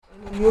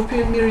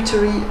European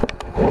military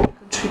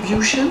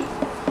contribution,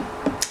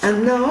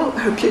 and now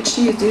her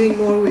PhD is dealing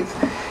more with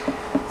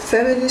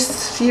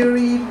feminist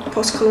theory,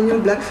 post-colonial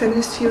black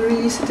feminist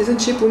theory,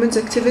 citizenship, women's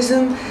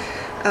activism,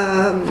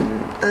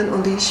 and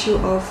on the issue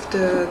of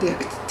the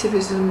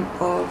activism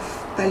of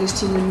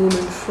Palestinian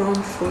women from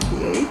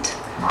 48.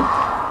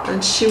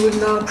 And she will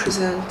now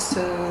present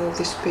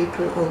this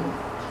paper on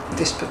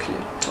this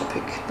peculiar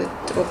topic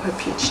of her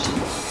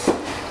PhD.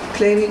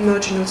 Claiming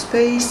marginal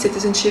space,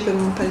 citizenship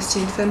among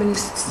Palestinian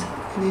feminists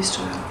in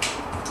Israel.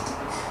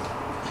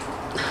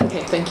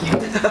 Okay, thank you.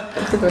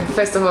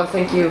 First of all,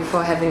 thank you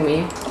for having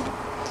me.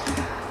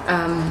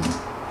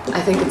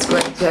 I think it's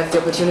great to have the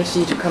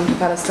opportunity to come to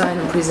Palestine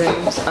and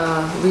present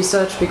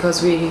research,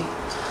 because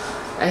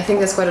I think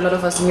there's quite a lot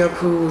of us in Europe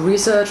who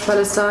research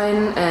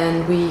Palestine,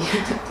 and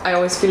I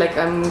always feel like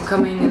I'm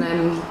coming and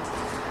I'm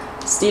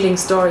stealing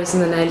stories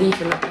and then I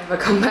leave and I never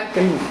come back,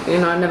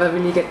 and I never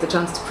really get the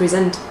chance to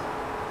present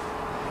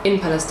in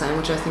Palestine,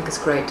 which I think is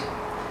great.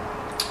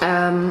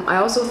 I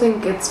also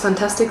think it's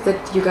fantastic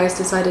that you guys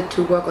decided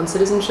to work on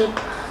citizenship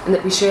and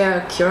that we share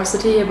a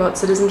curiosity about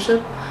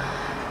citizenship.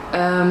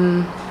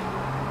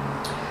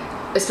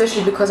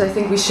 Especially because I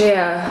think we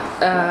share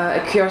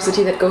a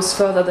curiosity that goes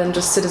further than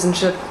just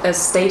citizenship as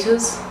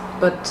status,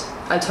 but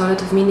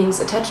alternative meanings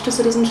attached to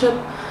citizenship,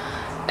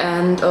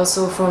 and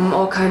also from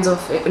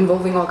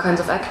involving all kinds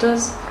of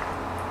actors,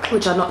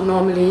 which are not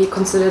normally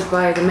considered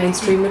by the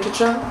mainstream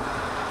literature,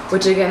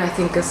 which again I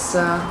think is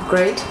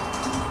great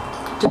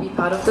to be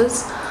part of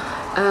this.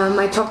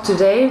 My talk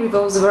today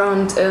revolves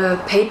around a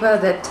paper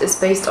that is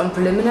based on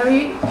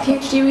preliminary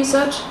PhD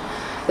research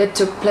that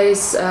took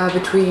place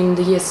between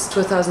the years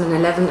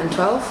 2011 and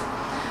 12,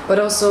 but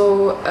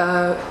also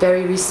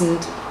very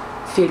recent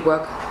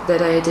fieldwork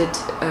that I did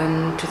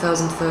in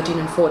 2013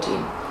 and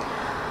 14.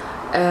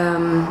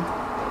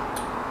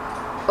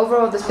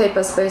 Overall, this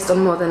paper is based on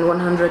more than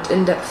 100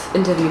 in-depth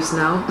interviews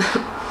now,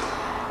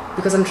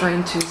 because I'm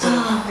trying to...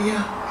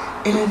 yeah.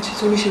 Hélène, she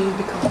told me she would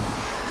become...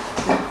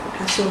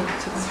 I saw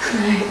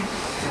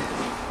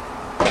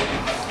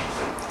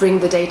it. Bring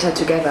the data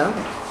together.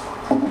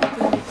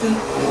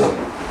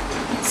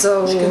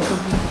 So...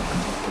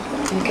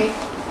 Ok.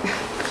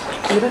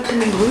 On n'est pas très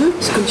nombreux,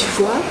 parce que comme tu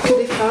vois, que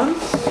des femmes.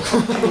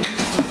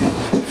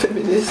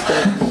 Féministes.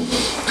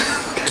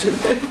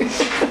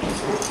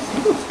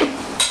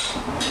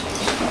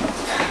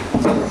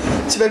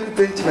 Tu vas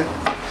couper.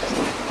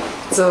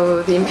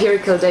 So the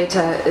empirical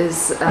data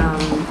is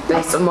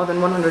based on more than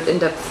 100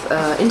 in-depth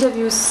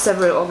interviews,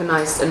 several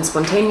organized in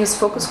spontaneous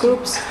focus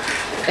groups,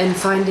 and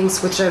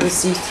findings which I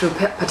received through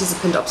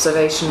participant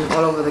observation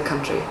all over the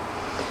country.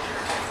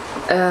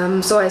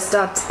 So I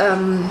start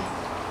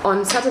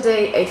on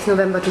Saturday, 8th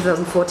November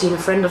 2014, a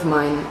friend of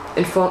mine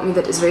informed me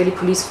that Israeli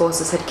police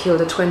forces had killed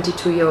a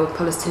 22-year-old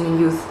Palestinian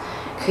youth,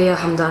 Khaya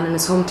Hamdan, in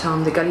his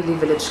hometown, the Galilee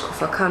village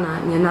Kfar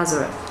Kana, near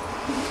Nazareth.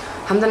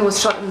 Hamdan was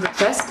shot in the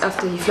chest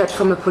after he fled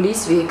from a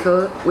police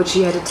vehicle, which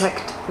he had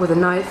attacked with a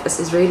knife as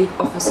Israeli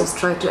officers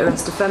tried to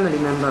arrest a family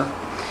member.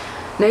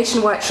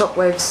 Nationwide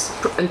shockwaves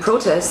and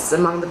protests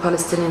among the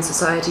Palestinian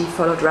society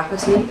followed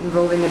rapidly,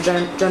 involving a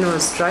general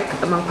strike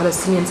among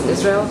Palestinians in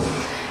Israel,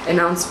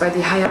 announced by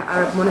the Higher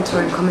Arab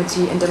Monitoring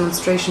Committee, and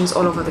demonstrations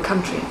all over the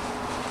country.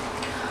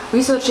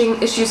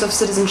 Researching issues of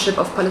citizenship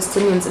of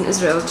Palestinians in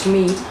Israel, to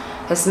me,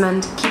 has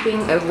meant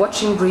keeping a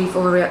watching brief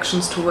over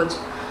reactions towards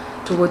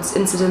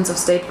incidents of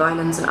state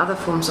violence and other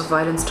forms of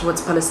violence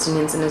towards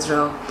Palestinians in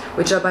Israel,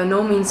 which are by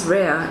no means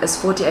rare, as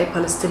 48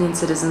 Palestinian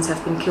citizens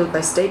have been killed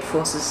by state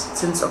forces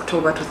since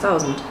October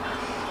 2000.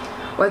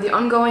 While the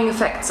ongoing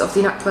effects of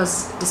the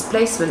Nakba's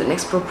displacement and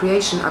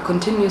expropriation are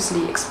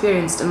continuously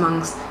experienced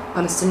amongst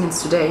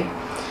Palestinians today,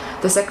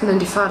 the Second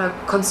Intifada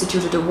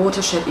constituted a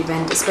watershed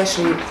event,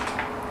 especially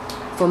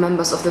for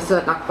members of the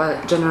third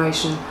Nakba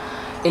generation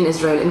in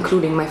Israel,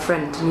 including my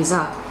friend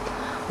Nizar.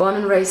 Born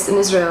and raised in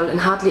Israel and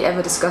hardly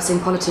ever discussing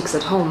politics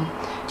at home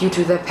due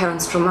to their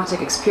parents'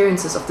 traumatic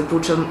experiences of the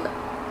brutal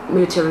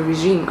military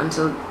regime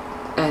until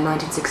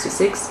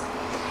 1966,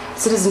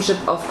 citizenship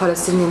of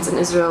Palestinians in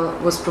Israel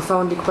was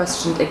profoundly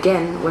questioned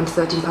again when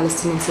 13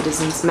 Palestinian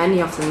citizens, many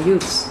of them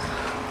youths,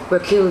 were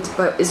killed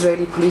by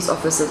Israeli police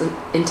officers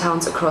in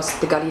towns across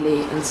the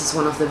Galilee, and this is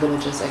one of the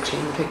villages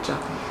actually in the picture.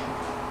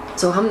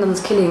 So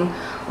Hamdan's killing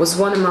was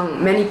one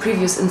among many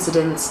previous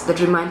incidents that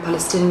remind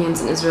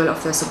Palestinians in Israel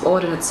of their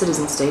subordinate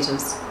citizen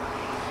status.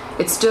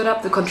 It stirred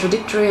up the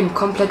contradictory and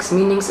complex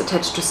meanings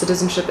attached to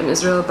citizenship in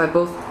Israel by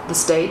both the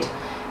state,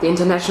 the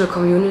international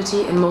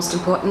community, and most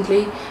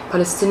importantly,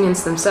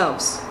 Palestinians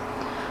themselves.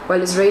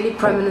 While Israeli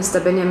Prime Minister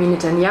Benjamin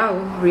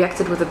Netanyahu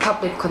reacted with a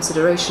public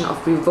consideration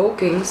of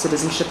revoking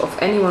citizenship of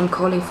anyone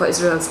calling for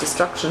Israel's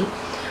destruction,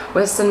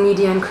 Western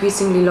media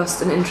increasingly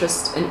lost an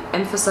interest in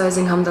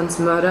emphasizing Hamdan's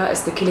murder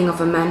as the killing of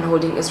a man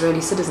holding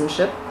Israeli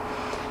citizenship,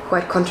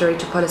 quite contrary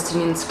to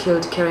Palestinians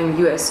killed carrying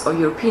US or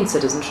European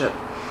citizenship,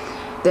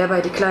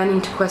 thereby declining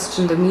to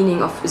question the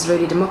meaning of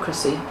Israeli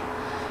democracy.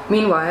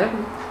 Meanwhile,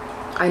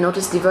 I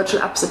noticed the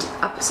virtual absence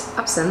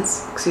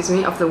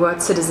of the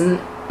word citizen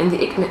in the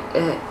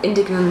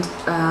indignant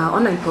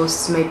online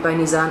posts made by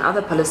Nisa and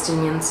other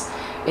Palestinians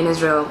in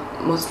Israel,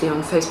 mostly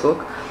on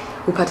Facebook,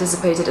 who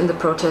participated in the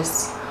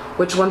protests,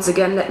 which once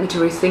again led me to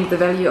rethink the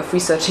value of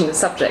researching the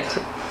subject.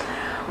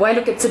 Why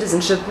look at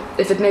citizenship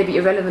if it may be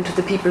irrelevant to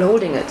the people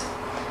holding it?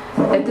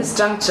 At this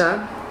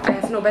juncture, I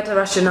have no better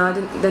rationale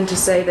than to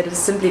say that it is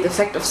simply the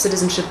fact of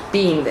citizenship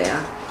being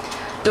there,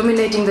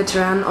 dominating the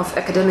terrain of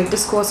academic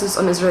discourses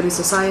on Israeli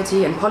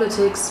society and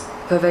politics,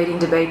 pervading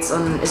debates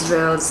on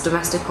Israel's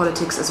domestic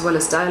politics as well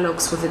as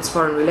dialogues with its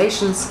foreign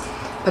relations,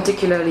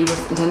 particularly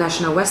with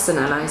international Western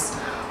allies,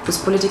 whose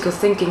political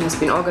thinking has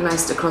been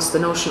organized across the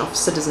notion of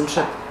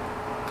citizenship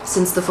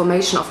since the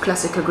formation of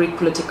classical Greek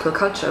political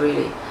culture,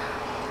 really.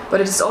 But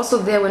it is also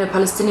there when a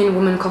Palestinian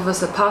woman covers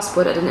her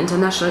passport at an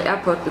international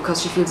airport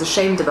because she feels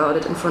ashamed about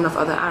it in front of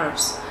other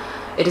Arabs.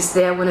 It is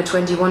there when a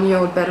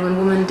 21-year-old Bedouin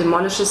woman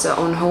demolishes her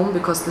own home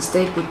because the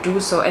state would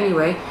do so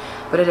anyway,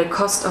 but at a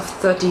cost of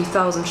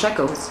 30,000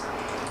 shekels.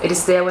 It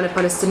is there when a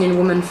Palestinian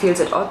woman feels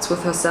at odds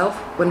with herself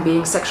when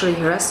being sexually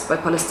harassed by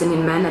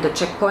Palestinian men at a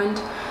checkpoint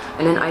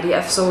and an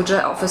IDF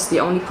soldier offers the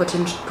only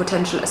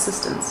potential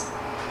assistance.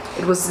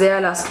 It was there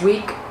last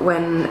week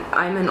when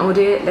Ayman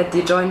Odeh led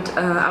the joint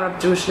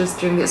Arab-Jewish list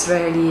during the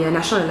Israeli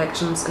national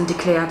elections and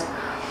declared,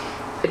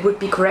 "It would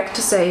be correct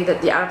to say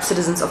that the Arab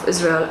citizens of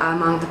Israel are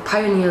among the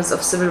pioneers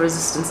of civil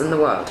resistance in the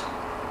world."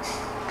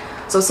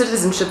 So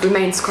citizenship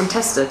remains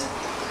contested,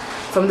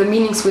 from the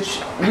meanings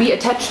which we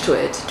attach to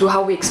it, to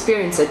how we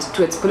experience it,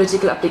 to its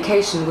political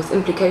application with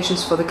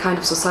implications for the kind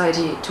of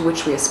society to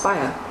which we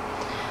aspire.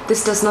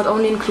 This does not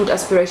only include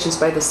aspirations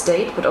by the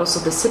state, but also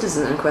the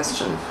citizen in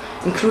question,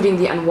 including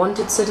the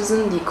unwanted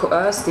citizen, the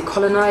coerced, the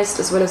colonized,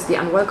 as well as the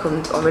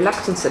unwelcomed or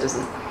reluctant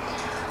citizen.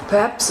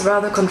 Perhaps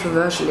rather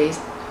controversially,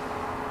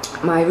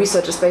 my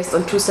research is based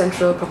on two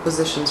central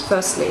propositions.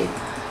 Firstly,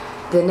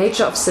 the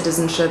nature of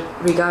citizenship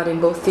regarding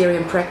both theory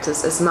and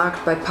practice is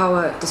marked by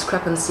power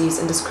discrepancies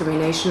and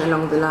discrimination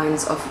along the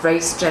lines of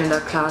race, gender,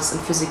 class,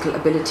 and physical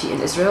ability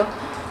in Israel,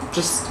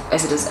 just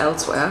as it is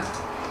elsewhere.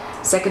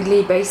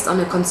 Secondly, based on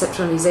a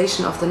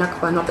conceptualization of the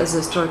Nakba not as a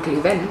historical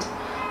event,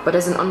 but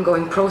as an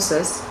ongoing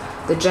process,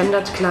 the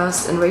gendered,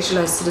 class, and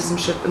racialized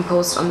citizenship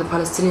imposed on the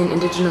Palestinian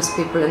indigenous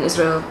people in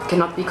Israel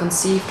cannot be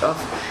conceived of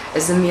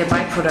as a mere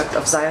byproduct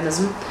of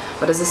Zionism,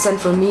 but as a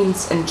central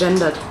means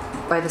engendered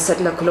by the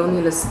settler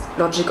colonialist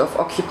logic of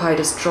occupy,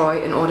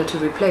 destroy in order to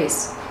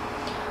replace,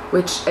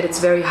 which at its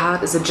very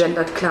heart is a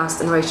gendered,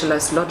 classed, and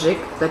racialized logic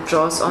that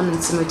draws on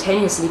and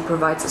simultaneously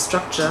provides a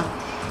structure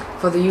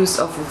for the use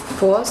of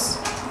force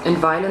and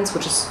violence,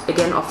 which is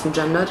again often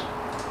gendered,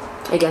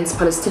 against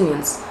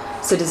Palestinians,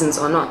 citizens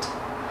or not.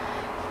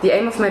 The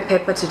aim of my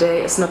paper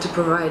today is not to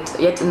provide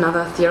yet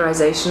another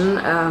theorization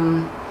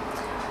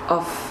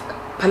of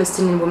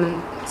Palestinian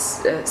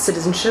women's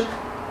citizenship,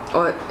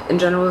 or in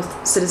general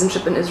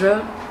citizenship in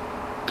Israel,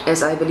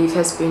 as I believe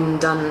has been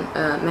done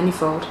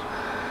manifold,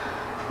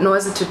 nor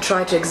is it to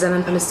try to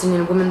examine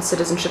Palestinian women's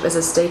citizenship as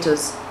a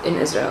status in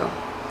Israel.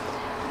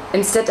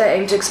 Instead, I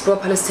aim to explore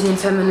Palestinian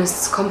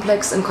feminists'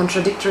 complex and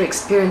contradictory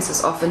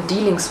experiences of and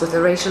dealings with a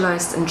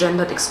racialized and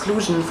gendered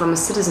exclusion from a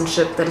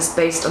citizenship that is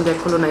based on their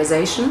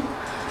colonization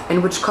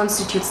and which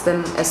constitutes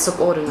them as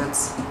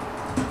subordinates,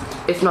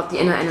 if not the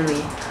inner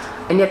enemy,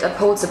 and yet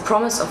upholds a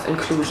promise of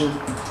inclusion,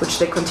 which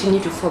they continue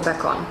to fall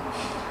back on.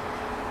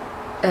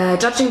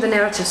 Judging the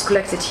narratives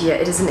collected here,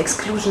 it is an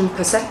exclusion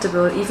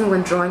perceptible even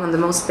when drawing on the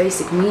most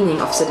basic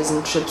meaning of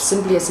citizenship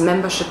simply as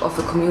membership of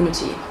a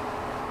community,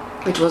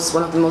 which was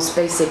one of the most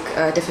basic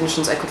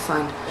definitions I could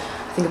find.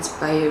 I think it's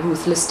by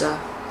Ruth Lister,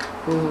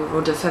 who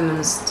wrote a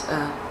feminist...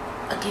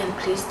 Again,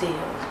 please, the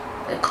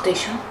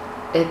quotation.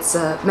 It's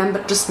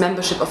just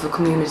membership of a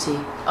community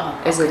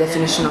as a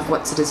definition of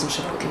what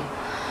citizenship would be.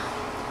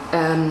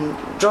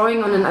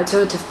 Drawing on an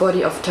alternative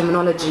body of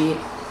terminology,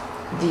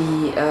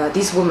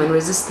 these women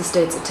resist the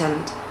state's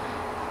attempt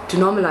to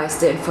normalize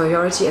their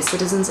inferiority as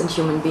citizens and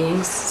human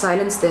beings,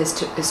 silence their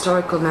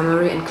historical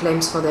memory and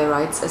claims for their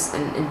rights as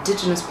an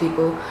indigenous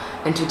people,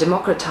 and to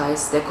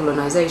democratize their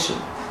colonization.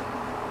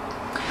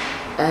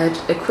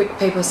 A quick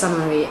paper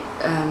summary.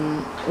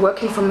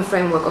 Working from the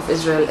framework of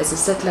Israel as a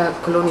settler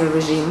colonial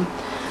regime,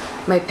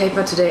 my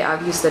paper today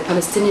argues that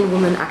Palestinian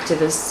women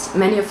activists,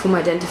 many of whom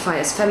identify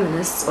as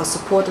feminists or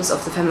supporters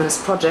of the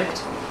feminist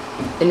project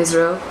in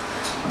Israel,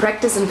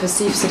 practice and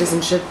perceive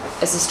citizenship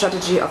as a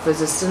strategy of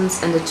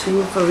resistance and a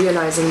tool for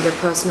realizing their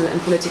personal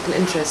and political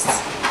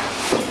interests.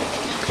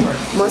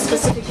 More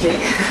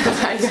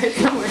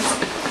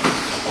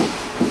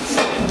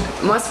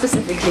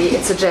specifically,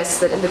 it suggests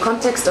that in the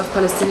context of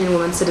Palestinian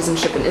women's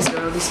citizenship in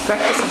Israel, these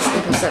practices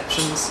and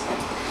perceptions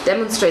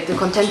demonstrate the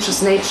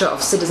contentious nature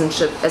of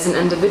citizenship as an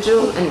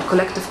individual and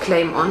collective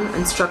claim on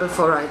and struggle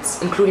for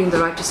rights, including the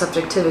right to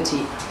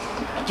subjectivity,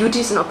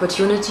 duties and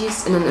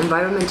opportunities in an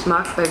environment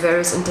marked by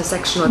various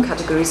intersectional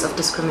categories of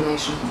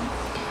discrimination.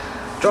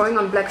 Drawing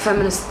on black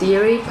feminist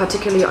theory,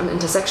 particularly on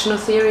intersectional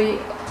theory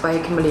by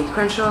Kimberly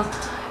Crenshaw,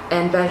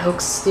 and Bell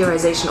Hooks'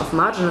 theorization of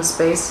marginal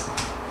space,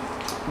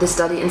 This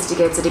study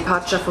instigates a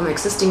departure from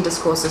existing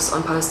discourses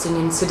on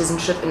Palestinian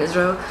citizenship in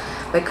Israel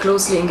by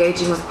closely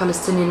engaging with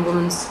Palestinian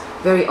women's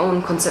very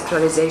own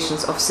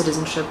conceptualizations of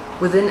citizenship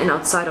within and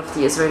outside of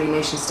the Israeli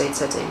nation-state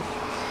setting.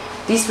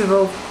 These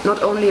revolve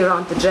not only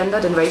around the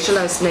gendered and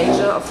racialized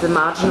nature of the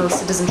marginal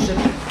citizenship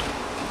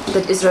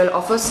that Israel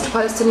offers to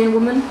Palestinian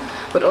women,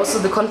 but also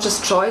the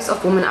conscious choice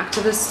of women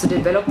activists to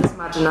develop this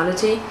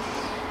marginality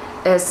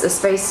as a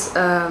space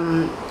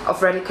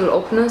of radical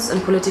openness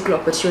and political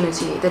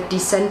opportunity that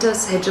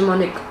decenters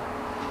hegemonic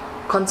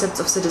concepts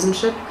of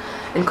citizenship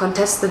and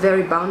contests the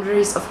very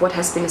boundaries of what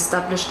has been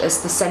established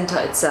as the center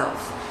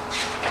itself.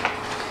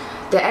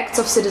 The acts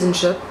of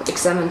citizenship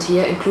examined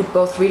here include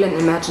both real and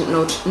imagined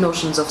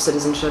notions of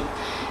citizenship,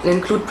 and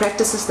include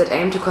practices that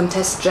aim to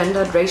contest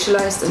gendered,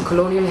 racialized, and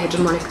colonial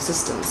hegemonic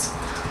systems.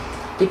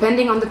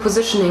 Depending on the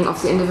positioning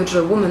of the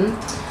individual woman,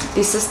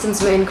 these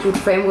systems may include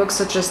frameworks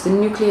such as the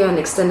nuclear and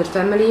extended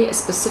family, a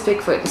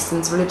specific, for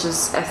instance,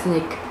 religious,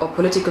 ethnic, or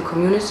political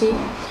community,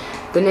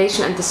 the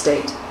nation, and the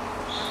state.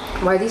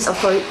 While these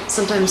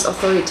sometimes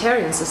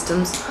authoritarian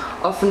systems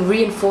often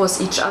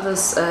reinforce each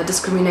other's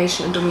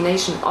discrimination and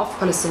domination of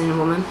Palestinian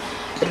women,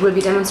 it will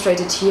be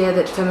demonstrated here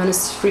that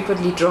feminists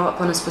frequently draw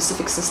upon a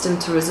specific system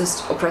to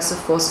resist oppressive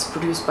forces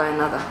produced by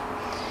another.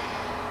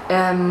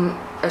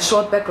 A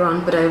short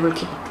background, but I will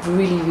keep it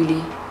really,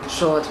 really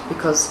short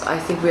because I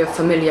think we are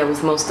familiar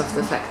with most of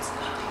the facts.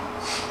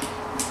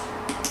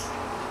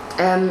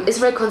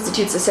 Israel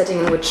constitutes a setting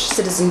in which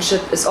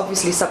citizenship is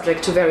obviously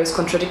subject to various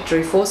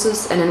contradictory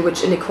forces and in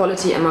which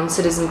inequality among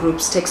citizen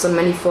groups takes on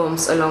many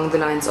forms along the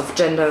lines of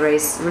gender,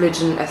 race,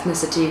 religion,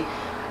 ethnicity,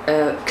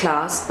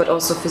 class, but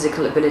also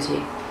physical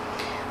ability.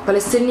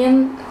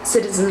 Palestinian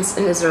citizens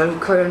in Israel, who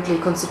currently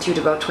constitute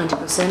about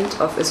 20%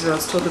 of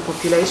Israel's total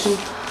population,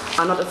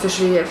 are not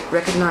officially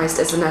recognized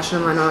as a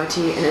national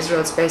minority in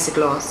Israel's basic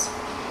laws.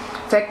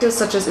 Factors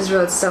such as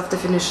Israel's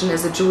self-definition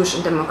as a Jewish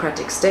and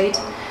democratic state,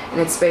 and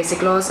its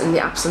basic laws in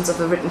the absence of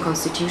a written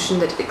constitution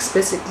that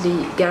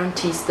explicitly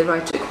guarantees the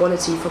right to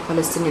equality for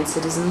Palestinian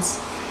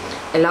citizens,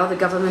 allow the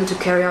government to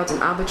carry out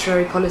an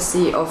arbitrary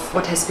policy of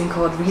what has been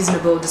called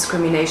reasonable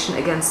discrimination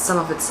against some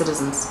of its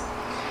citizens.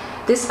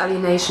 This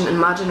alienation and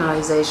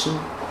marginalization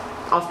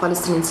of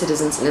Palestinian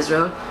citizens in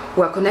Israel,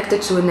 who are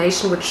connected to a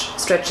nation which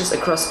stretches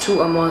across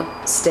 2 or more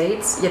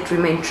states, yet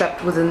remain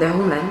trapped within their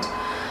homeland,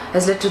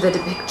 has led to their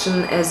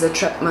depiction as a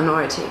trapped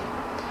minority.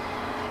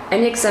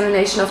 Any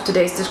examination of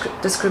today's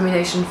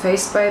discrimination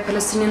faced by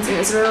Palestinians in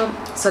Israel,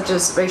 such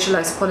as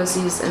racialized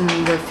policies in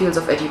the fields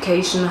of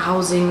education,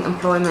 housing,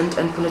 employment,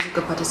 and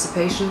political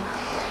participation,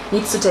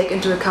 needs to take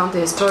into account the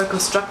historical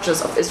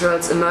structures of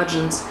Israel's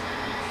emergence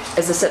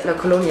as a settler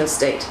colonial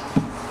state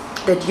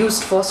that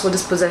used forceful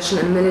dispossession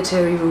and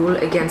military rule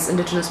against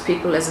indigenous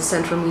people as a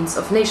central means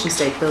of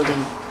nation-state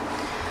building.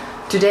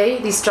 Today,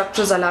 these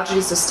structures are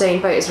largely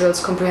sustained by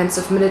Israel's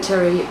comprehensive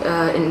military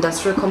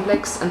industrial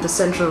complex and the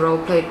central role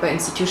played by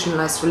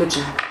institutionalized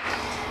religion.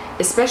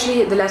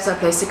 Especially the latter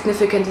plays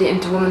significantly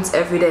into women's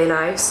everyday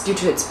lives due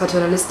to its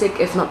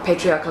paternalistic, if not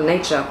patriarchal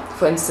nature.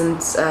 For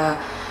instance, the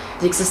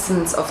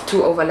existence of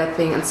 2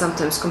 overlapping and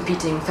sometimes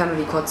competing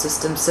family court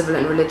systems, civil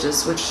and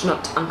religious, which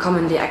not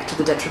uncommonly act to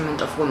the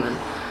detriment of women.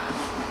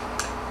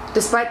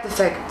 Despite the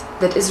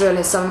fact that Israel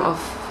has some of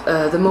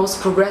the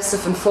most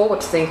progressive and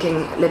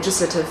forward-thinking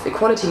legislative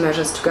equality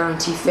measures to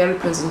guarantee fair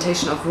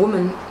representation of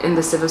women in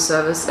the civil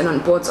service and on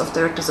boards of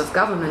directors of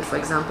government, for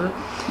example,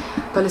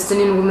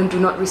 Palestinian women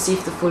do not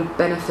receive the full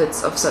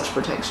benefits of such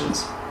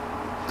protections,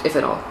 if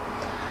at all.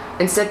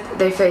 Instead,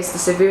 they face the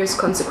severest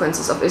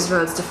consequences of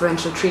Israel's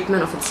differential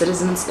treatment of its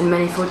citizens in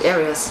manifold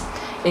areas,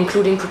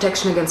 including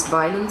protection against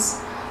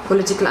violence,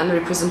 political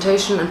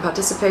underrepresentation and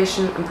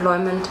participation,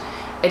 employment,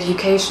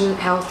 education,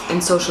 health,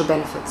 and social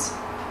benefits.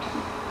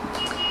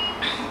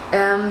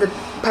 The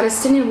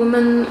Palestinian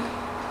women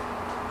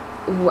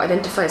who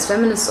identify as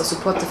feminists or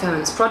support the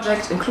feminist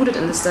project included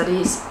in the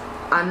studies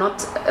are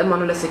not a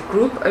monolithic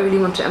group. I really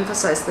want to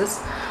emphasize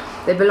this.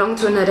 They belong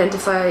to and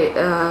identify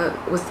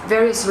with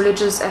various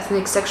religious,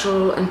 ethnic,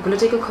 sexual, and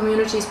political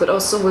communities, but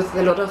also with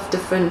a lot of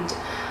different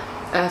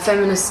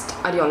feminist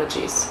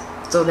ideologies.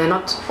 So they're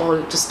not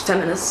all just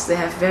feminists, they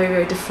have very,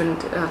 very different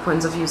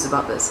points of views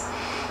about this.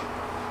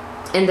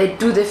 And they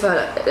do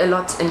differ a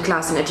lot in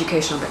class and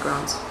educational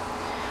backgrounds.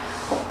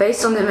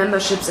 Based on their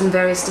memberships in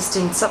various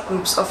distinct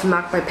subgroups, often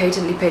marked by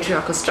patently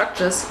patriarchal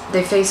structures,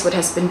 they face what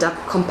has been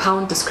dubbed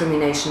compound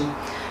discrimination.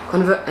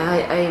 I'm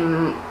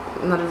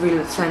not a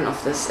real fan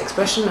of this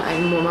expression.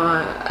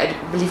 I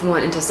believe more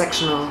in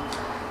intersectional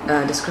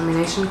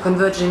discrimination,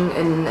 converging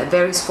in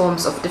various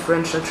forms of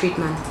differential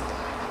treatment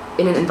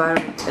in an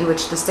environment in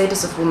which the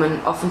status of women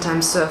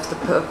oftentimes serves the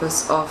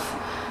purpose of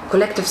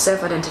collective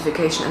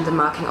self-identification and the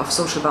marking of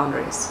social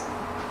boundaries.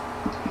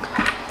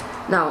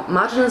 Now,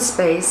 marginal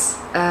space.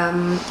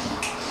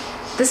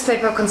 This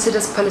paper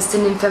considers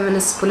Palestinian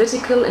feminists'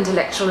 political,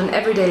 intellectual, and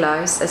everyday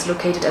lives as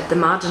located at the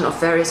margin of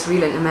various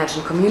real and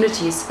imagined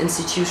communities,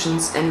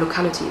 institutions, and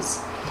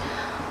localities.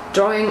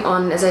 Drawing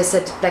on, as I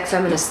said, black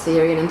feminist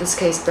theory, and in this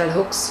case Bell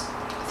Hooks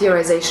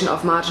theorization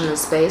of marginal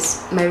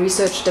space, my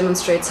research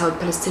demonstrates how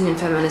Palestinian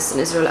feminists in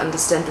Israel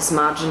understand this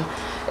margin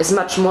as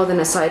much more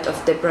than a site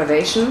of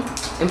deprivation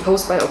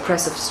imposed by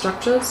oppressive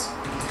structures.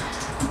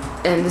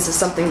 And this is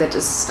something that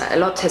a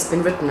lot has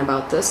been written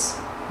about this.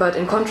 But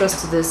in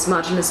contrast to this,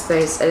 marginal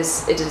space,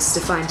 as it is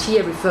defined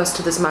here, refers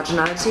to this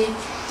marginality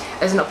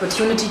as an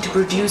opportunity to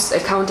produce a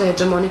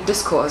counter-hegemonic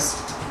discourse,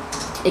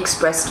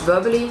 expressed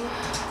verbally,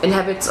 in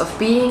habits of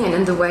being and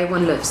in the way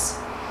one lives.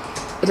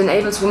 It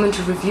enables women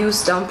to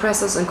refuse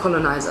downpressors and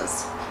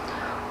colonizers.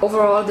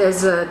 Overall,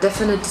 there's a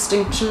definite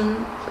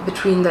distinction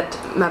between that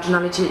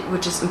marginality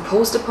which is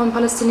imposed upon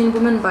Palestinian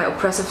women by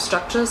oppressive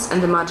structures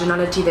and the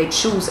marginality they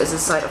choose as a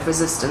site of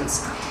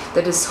resistance,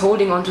 that is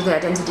holding on to their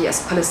identity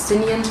as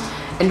Palestinian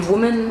and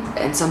women,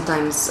 and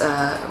sometimes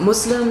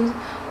Muslim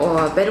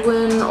or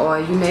Bedouin or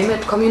you name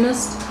it,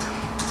 communist,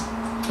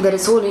 that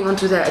is holding on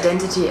to their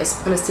identity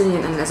as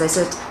Palestinian and, as I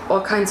said,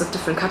 all kinds of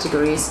different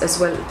categories as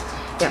well.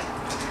 Yeah.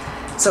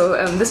 So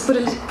this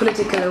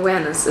political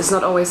awareness is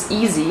not always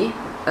easy,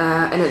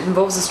 and it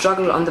involves a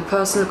struggle on the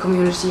personal,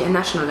 community and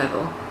national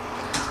level.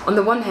 On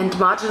the one hand,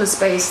 marginal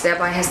space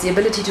thereby has the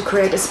ability to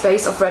create a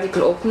space of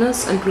radical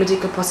openness and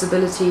political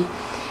possibility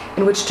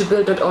in which to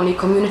build not only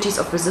communities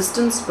of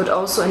resistance, but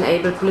also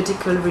enable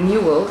political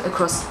renewal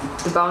across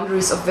the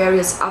boundaries of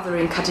various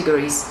othering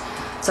categories,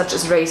 such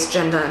as race,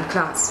 gender and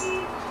class.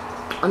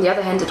 On the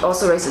other hand, it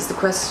also raises the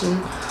question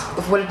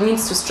of what it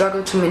means to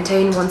struggle to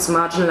maintain one's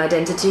marginal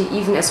identity,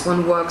 even as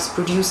one works,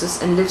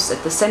 produces and lives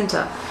at the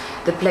center,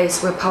 the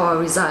place where power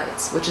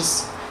resides, which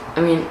is,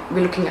 I mean,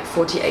 we're looking at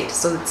 48,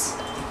 so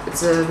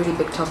it's a really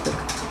big topic.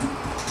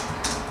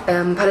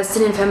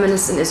 Palestinian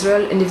feminists in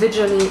Israel,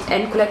 individually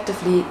and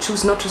collectively,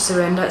 choose not to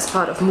surrender as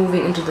part of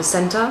moving into the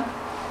center,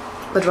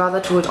 but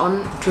rather to hold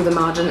on to the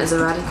margin as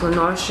a radical,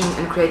 nourishing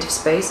and creative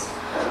space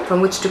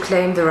from which to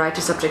claim the right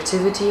to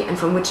subjectivity and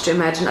from which to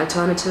imagine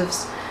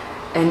alternatives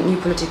and new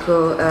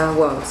political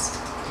worlds.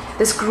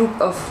 This group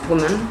of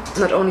women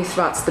not only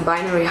thwarts the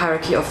binary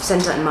hierarchy of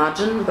center and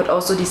margin, but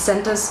also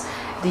decenters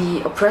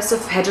the oppressive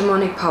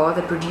hegemonic power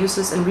that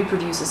produces and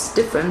reproduces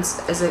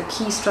difference as a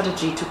key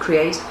strategy to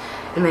create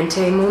and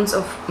maintain modes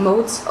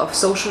of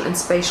social and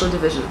spatial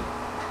division.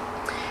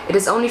 It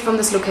is only from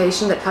this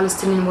location that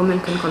Palestinian women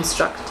can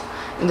construct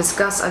and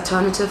discuss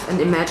alternative and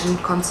imagined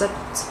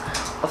concepts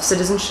of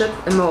citizenship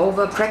and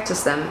moreover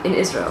practice them in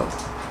Israel.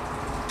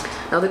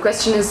 Now the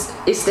question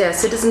is there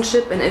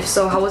citizenship, and if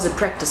so, how was it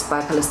practiced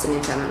by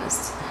Palestinian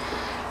feminists?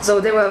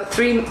 So there were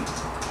three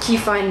key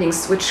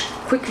findings which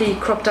quickly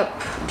cropped up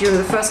during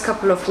the first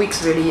couple of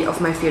weeks really of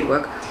my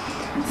fieldwork.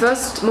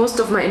 First, most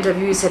of my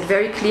interviewees had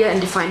very clear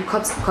and defined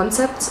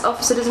concepts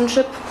of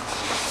citizenship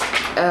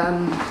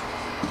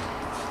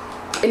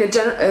in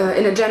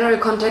a general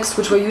context,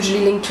 which were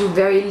usually linked to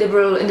very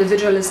liberal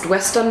individualist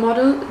Western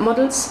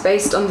models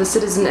based on the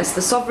citizen as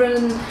the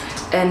sovereign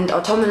and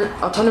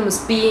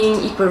autonomous being,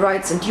 equal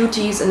rights and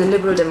duties in a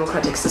liberal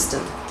democratic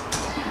system.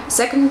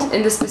 Second,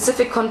 in the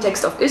specific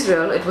context of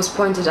Israel, it was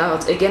pointed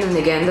out again and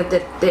again that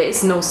there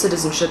is no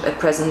citizenship at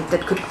present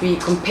that could be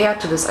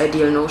compared to this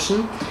ideal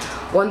notion,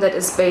 one that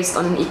is based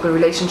on an equal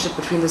relationship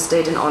between the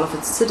state and all of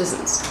its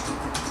citizens.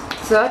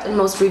 Third, and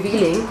most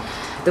revealing,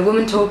 the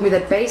woman told me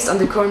that based on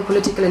the current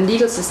political and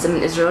legal system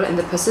in Israel and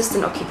the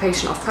persistent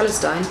occupation of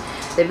Palestine,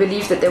 they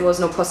believed that there was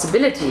no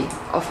possibility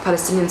of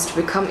Palestinians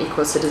to become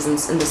equal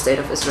citizens in the state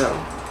of Israel.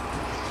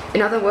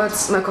 In other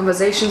words, my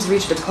conversations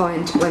reached a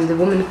point when the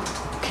woman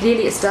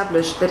clearly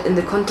established that in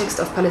the context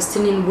of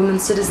Palestinian women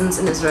citizens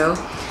in Israel,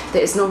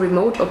 there is no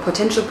remote or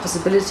potential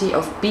possibility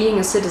of being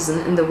a citizen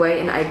in the way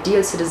an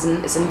ideal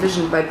citizen is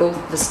envisioned by both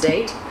the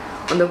state,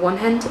 on the one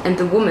hand, and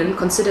the woman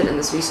considered in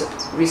this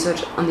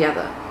research on the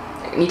other.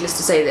 Needless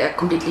to say, they are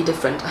completely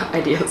different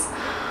ideals.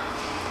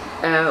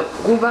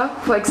 Ruba,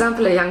 for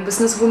example, a young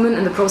businesswoman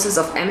in the process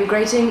of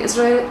emigrating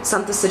Israel,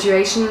 summed the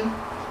situation,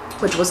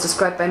 which was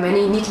described by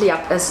many, neatly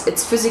up as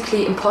it's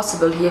physically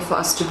impossible here for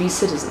us to be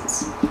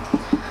citizens.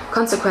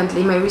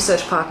 Consequently, my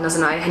research partners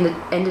and I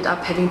ended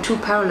up having two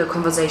parallel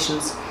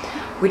conversations.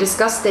 We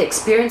discussed the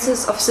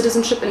experiences of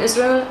citizenship in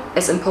Israel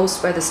as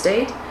imposed by the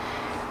state,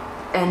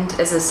 and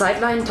as a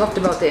sideline talked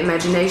about the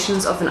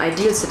imaginations of an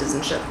ideal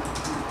citizenship.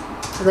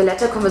 The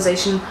latter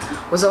conversation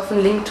was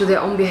often linked to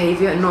their own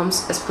behavior and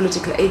norms as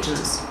political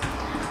agents.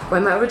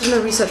 While my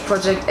original research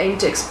project aimed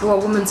to explore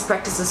women's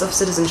practices of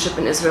citizenship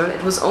in Israel,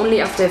 it was only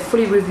after I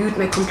fully reviewed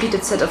my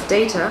completed set of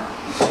data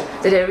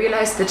that I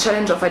realized the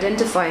challenge of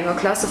identifying or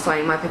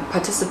classifying my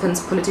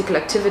participants' political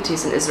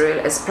activities in Israel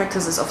as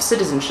practices of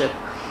citizenship,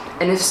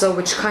 and if so,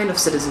 which kind of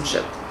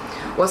citizenship.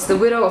 Was the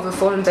widow of a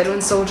fallen Bedouin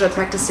soldier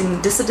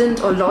practicing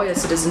dissident or loyal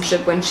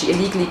citizenship when she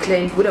illegally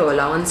claimed widow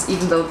allowance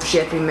even though she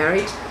had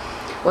remarried?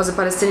 Was a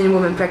Palestinian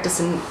woman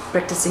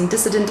practicing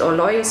dissident or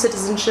loyal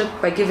citizenship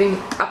by giving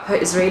up her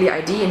Israeli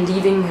ID and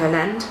leaving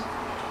her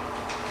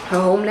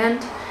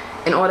homeland,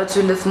 in order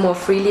to live more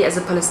freely as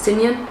a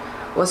Palestinian?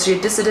 Was she a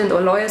dissident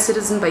or loyal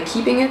citizen by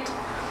keeping it?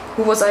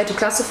 Who was I to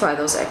classify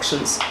those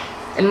actions?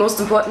 And most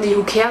importantly,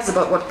 who cares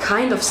about what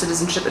kind of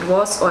citizenship it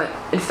was, or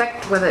in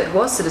fact whether it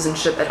was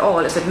citizenship at all,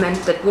 if it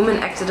meant that women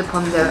acted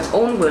upon their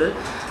own will,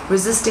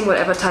 resisting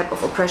whatever type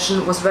of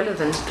oppression was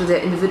relevant to their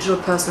individual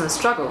personal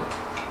struggle.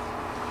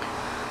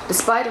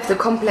 Despite of the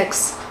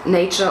complex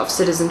nature of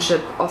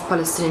citizenship of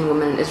Palestinian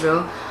women in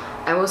Israel,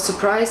 I was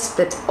surprised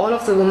that all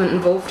of the women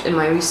involved in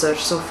my research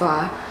so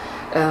far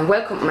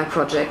welcomed my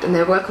project, and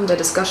they welcomed a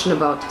discussion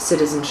about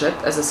citizenship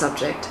as a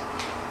subject.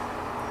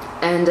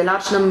 And a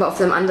large number of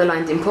them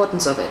underlined the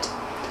importance of it.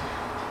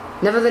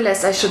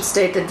 Nevertheless, I should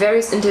state that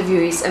various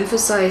interviewees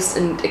emphasized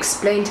and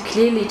explained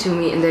clearly to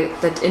me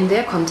that in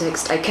their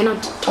context I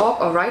cannot talk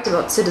or write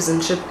about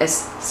citizenship as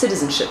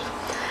citizenship.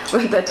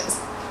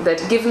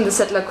 that given the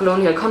settler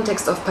colonial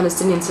context of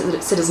Palestinian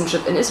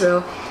citizenship in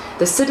Israel,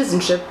 the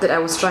citizenship that I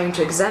was trying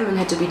to examine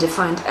had to be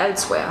defined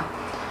elsewhere.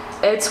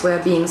 Elsewhere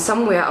being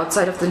somewhere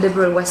outside of the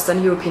liberal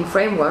Western European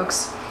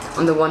frameworks,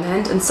 on the one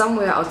hand, and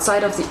somewhere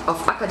outside of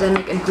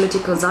academic and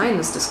political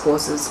Zionist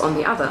discourses on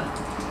the other.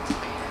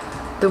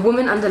 The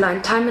women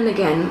underlined time and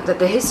again that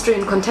the history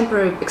and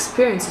contemporary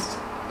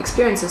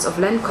experiences of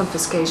land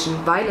confiscation,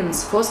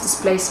 violence, forced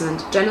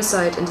displacement,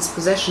 genocide and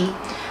dispossession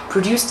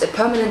produced a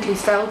permanently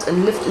felt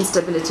and lived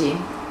instability,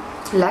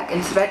 lack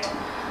and threat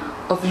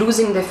of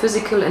losing their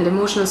physical and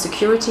emotional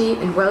security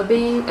and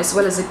well-being, as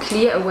well as a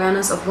clear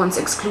awareness of one's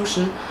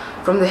exclusion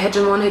from the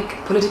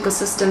hegemonic political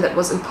system that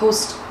was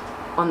imposed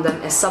on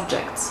them as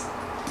subjects.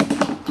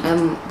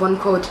 One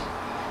quote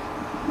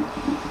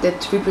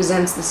that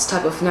represents this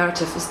type of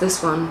narrative is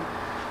this one,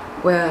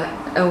 where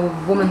a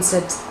woman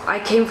said, "I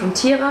came from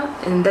Tira,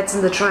 and that's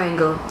in the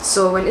triangle.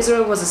 So when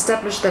Israel was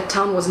established, that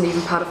town wasn't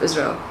even part of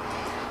Israel.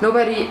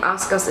 Nobody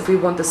asked us if we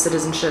want the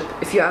citizenship.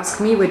 If you ask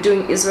me, we're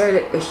doing Israel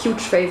a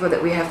huge favor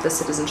that we have the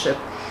citizenship.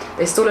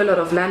 They stole a lot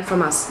of land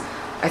from us.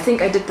 I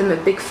think I did them a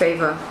big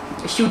favor,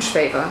 a huge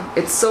favor.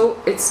 It's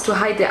to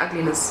hide their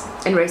ugliness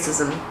and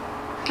racism.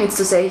 It's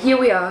to say, here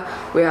we are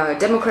a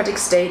democratic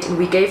state and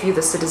we gave you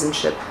the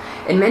citizenship."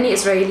 And many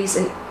Israelis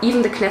and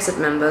even the Knesset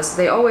members,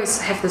 they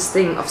always have this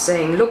thing of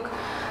saying, look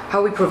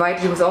how we provide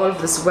you with all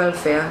of this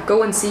welfare.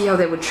 Go and see how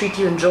they would treat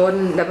you in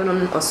Jordan,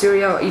 Lebanon or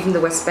Syria or even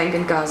the West Bank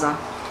and Gaza.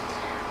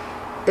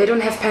 They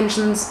don't have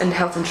pensions and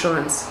health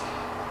insurance.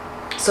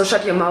 So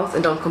shut your mouth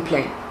and don't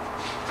complain.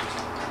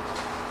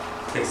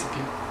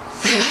 Basically.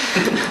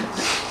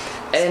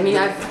 I mean,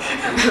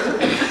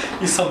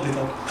 You summed it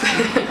up.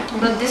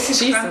 But this is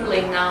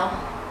crumbling now.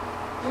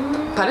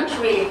 Pardon?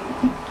 Not really.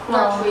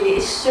 Not really.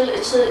 It's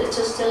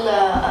still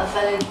a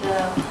valid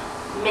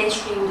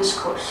mainstream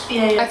discourse.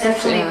 Yeah, I think so,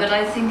 definitely. yeah. But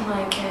I think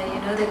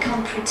they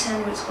can't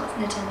pretend with what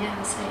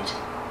Netanyahu said.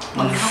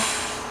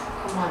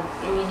 Come on.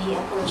 I mean, he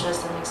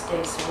apologized the next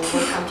day, so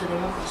welcome to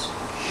democracy.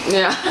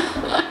 yeah.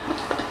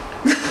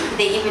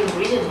 They even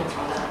greeted him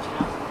for that,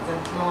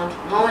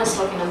 No one's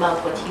talking about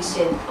what he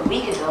said a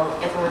week ago.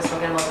 Everyone's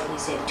talking about what he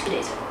said 2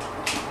 days ago.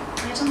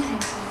 I don't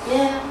think so.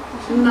 Yeah.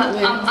 But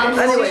I'm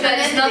Anyway. sure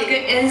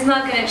it's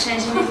not going to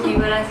change anything.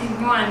 But I think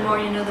more and more,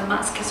 the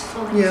mask is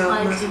falling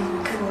slightly.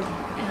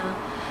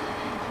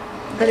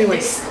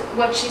 Anyway.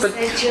 What she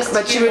said just.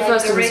 But she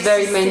refers to this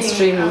very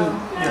mainstream,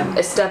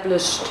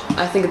 established.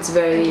 I think it's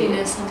very.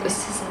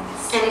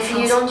 And if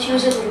you don't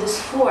use it in this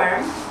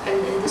form, and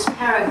in this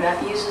paragraph,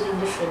 use it in a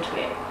different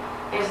way.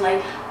 And it's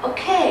like,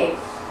 okay,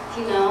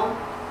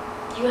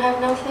 you have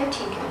now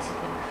 13 Knesset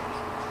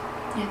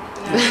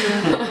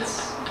members.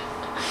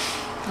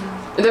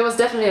 There was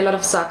definitely a lot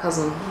of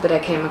sarcasm that I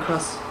came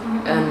across,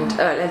 and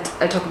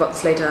I'll talk about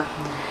this later.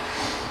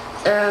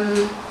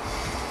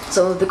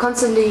 So the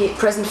constantly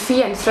present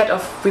fear and threat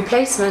of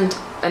replacement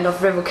and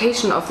of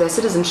revocation of their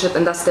citizenship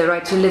and thus their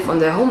right to live on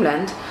their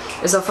homeland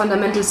is of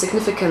fundamental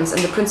significance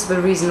and the principal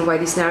reason why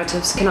these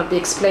narratives cannot be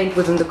explained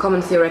within the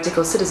common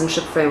theoretical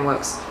citizenship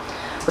frameworks.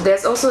 But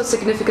there's also a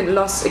significant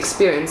loss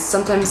experienced,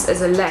 sometimes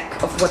as a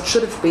lack of what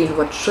should have been,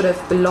 what should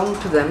have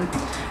belonged to them,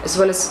 as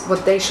well as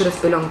what they should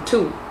have belonged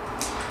to.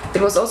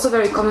 It was also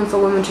very common for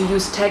women to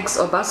use tags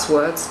or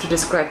buzzwords to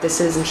describe their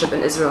citizenship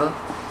in Israel.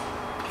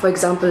 For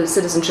example,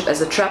 citizenship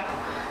as a trap,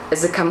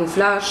 as a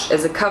camouflage,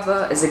 as a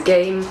cover, as a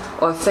game,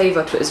 or a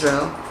favor to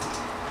Israel.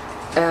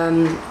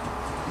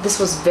 This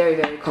was very,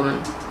 very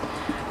common.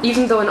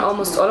 Even though in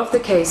almost all of the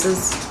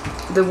cases,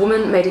 the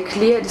woman made a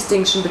clear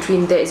distinction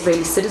between their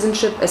Israeli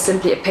citizenship as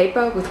simply a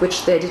paper with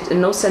which they did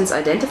in no sense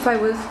identify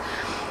with,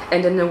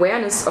 and an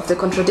awareness of the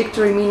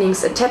contradictory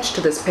meanings attached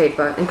to this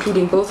paper,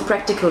 including both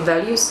practical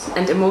values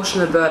and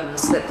emotional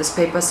burdens that this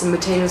paper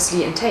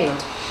simultaneously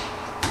entailed.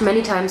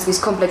 Many times these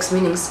complex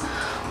meanings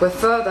were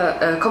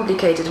further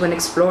complicated when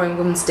exploring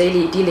women's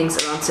daily dealings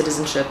around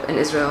citizenship in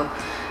Israel,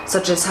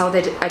 such as how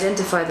they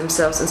identify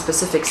themselves in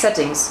specific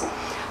settings,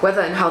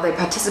 whether and how they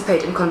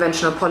participate in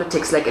conventional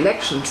politics like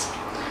elections,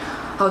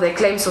 how they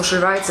claim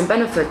social rights and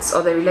benefits,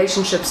 or their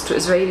relationships to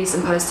Israelis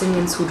and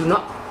Palestinians who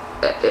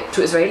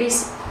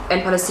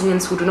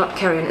do not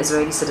carry an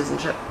Israeli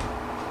citizenship.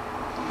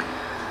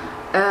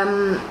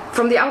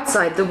 From the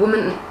outside, the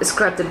woman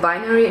ascribed a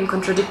binary and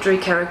contradictory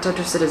character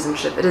to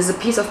citizenship. It is a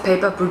piece of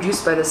paper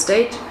produced by the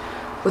state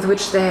with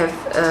which they have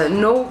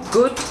no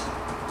good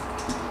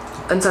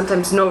and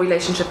sometimes no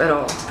relationship at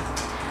all.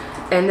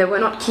 And they were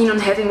not keen on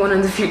having one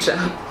in the future.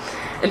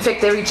 In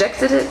fact, they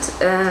rejected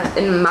it.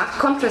 In marked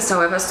contrast,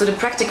 however, stood a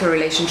practical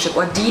relationship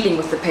or dealing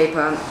with the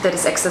paper that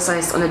is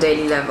exercised on a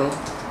daily level.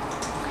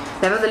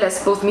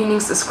 Nevertheless, both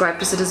meanings ascribed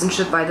to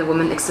citizenship by the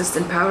woman exist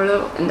in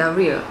parallel and are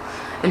real.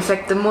 In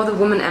fact, the more the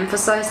woman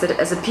emphasized that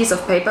as a piece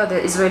of paper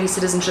that Israeli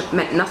citizenship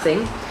meant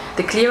nothing,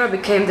 the clearer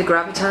became the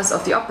gravitas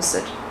of the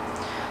opposite.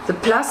 The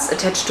plus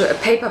attached to a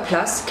paper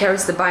plus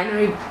carries the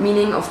binary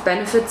meaning of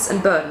benefits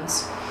and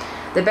burdens.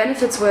 The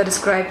benefits were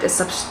described as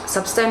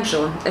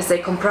substantial, as they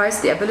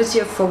comprised the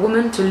ability for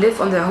women to live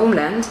on their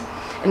homeland,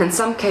 and in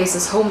some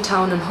cases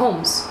hometown and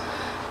homes,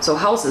 so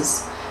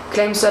houses,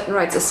 claim certain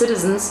rights as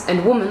citizens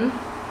and women,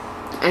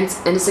 and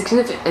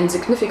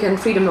significant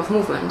freedom of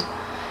movement.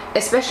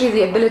 Especially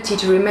the ability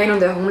to remain on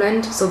their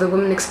homeland, so the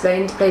women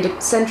explained, played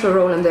a central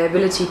role in their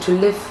ability to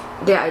live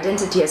their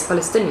identity as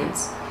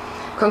Palestinians.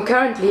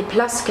 Concurrently,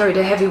 plus carried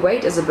a heavy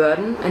weight as a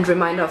burden and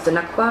reminder of the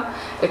Nakba,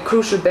 a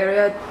crucial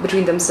barrier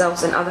between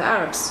themselves and other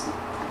Arabs,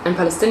 and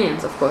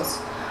Palestinians, of course.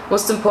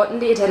 Most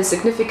importantly, it had a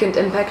significant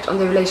impact on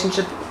the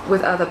relationship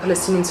with other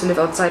Palestinians who live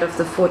outside of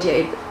the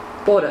 48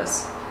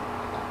 borders.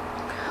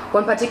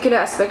 One particular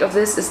aspect of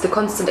this is the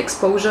constant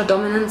exposure,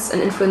 dominance,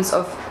 and influence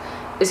of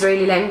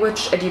Israeli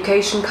language,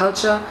 education,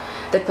 culture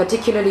that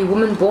particularly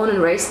women born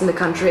and raised in the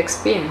country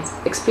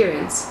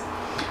experience.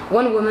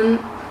 One woman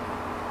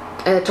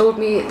told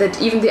me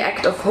that even the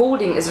act of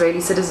holding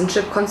Israeli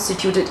citizenship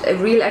constituted a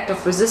real act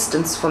of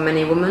resistance for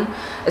many women,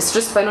 as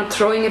just by not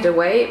throwing it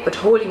away but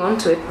holding on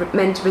to it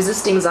meant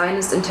resisting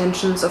Zionist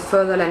intentions of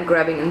further land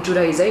grabbing and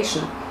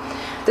Judaization.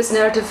 This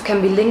narrative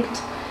can be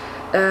linked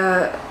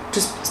to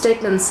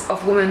statements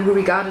of women who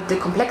regarded the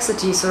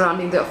complexity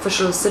surrounding their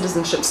official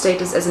citizenship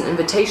status as an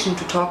invitation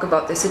to talk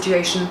about their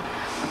situation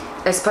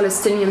as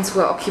Palestinians who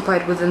are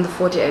occupied within the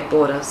 48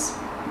 borders.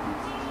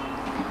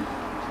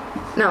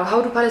 Now,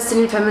 how do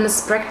Palestinian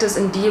feminists practice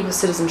and deal with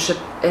citizenship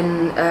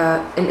in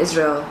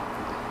Israel?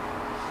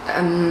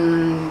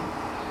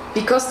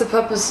 Because the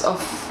purpose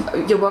of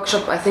your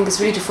workshop, I think, is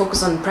really to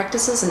focus on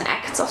practices and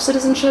acts of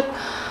citizenship,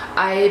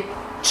 I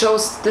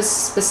chose this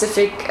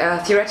specific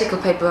theoretical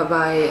paper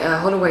by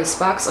Holloway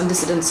Sparks on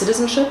dissident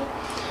citizenship.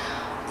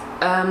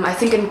 I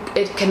think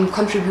it can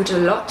contribute a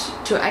lot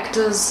to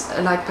actors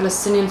like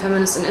Palestinian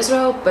feminists in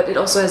Israel, but it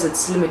also has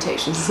its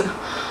limitations.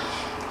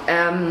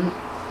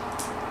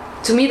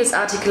 To me, this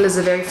article is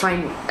a very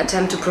fine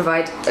attempt to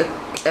provide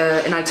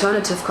an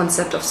alternative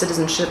concept of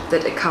citizenship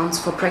that accounts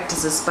for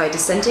practices by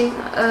dissenting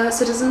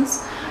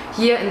citizens.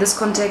 Here, in this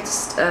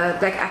context, a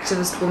black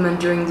activist woman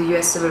during the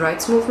US Civil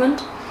Rights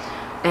Movement,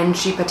 and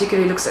she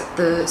particularly looks at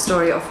the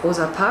story of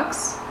Rosa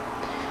Parks.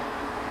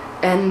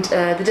 And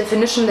the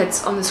definition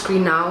that's on the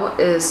screen now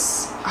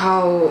is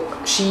how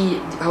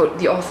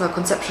the author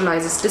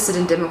conceptualizes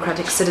dissident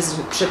democratic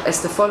citizenship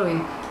as the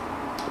following: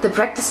 the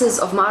practices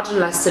of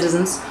marginalized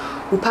citizens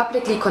who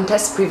publicly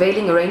contest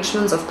prevailing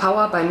arrangements of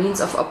power by means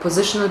of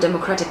oppositional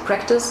democratic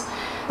practice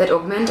that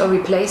augment or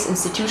replace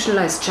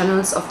institutionalized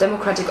channels of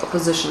democratic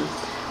opposition,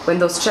 when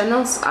those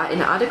channels are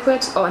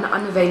inadequate or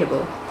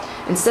unavailable.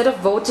 Instead of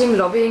voting,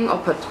 lobbying, or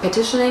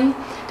petitioning,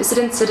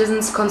 dissident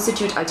citizens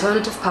constitute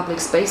alternative public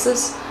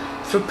spaces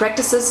through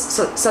practices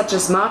such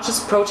as marches,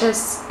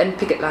 protests, and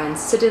picket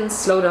lines, sit-ins,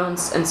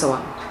 slowdowns, and so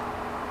on.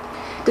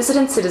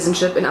 Dissident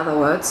citizenship, in other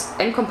words,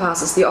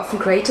 encompasses the often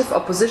creative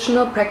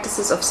oppositional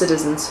practices of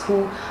citizens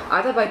who,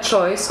 either by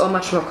choice or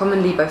much more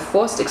commonly by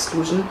forced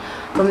exclusion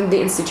from the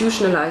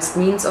institutionalized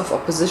means of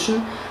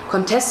opposition,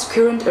 contest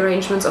current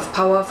arrangements of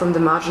power from the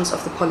margins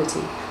of the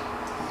polity.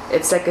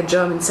 It's like a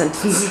German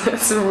sentence.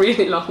 It's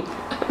really long.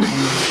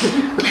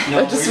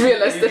 I just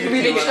realized that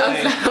reading it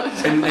out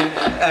loud. In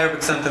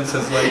Arabic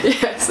sentences, like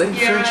yes, in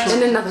French,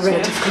 in another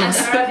relative class.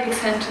 An Arabic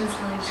sentence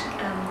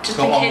like just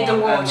in case the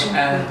watch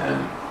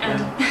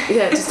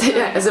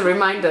as a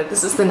reminder,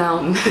 this is the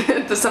noun,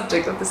 the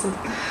subject of the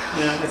sentence.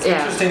 Yeah, it's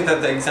interesting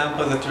that the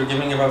example that you're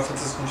giving about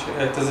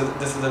citizenship,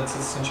 dissident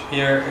citizenship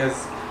here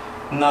is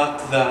not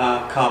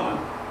the common.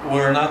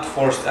 We're not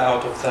forced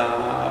out of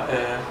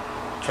the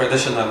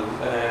traditional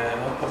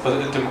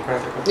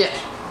democratic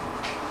opposition.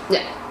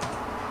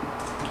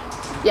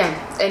 Yeah,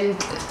 and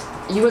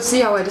you will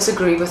see how I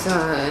disagree with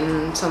her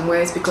in some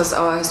ways, because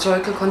our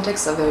historical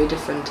contexts are very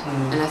different,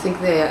 and I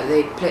think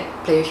they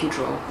play a huge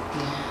role.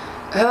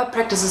 Her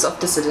practices of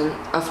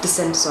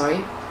dissent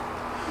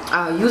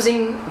are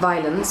using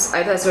violence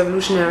either as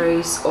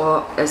revolutionaries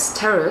or as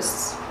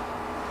terrorists.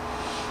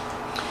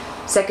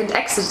 Second,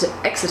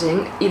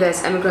 exiting either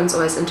as immigrants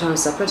or as internal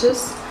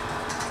separatists.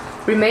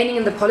 Remaining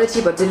in the polity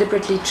but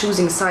deliberately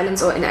choosing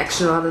silence or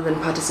inaction rather than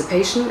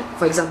participation,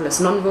 for example as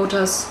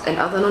non-voters and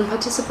other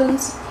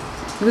non-participants.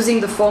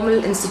 Using the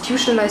formal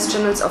institutionalized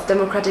channels of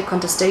democratic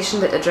contestation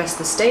that address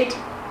the state.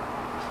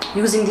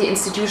 Using the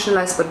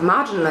institutionalized but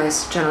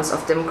marginalized channels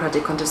of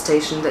democratic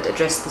contestation that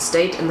address the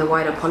state and the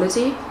wider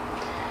polity.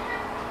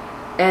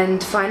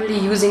 And finally,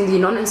 using the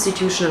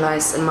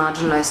non-institutionalized and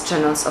marginalized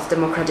channels of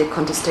democratic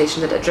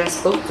contestation that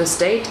address both the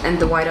state and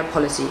the wider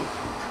polity.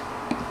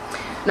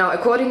 Now,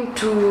 according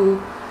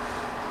to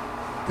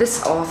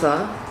this author,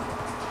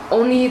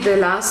 only the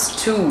last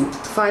two,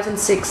 5 and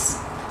 6,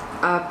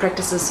 are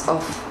practices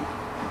of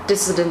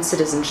dissident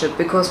citizenship,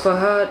 because for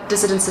her,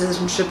 dissident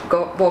citizenship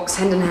walks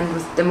hand in hand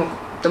with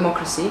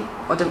democracy,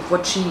 or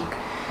what she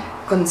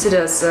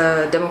considers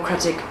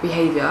democratic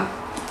behavior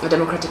or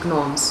democratic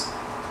norms.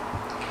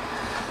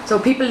 So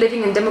people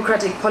living in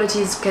democratic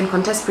polities can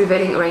contest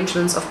prevailing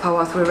arrangements of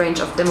power through a range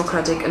of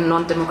democratic and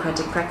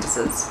non-democratic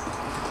practices.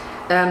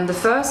 The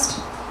first,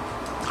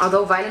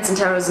 although violence and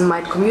terrorism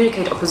might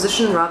communicate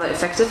opposition rather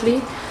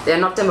effectively, they are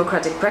not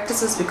democratic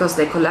practices because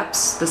they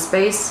collapse the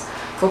space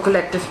for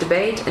collective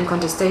debate and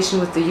contestation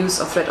with the use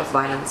or threat of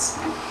violence.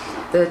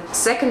 The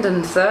second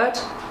and third,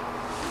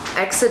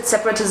 exit,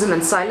 separatism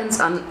and silence,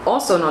 are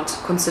also not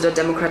considered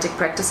democratic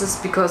practices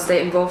because they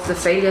involve the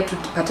failure to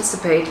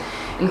participate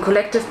in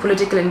collective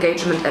political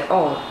engagement at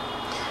all.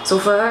 So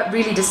for her,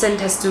 really dissent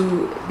has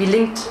to be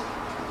linked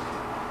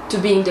to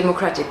being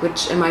democratic,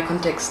 which in my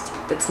context,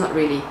 that's not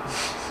really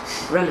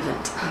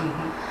relevant.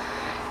 Mm-hmm.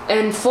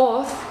 And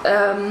fourth,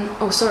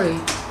 it's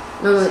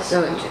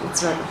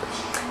right.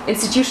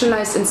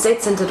 Institutionalized and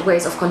state-centered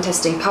ways of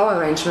contesting power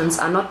arrangements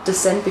are not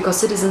dissent because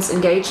citizens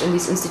engage in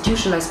these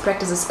institutionalized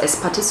practices as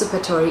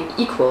participatory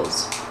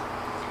equals.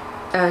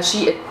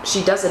 She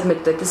does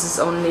admit that this is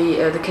only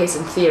the case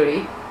in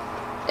theory,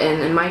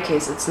 and in my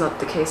case it's not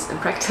the case in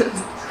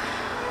practice.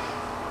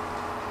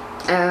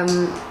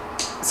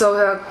 So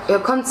her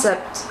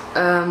concept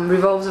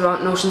revolves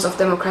around notions of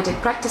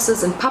democratic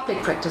practices and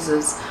public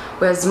practices,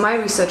 whereas my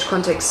research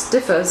context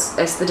differs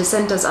as the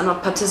dissenters are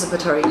not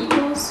participatory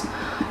equals,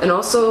 and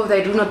also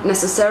they do not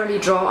necessarily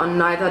draw on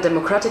neither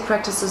democratic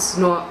practices,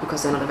 nor,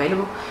 because they're not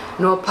available,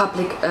 nor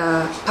public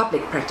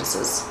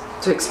practices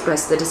to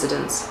express their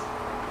dissidence.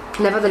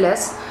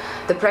 Nevertheless,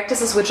 the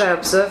practices which I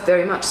observe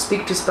very much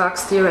speak to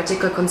Sparks'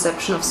 theoretical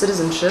conception of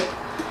citizenship,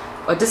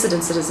 or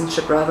dissident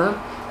citizenship rather,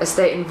 as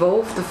they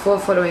involve the four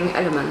following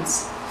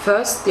elements.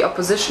 First, the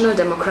oppositional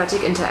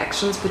democratic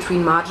interactions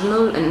between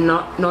marginal and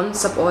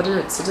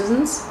non-subordinate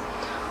citizens,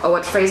 or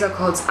what Fraser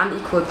calls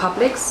unequal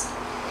publics.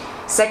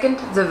 Second,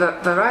 the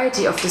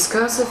variety of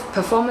discursive,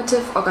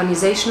 performative,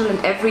 organizational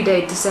and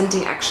everyday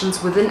dissenting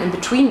actions within and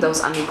between those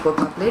unequal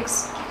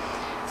publics.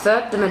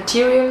 Third, the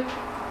material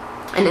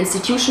and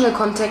institutional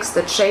context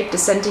that shape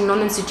dissenting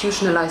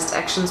non-institutionalized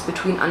actions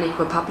between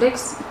unequal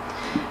publics.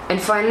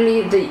 And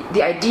finally,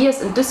 the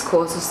ideas and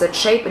discourses that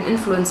shape and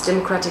influence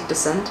democratic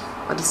dissent,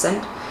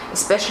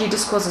 especially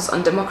discourses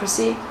on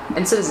democracy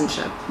and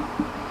citizenship.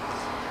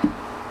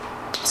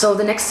 So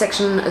the next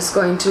section is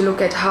going to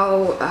look at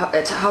how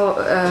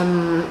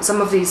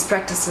some of these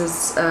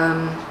practices,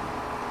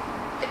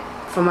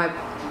 from my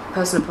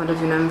personal point of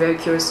view, and I'm very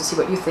curious to see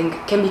what you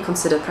think, can be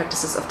considered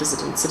practices of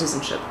dissident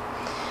citizenship.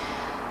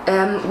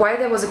 While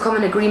there was a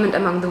common agreement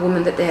among the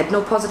women that they had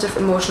no positive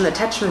emotional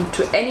attachment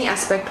to any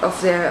aspect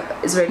of their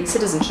Israeli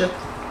citizenship,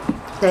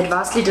 they had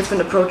vastly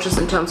different approaches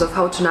in terms of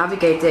how to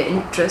navigate their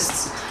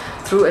interests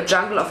through a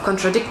jungle of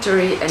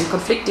contradictory and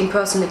conflicting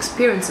personal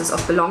experiences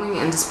of belonging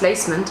and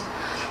displacement,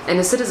 and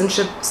a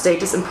citizenship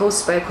status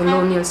imposed by a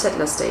colonial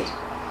settler state.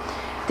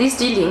 These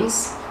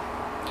dealings,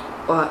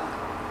 or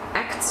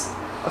acts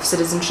of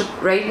citizenship,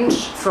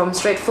 range from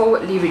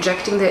straightforwardly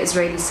rejecting their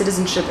Israeli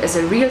citizenship as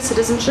a real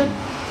citizenship,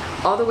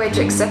 all the way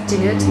to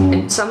accepting it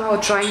and somehow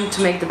trying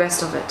to make the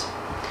best of it.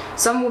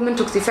 Some women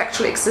took the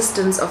factual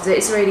existence of their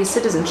Israeli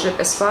citizenship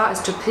as far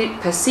as to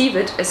perceive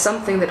it as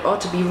something that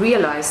ought to be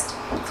realized,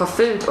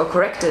 fulfilled or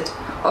corrected,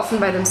 often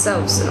by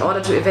themselves, in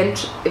order to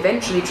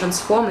eventually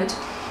transform it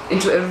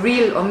into a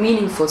real or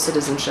meaningful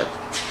citizenship.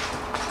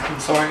 I'm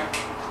sorry.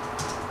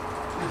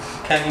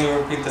 Can you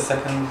repeat the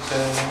second?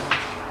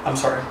 I'm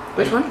sorry.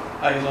 Which one?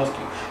 I lost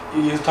you.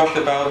 You talked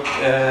about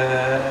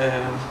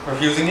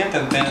refusing it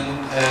and then...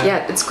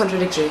 yeah, it's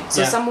contradictory.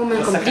 So some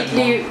women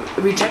completely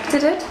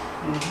rejected it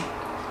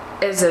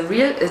as a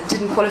real, it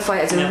didn't qualify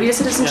as a real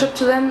citizenship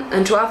to them,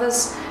 and to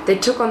others they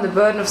took on the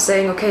burden of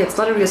saying, okay, it's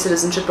not a real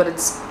citizenship, but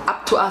it's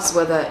up to us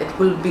whether it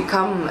will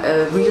become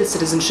a real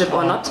citizenship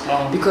or not,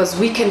 because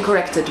we can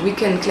correct it, we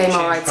can claim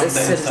our rights as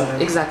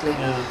citizens. Exactly.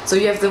 Yeah. So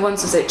you have the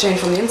ones who say change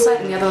from the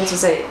inside, and the other ones who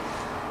say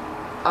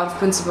out of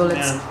principle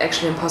it's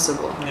actually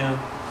impossible. Yeah.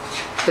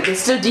 But they're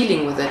still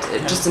dealing with it,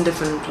 just in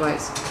different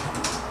ways.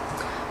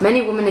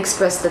 Many women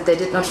expressed that they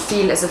did not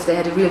feel as if they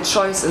had a real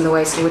choice in the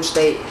ways in which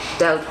they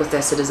dealt with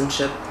their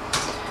citizenship.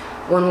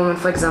 One woman,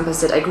 for example,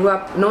 said, I grew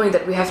up knowing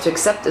that we have to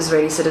accept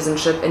Israeli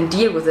citizenship and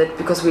deal with it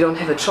because we don't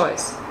have a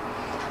choice.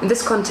 In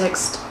this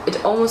context,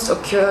 it almost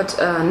occurred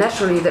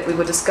naturally that we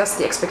would discuss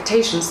the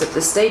expectations that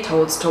the state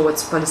holds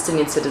towards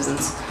Palestinian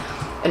citizens,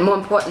 and more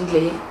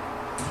importantly,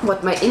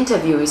 what my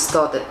interviewees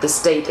thought that the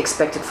state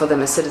expected for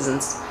them as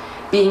citizens.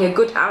 Being a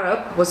good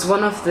Arab was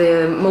one of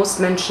the most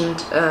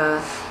mentioned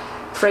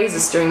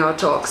phrases during our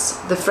talks.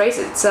 The phrase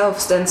itself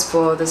stands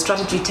for the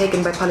strategy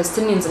taken by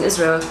Palestinians in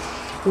Israel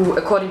who,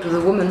 according to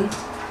the woman,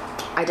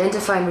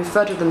 identify and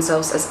refer to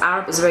themselves as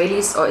Arab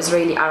Israelis or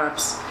Israeli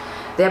Arabs,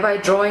 thereby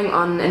drawing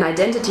on an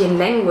identity and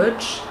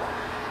language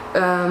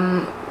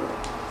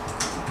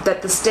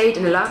that the state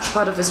in a large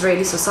part of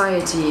Israeli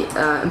society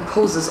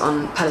imposes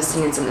on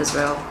Palestinians in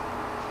Israel,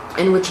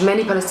 in which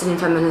many Palestinian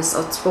feminists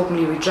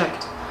outspokenly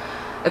reject.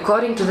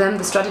 According to them,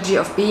 the strategy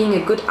of being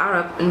a good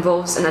Arab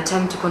involves an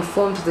attempt to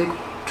conform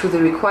to the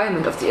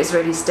requirement of the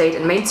Israeli state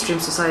and mainstream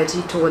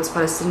society towards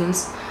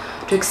Palestinians,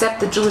 to accept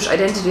the Jewish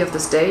identity of the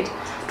state,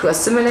 to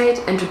assimilate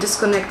and to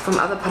disconnect from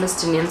other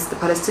Palestinians the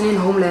Palestinian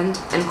homeland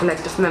and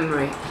collective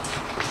memory.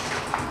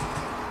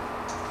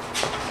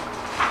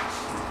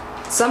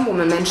 Some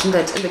women mentioned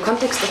that in the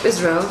context of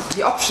Israel,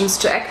 the options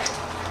to act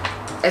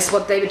as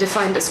what they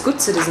defined as good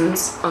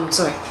citizens, on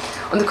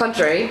the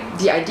contrary,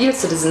 the ideal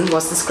citizen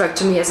was described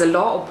to me as a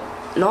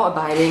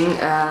law-abiding,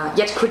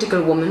 yet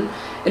critical woman,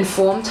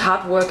 informed,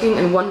 hard-working,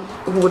 and one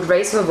who would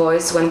raise her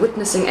voice when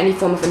witnessing any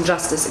form of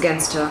injustice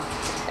against her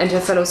and her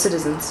fellow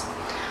citizens.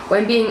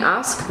 When being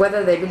asked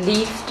whether they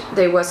believed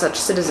they were such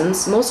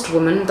citizens, most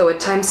women, though at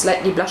times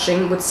slightly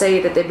blushing, would say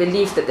that they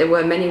believed that they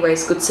were in many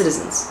ways good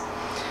citizens.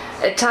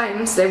 At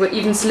times, they would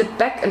even slip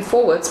back and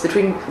forwards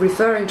between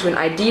referring to an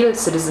ideal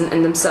citizen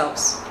and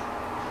themselves.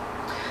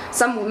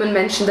 Some women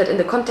mentioned that in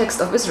the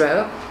context of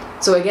Israel,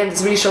 so again,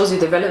 this really shows you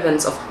the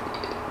relevance of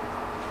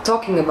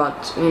talking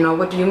about,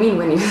 what do you mean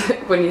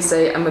when you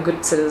say I'm a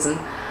good citizen,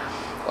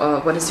 or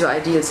what is your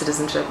ideal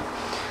citizenship?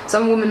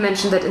 Some women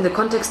mentioned that in the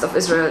context of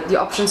Israel, the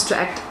options to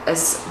act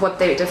as what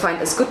they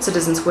defined as good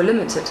citizens were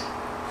limited.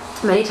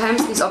 Many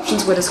times, these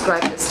options were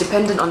described as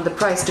dependent on the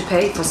price to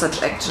pay for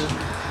such action.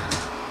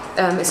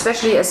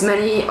 Especially as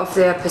many of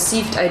their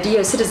perceived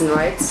ideal citizen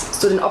rights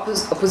stood in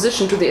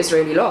opposition to the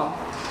Israeli law.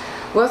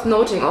 Worth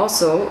noting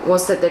also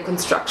was that their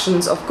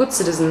constructions of good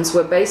citizens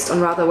were based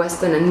on rather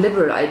Western and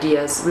liberal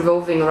ideas,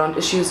 revolving around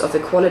issues of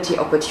equality,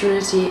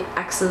 opportunity,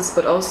 access,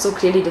 but also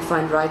clearly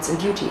defined rights and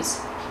duties.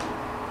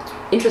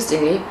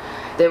 Interestingly,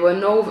 there was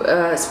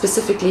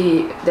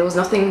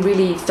nothing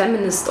really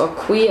feminist or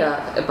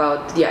queer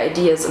about the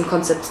ideas and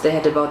concepts they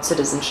had about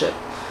citizenship,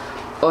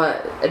 or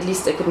at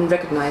least they couldn't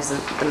recognize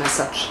them as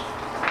such.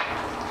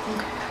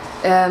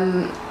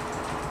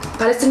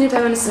 Palestinian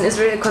feminists in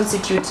Israel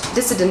constitute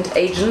dissident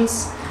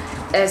agents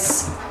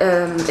as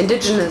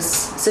indigenous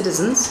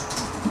citizens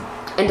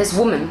and as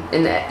women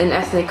in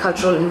ethnic,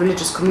 cultural and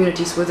religious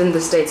communities within the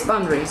state's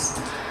boundaries.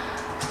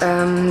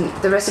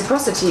 The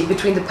reciprocity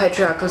between the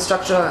patriarchal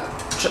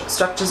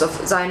structures of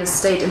Zionist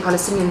state and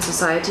Palestinian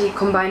society,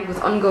 combined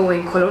with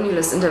ongoing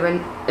colonialist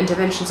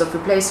interventions of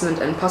replacement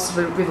and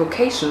possible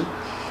revocation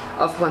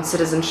of one's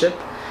citizenship,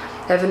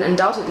 have an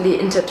undoubtedly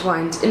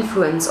intertwined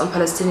influence on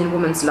Palestinian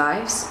women's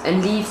lives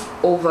and leave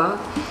over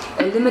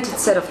a limited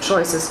set of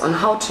choices on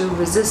how to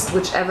resist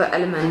whichever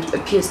element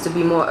appears to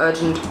be more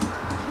urgent,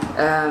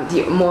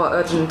 the more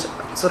urgent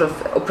sort of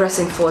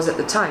oppressing force at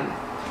the time.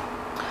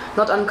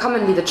 Not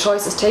uncommonly, the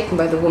choices taken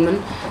by the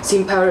woman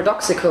seem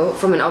paradoxical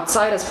from an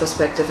outsider's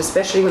perspective,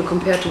 especially when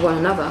compared to one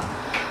another.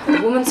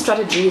 The woman's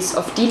strategies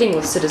of dealing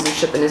with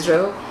citizenship in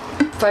Israel,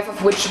 5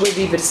 of which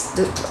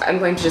I'm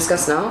going to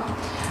discuss now,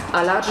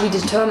 are largely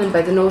determined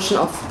by the notion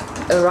of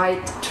a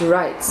right to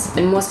rights,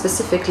 and more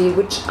specifically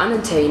which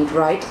unattained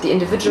right the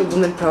individual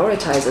woman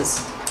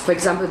prioritizes. For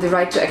example, the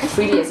right to act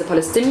freely as a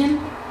Palestinian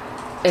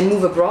and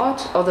move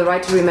abroad, or the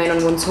right to remain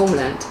on one's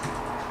homeland.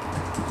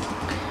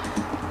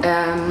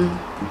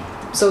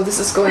 So this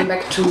is going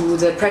back to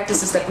the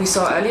practices that we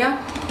saw earlier,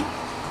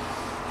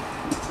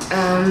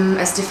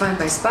 as defined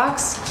by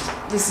Sparks.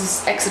 This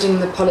is exiting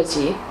the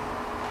polity,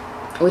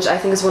 which I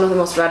think is one of the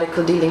most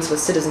radical dealings with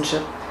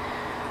citizenship.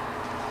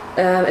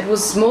 It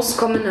was most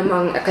common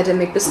among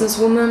academics and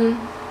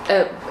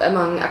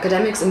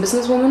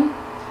businesswomen,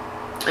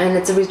 and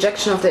it's a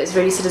rejection of the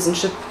Israeli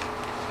citizenship.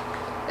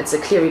 It's a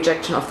clear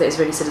rejection of the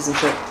Israeli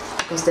citizenship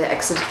because they're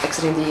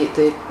exiting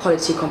the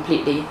polity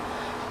completely,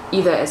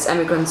 either as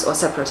emigrants or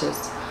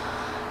separatists.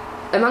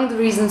 Among the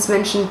reasons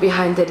mentioned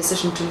behind their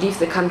decision to leave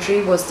the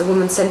country was the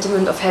women's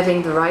sentiment of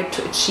having the right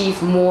to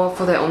achieve more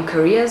for their own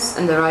careers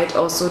and the right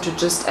also to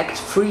just act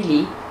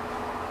freely.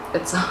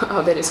 That's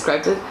how they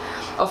described it,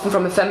 often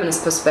from a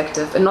feminist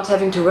perspective, and not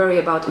having to worry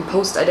about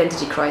imposed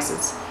identity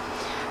crisis.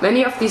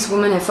 Many of these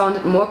women have found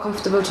it more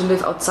comfortable to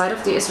live outside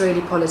of the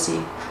Israeli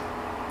polity.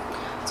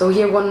 So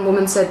here one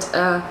woman said,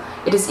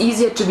 it is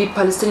easier to be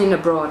Palestinian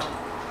abroad.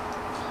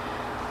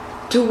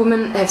 2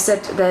 women have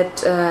said that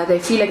they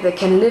feel like they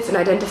can live and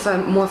identify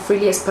more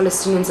freely as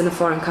Palestinians in a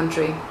foreign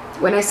country.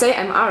 When I say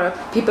I'm Arab,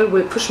 people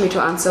will push me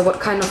to answer, what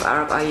kind of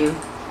Arab are you?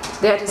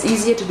 There it is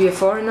easier to be a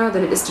foreigner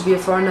than it is to be a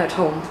foreigner at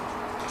home.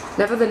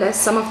 Nevertheless,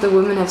 some of the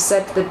women have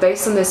said that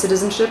based on their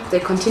citizenship, they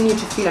continue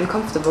to feel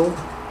uncomfortable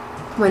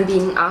when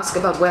being asked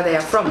about where they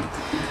are from.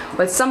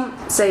 While some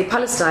say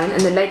Palestine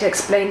and then later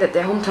explain that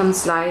their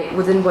hometowns lie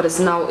within what is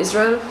now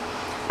Israel,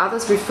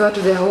 others refer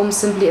to their home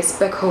simply as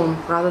back home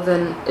rather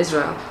than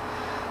Israel.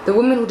 The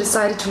women who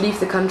decided to leave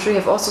the country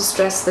have also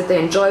stressed that they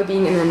enjoy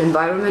being in an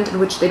environment in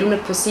which they do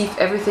not perceive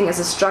everything as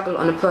a struggle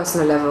on a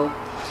personal level.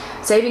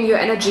 Saving your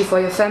energy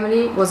for your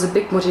family was a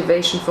big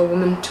motivation for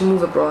women to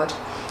move abroad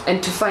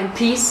and to find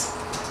peace,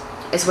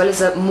 as well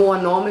as a more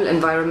normal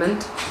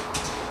environment.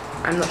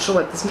 I'm not sure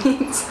what this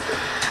means,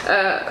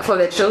 for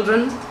their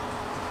children.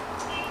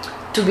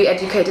 to be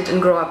educated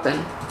and grow up in.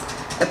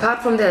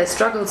 Apart from their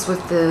struggles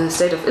with the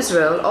State of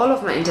Israel, all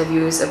of my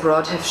interviewees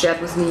abroad have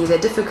shared with me their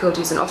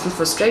difficulties and often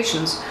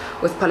frustrations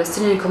with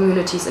Palestinian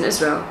communities in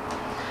Israel.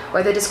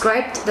 While they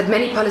described that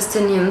many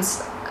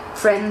Palestinians,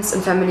 friends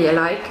and family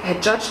alike,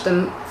 had judged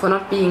them for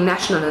not being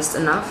nationalist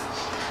enough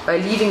by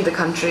leaving the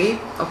country,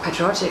 or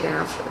patriotic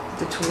enough,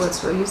 the two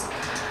words were used,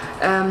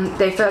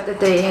 they felt that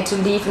they had to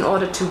leave in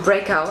order to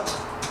break out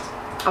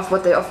of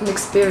what they often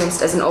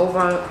experienced as an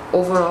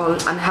overall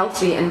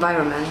unhealthy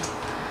environment.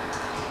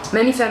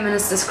 Many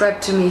feminists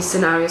described to me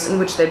scenarios in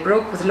which they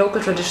broke with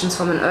local traditions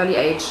from an early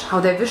age, how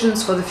their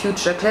visions for the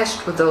future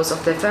clashed with those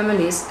of their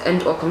families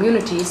and/or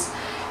communities,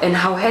 and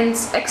how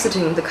hence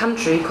exiting the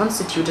country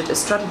constituted a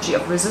strategy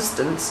of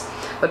resistance,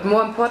 but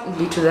more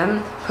importantly to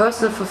them,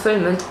 personal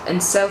fulfillment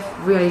and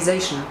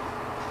self-realization.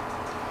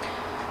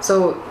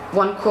 So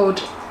one quote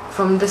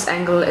from this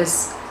angle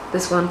is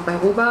this one by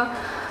Ruba.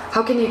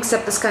 How can you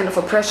accept this kind of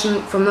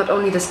oppression from not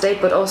only the state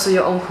but also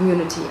your own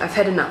community? I've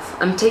had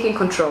enough. I'm taking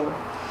control.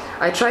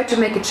 I tried to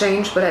make a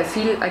change, but I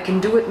feel I can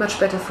do it much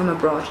better from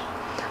abroad.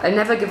 I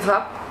never give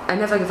up,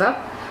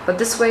 but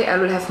this way I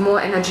will have more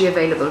energy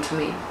available to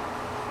me.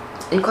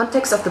 In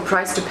context of the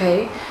price to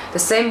pay, the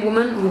same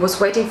woman who was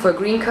waiting for a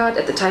green card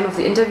at the time of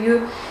the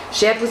interview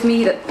shared with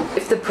me that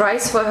if the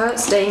price for her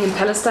staying in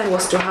Palestine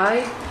was too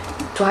high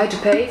to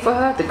pay for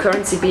her, the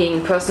currency being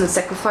personal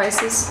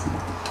sacrifices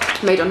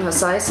made on her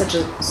side, such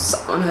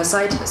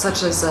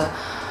as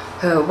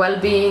her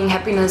well-being,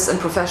 happiness and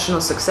professional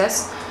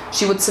success,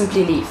 she would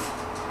simply leave.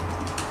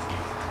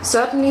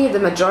 Certainly, the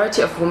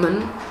majority of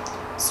women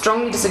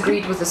strongly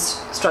disagreed with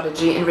this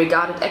strategy and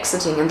regarded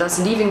exiting and thus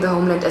leaving the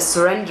homeland as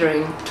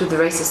surrendering to the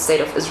racist state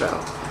of Israel.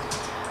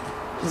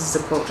 This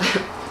is a quote.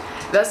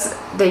 Thus,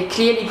 they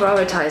clearly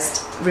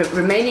prioritized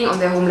remaining on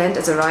their homeland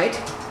as a right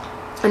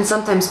and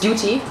sometimes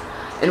duty,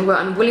 and were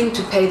unwilling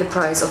to pay the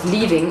price of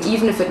leaving,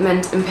 even if it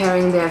meant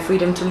impairing their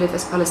freedom to live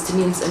as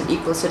Palestinians and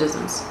equal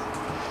citizens.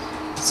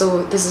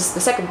 So this is the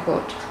second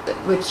quote,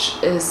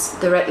 which is,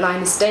 the red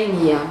line is staying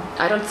here.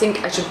 I don't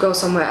think I should go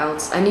somewhere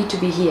else. I need to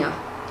be here.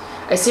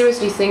 I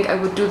seriously think I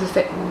would do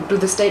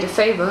the state a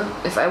favor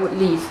if I would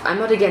leave. I'm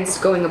not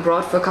against going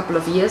abroad for a couple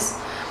of years,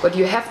 but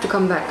you have to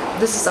come back.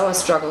 This is our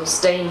struggle,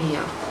 staying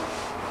here.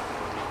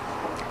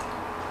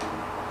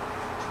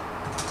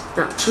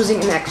 Now,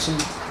 choosing inaction.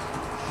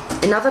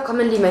 Another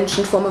commonly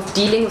mentioned form of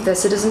dealing with their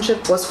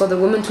citizenship was for the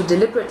woman to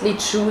deliberately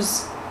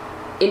choose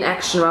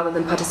inaction rather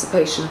than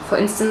participation, for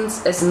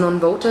instance, as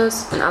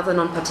non-voters and other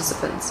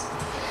non-participants.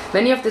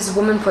 Many of these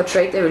women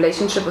portrayed their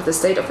relationship with the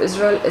State of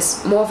Israel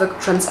as more of a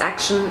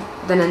transaction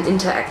than an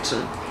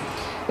interaction.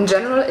 In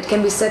general, it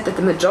can be said that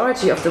the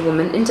majority of the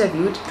women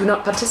interviewed do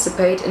not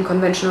participate in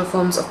conventional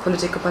forms of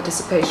political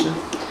participation,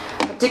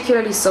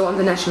 particularly so on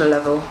the national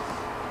level.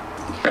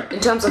 In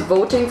terms of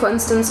voting, for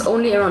instance,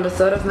 only around a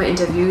third of my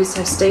interviewees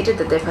have stated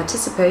that they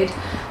participate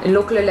in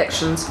local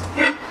elections,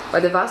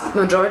 while the vast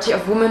majority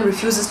of women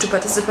refuses to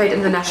participate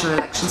in the national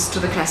elections to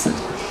the Knesset.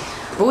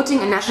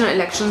 Voting in national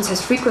elections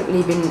has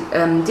frequently been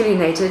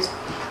delineated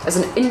as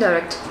an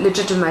indirect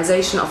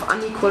legitimization of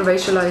unequal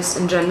racialized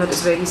and gendered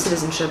Israeli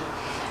citizenship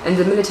and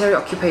the military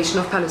occupation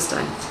of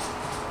Palestine.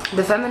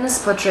 The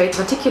feminists portrayed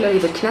particularly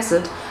the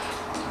Knesset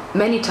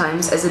many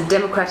times as a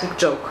democratic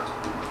joke.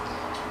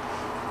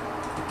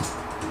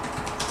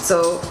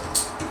 So,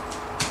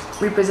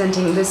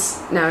 representing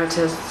this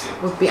narrative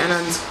would be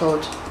Anand's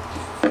quote.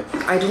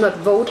 I do not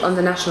vote on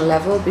the national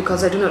level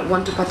because I do not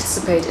want to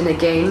participate in a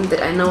game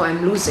that I know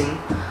I'm losing.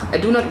 I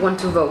do not want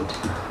to vote.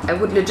 I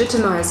would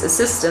legitimize a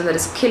system that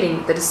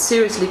is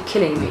seriously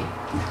killing me.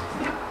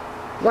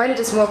 While it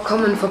is more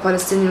common for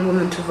Palestinian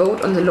women to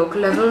vote on the local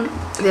level,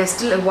 there is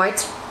still a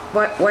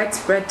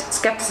widespread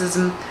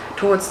skepticism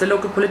towards the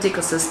local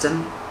political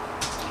system,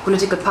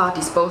 political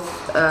parties,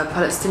 both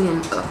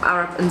Palestinian,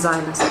 Arab and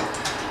Zionist,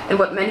 and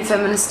what many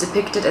feminists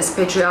depicted as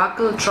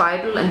patriarchal,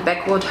 tribal and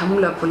backward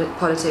Hamula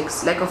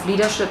politics, lack of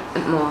leadership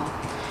and more.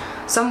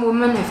 Some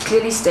women have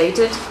clearly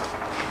stated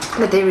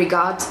that they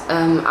regard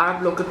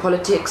Arab local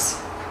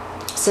politics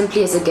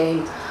simply as a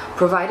game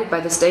provided by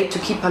the state to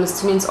keep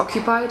Palestinians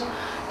occupied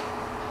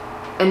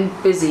and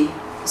busy,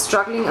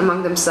 struggling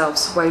among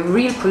themselves, while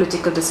real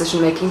political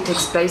decision-making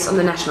takes place on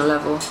the national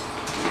level.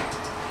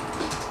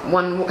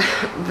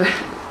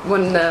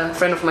 One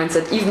friend of mine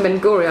said, even Ben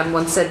Gurion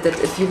once said that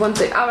if you want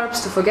the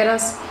Arabs to forget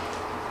us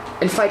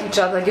and fight each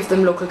other, give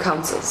them local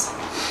councils.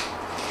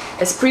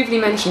 As previously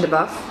mentioned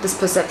above, this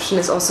perception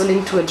is also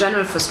linked to a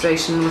general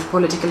frustration with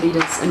political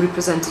leaders and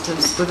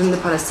representatives within the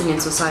Palestinian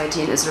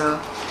society in Israel,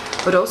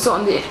 but also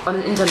on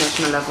an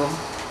international level.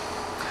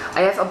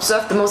 I have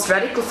observed the most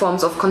radical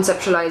forms of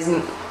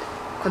conceptualizing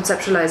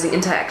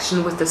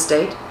interaction with the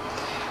state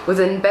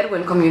within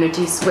Bedouin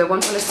communities, where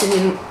one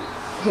Palestinian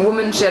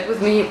woman shared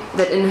with me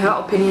that in her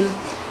opinion,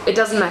 it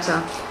doesn't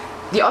matter.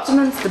 The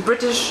Ottomans, the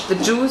British, the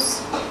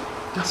Jews...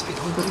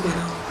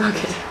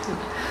 Okay.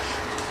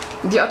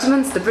 The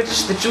Ottomans, the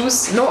British, the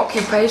Jews, no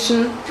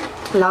occupation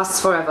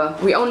lasts forever.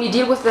 We only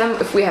deal with them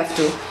if we have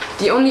to.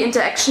 The only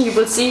interaction you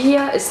will see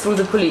here is through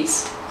the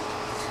police.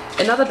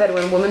 Another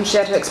Bedouin woman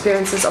shared her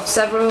experiences of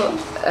several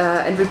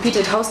and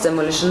repeated house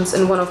demolitions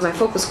in one of my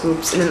focus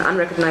groups in an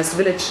unrecognized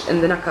village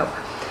in the Nakab.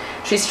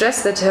 She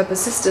stressed her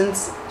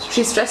persistence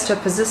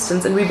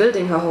in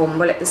rebuilding her home,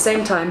 while at the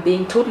same time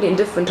being totally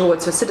indifferent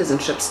towards her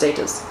citizenship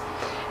status.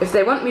 If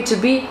they want me to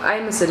be, I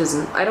am a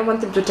citizen. I don't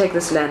want them to take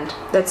this land.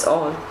 That's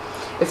all.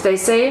 If they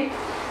say,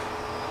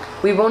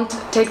 we won't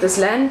take this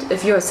land,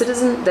 if you're a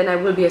citizen, then I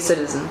will be a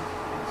citizen.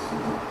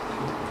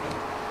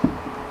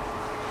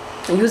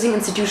 Using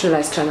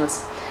institutionalized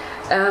channels.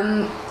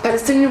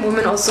 Palestinian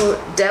women also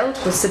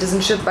dealt with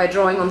citizenship by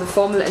drawing on the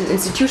formal and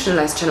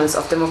institutionalized channels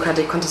of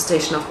democratic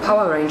contestation of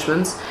power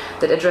arrangements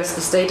that address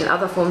the state and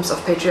other forms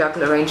of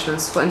patriarchal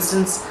arrangements, for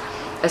instance,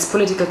 as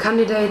political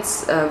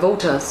candidates,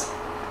 voters,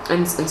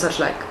 and such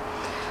like.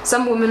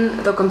 Some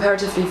women, though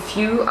comparatively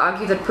few,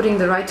 argue that putting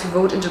the right to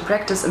vote into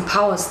practice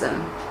empowers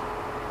them.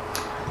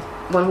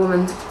 One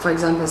woman, for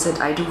example, said,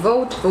 I do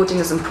vote, voting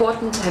is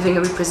important, having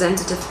a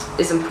representative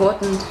is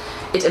important,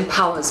 it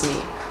empowers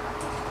me.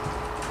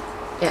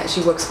 Yeah,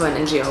 she works for an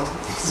NGO,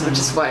 which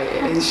is why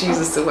she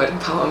uses the word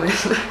empowerment.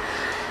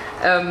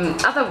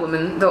 Other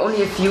women, though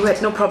only a few,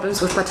 had no problems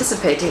with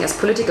participating as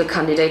political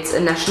candidates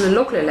in national and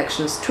local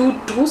elections. Two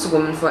Druze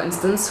women, for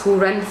instance, who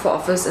ran for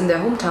office in their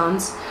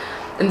hometowns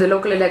in the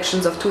local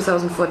elections of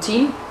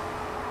 2014,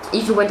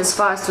 even went as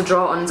far as to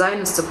draw on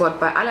Zionist support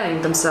by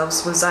allying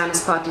themselves with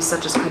Zionist parties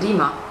such as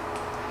Kadima.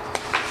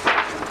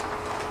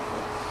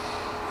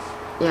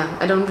 Yeah,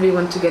 I don't really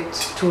want to get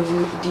too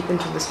deep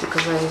into this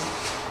because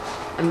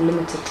I'm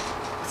limited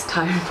with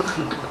time.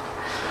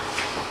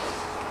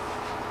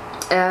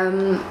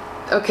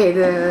 Okay,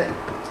 the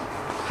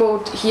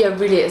quote here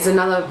really is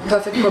another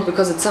perfect quote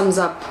because it sums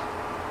up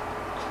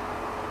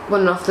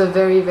one of the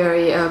very,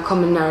 very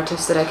common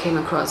narratives that I came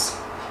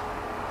across.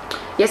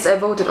 Yes, I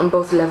voted on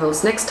both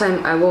levels. Next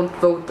time I won't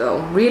vote though.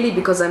 Really,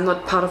 because I'm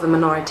not part of a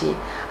minority.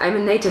 I'm a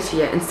native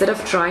here. Instead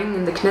of trying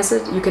in the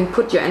Knesset, you can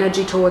put your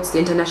energy towards the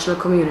international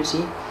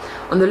community.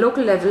 On the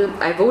local level,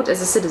 I vote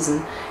as a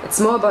citizen. It's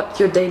more about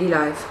your daily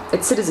life.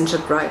 It's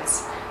citizenship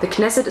rights. The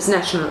Knesset is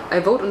national. I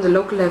vote on the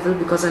local level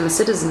because I'm a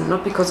citizen,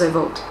 not because I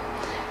vote.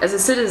 As a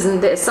citizen,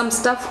 there is some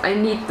stuff I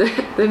need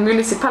the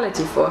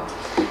municipality for.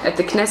 At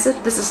the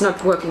Knesset, this is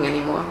not working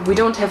anymore. We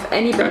don't have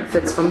any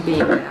benefits from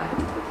being there.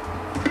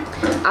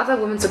 Other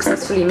women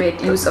successfully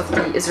made use of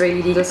the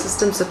Israeli legal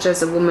system, such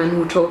as a woman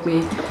who told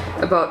me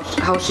about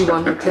how she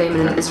won her claim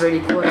in an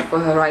Israeli court for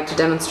her right to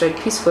demonstrate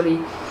peacefully,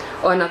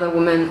 or another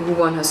woman who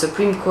won her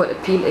Supreme Court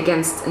appeal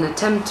against an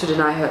attempt to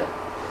deny her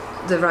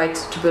the right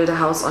to build a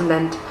house on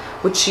land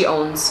which she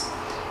owns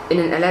in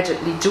an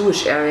allegedly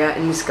Jewish area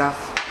in Misgav.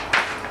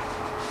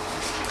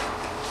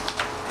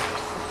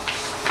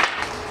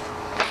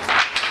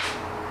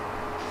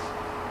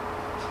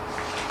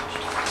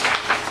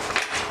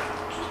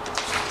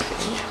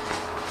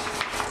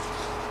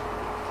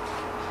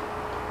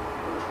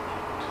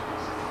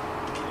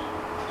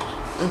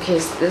 Okay,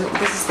 so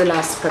this is the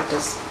last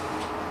practice.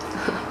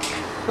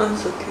 Oh,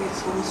 it's okay,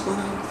 it's almost 1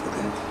 hour for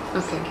that.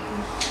 Okay.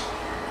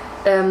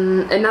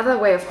 Another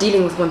way of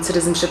dealing with one's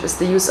citizenship is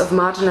the use of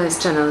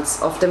marginalized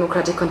channels of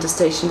democratic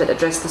contestation that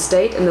address the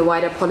state and the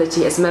wider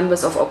polity as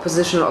members of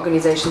oppositional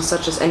organizations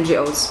such as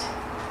NGOs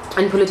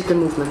and political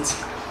movements.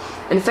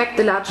 In fact,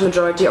 the large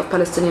majority of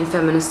Palestinian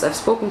feminists I've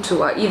spoken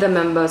to are either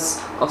members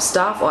of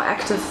staff or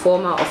active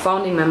former or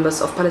founding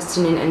members of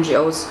Palestinian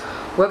NGOs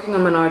working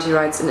on minority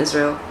rights in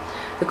Israel.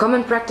 The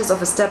common practice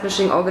of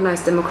establishing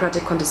organized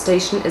democratic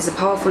contestation is a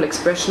powerful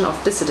expression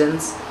of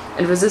dissidence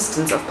and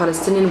resistance of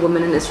Palestinian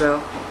women in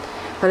Israel.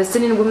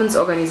 Palestinian women's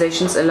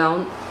organizations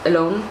alone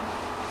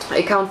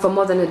account for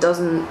more than a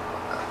dozen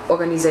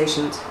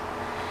organizations.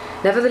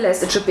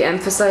 Nevertheless, it should be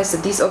emphasized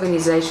that these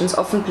organizations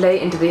often play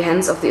into the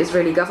hands of the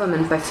Israeli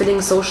government by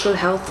filling social,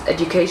 health,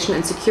 education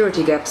and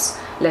security gaps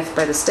left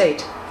by the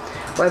state.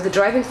 While the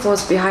driving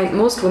force behind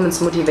most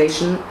women's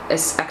motivation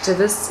as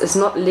activists is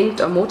not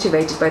linked or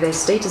motivated by their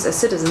status as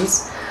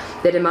citizens,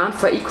 their demand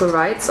for equal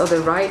rights or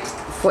the right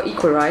for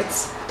equal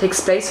rights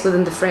takes place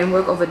within the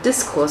framework of a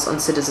discourse on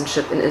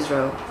citizenship in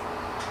Israel.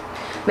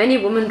 Many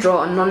women draw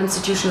on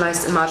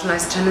non-institutionalized and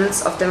marginalized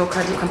channels of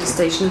democratic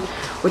contestation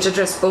which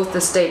address both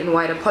the state and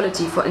wider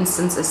polity, for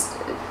instance as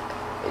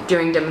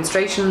during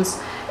demonstrations,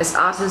 as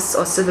artists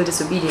or civil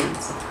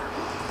disobedience.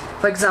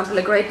 For example,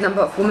 a great number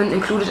of women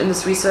included in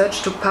this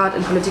research took part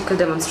in political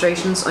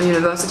demonstrations on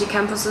university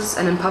campuses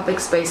and in public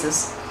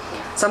spaces,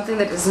 something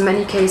that is in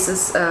many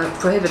cases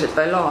prohibited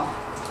by law.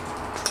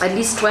 At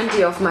least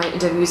 20 of my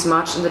interviewees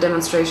marched in the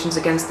demonstrations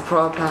against the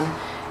Power Plan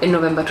in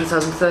November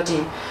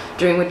 2013,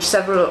 during which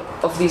several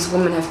of these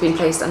women have been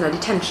placed under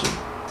detention.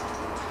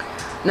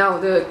 Now,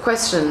 the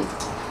question,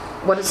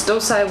 what is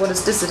docile, what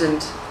is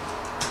dissident?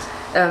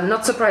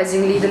 Not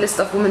surprisingly, the list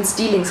of women's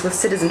dealings with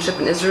citizenship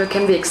in Israel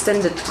can be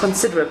extended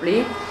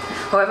considerably.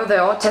 However, they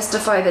all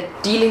testify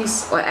that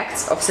dealings or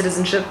acts of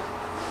citizenship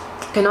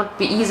cannot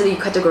be easily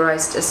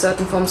categorized as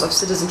certain forms of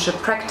citizenship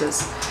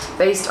practice,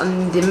 based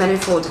on the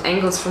manifold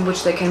angles from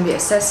which they can be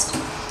assessed,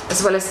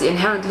 as well as the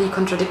inherently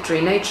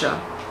contradictory nature.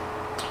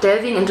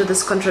 Delving into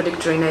this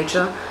contradictory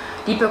nature,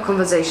 deeper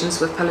conversations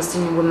with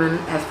Palestinian women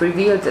have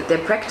revealed that their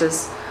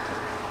practice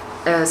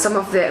some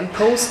of their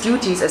imposed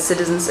duties as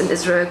citizens in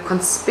Israel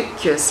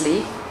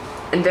conspicuously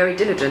and very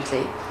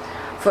diligently.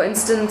 For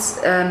instance,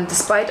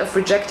 despite of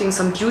rejecting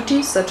some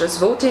duties such as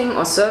voting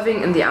or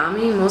serving in the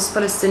army, most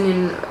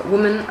Palestinian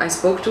women I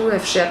spoke to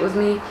have shared with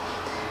me,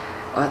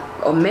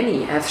 or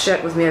many have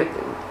shared with me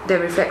their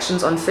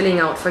reflections on filling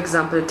out, for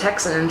example,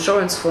 tax and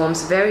insurance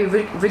forms very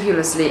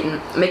rigorously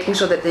and making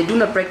sure that they do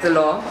not break the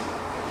law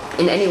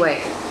in any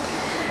way.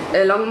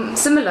 Along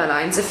similar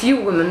lines, a few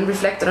women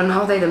reflected on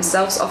how they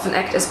themselves often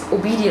act as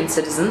obedient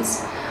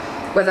citizens,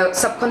 whether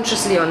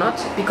subconsciously or not,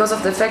 because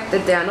of the fact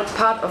that they are not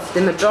part of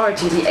the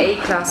majority, the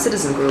A-class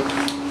citizen group.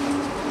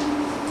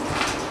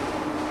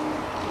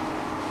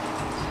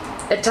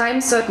 At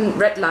times, certain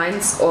red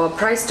lines or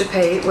price to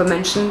pay were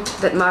mentioned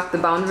that marked the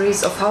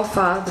boundaries of how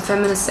far the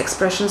feminist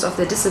expressions of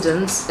their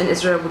dissidents in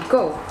Israel would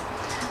go.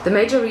 The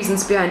major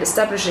reasons behind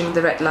establishing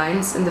the red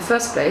lines in the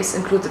first place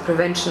include the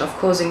prevention of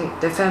causing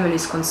their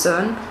families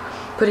concern,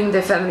 putting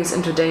their families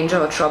into danger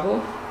or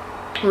trouble,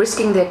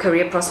 risking their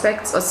career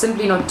prospects, or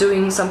simply not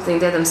doing something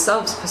they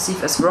themselves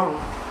perceive as wrong.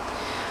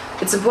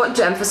 It's important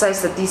to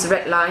emphasize that these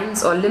red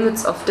lines, or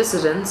limits of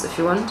dissidence, if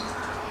you want,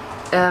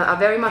 are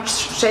very much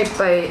shaped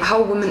by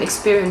how women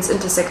experience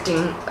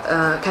intersecting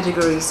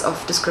categories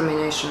of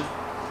discrimination.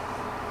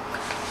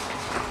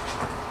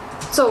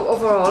 So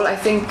overall, I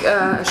think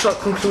a short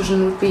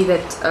conclusion would be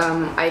that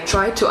I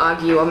try to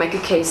argue or make a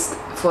case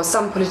for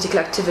some political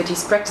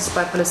activities practiced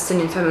by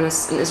Palestinian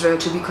feminists in Israel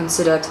to be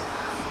considered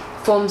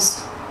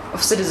forms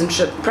of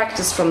citizenship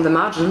practiced from the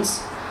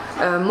margins.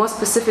 More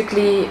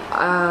specifically,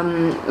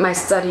 my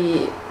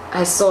study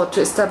has sought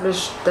to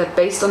establish that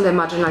based on their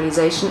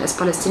marginalization as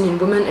Palestinian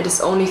women, it is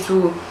only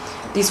through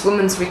these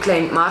women's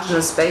reclaimed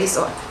marginal space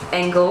or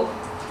angle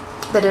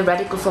that a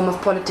radical form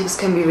of politics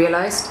can be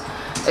realized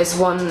as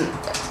one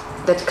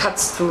that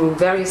cuts through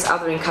various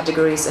othering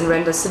categories and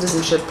renders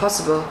citizenship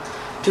possible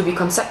to be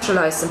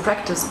conceptualized and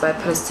practiced by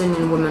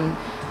Palestinian women,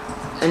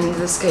 and in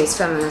this case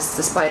feminists,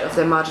 despite of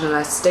their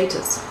marginalized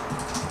status.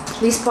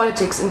 These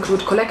politics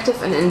include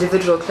collective and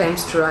individual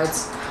claims to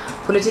rights,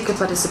 political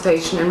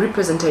participation and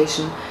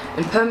representation,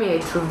 and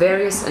permeate through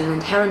various and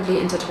inherently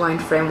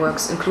intertwined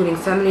frameworks, including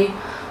family,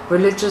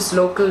 religious,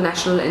 local,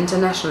 national, and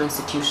international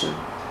institutions.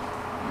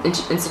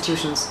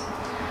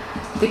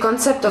 The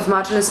concept of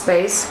marginal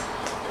space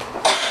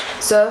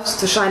serves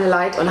to shine a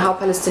light on how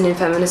Palestinian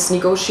feminists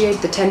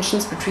negotiate the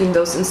tensions between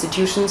those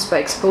institutions by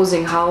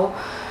exposing how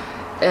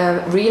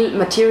real,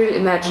 material,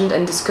 imagined,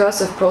 and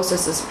discursive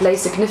processes play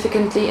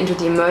significantly into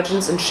the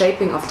emergence and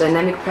shaping of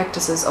dynamic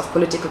practices of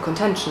political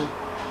contention.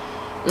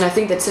 And I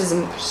think that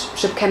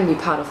citizenship can be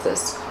part of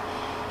this.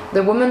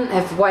 The women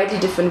have widely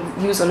different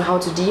views on how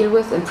to deal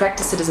with and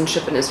practice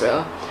citizenship in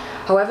Israel.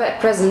 However, at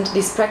present,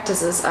 these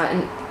practices are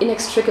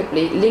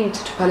inextricably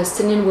linked to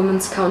Palestinian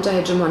women's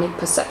counter-hegemonic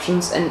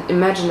perceptions and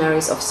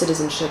imaginaries of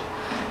citizenship,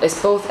 as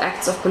both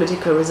acts of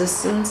political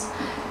resistance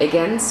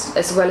against,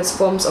 as well as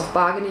forms of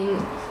bargaining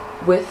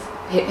with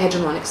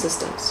hegemonic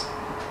systems.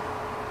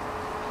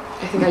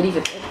 I think I'll leave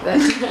it at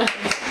that.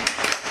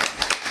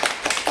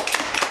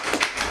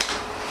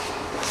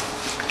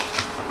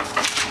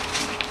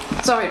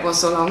 Sorry it was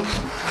so long.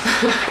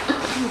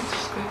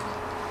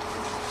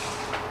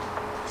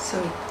 So,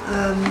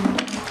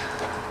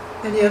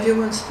 any of you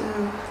wants to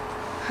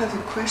have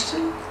a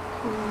question?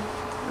 Or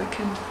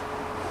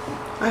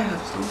I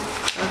have some.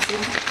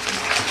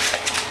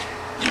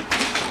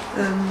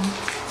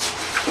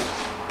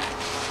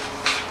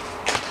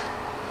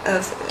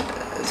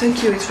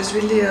 Thank you. It was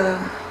really a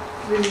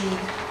really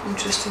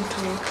interesting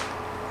talk.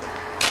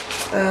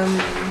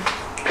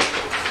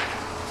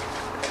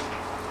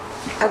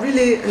 I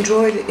really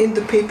enjoyed in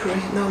the paper.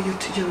 Now you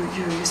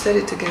said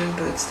it again,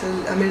 but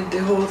still, I mean, the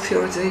whole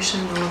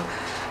theorization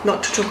of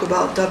not to talk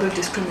about double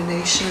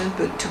discrimination,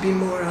 but to be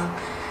more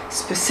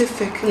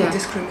specific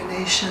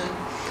discrimination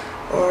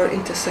or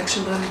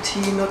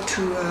intersectionality, not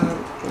to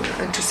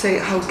and to say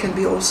how it can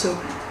be also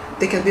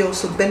they can be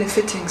also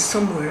benefiting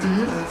somewhere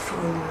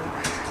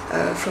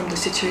from the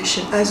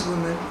situation as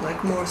women,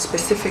 like more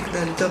specific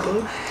than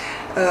double,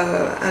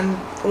 and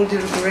all the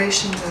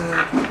elaboration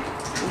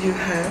you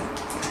had.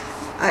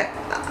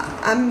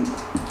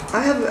 I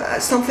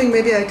have something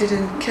maybe I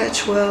didn't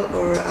catch well,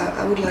 or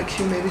I would like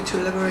you maybe to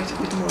elaborate a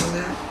bit more on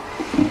that.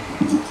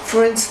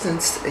 For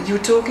instance,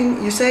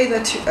 you say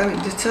that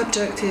the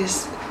subject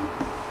is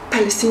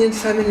Palestinian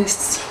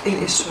feminists in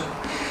Israel.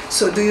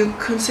 So do you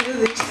consider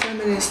these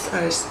feminists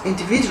as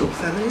individual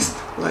feminists,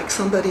 like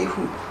somebody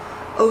who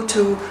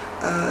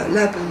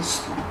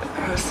labels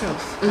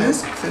herself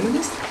as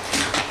feminist,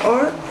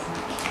 or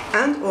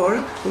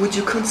would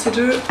you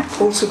consider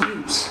also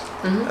groups?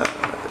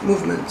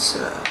 Movements,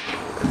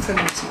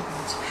 feminist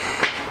movements,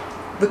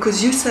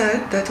 because you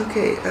said that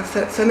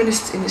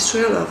feminists in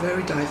Israel are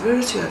very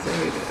diverse. You have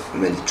very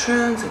many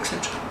trans,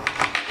 etc.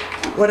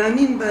 What I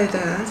mean by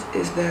that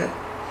is that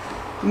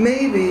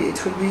maybe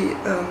it would be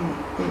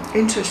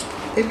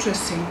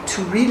interesting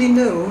to really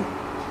know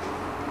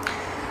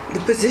the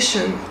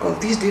position of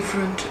these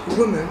different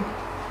women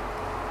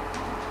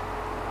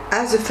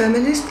as a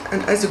feminist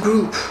and as a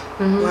group.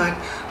 Like,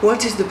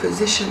 what is the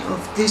position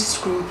of this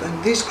group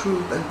and this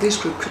group and this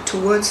group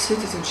towards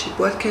citizenship?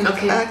 What kind of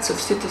acts of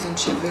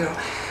citizenship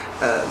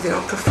they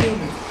are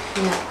performing?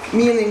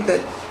 Meaning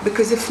that,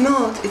 because if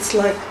not, it's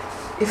like,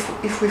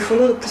 if we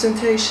follow the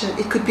presentation,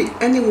 it could be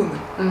any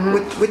woman.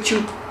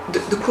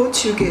 The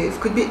quotes you gave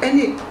could be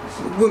any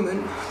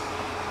woman,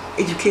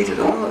 educated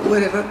or not,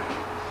 whatever,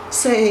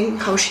 saying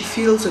how she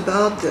feels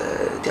about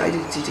the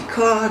identity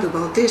card,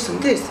 about this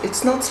and this.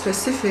 It's not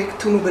specific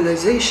to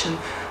mobilization,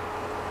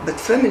 but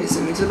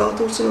feminism is about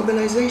also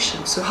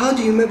mobilization. So how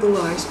do you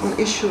mobilize on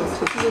issue of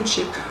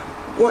citizenship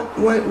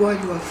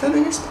while you are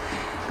feminist,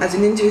 as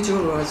an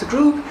individual or as a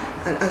group?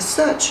 And as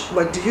such,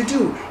 what do you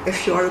do?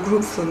 If you are a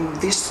group from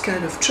this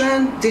kind of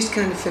trend, this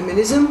kind of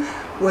feminism,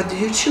 what do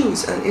you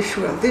choose? And if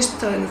you are this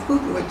kind of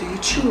group, what do you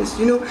choose?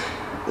 You know,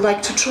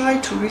 like to try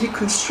to really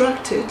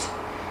construct it.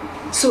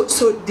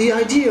 So the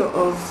idea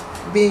of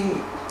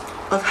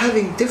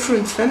having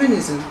different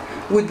feminism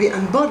would be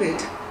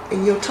embodied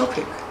in your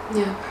topic.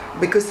 Yeah.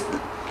 Because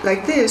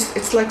like this,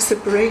 it's like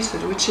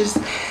separated, which is,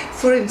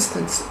 for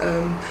instance,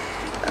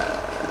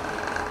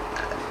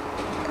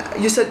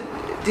 you said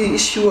the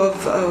issue of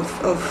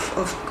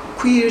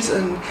queers,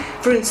 and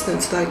for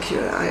instance, like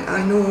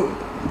I know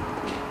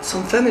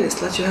some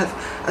feminists, that you have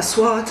a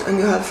SWAT and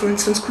you have, for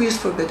instance, Queers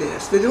for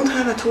BDS. They don't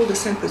have at all the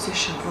same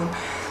position on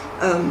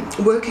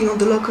working on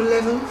the local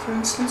level, for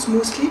instance,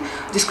 mostly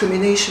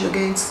discrimination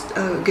against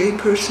gay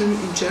person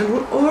in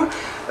general, or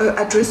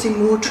addressing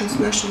more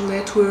transnational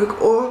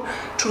network, or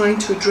trying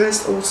to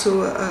address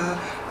also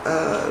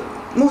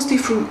mostly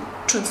through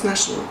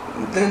transnational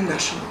than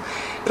national.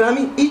 But I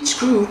mean, each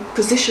group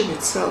position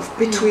itself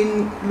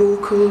between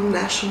local,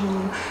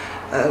 national,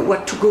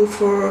 what to go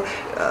for,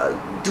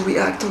 do we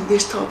act on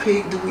this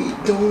topic, do we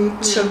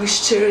don't, shall we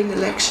share in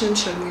election,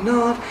 shall we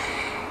not?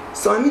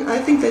 So I mean, I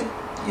think that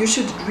you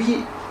should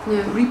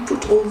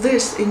re-put all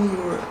this in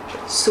your,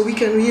 so we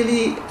can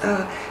really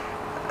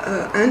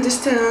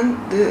understand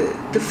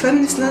the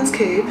feminist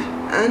landscape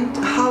and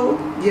how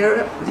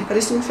the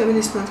Palestinian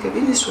feminist landscape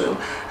in Israel,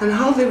 and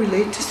how they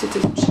relate to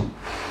citizenship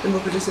and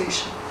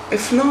mobilization.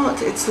 If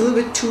not, it's a little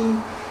bit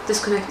too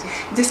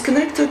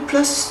disconnected,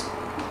 plus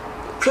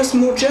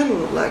more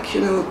general, like, you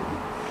know,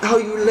 how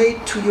you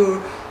relate to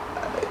your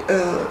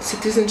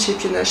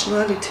citizenship, your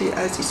nationality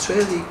as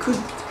Israeli.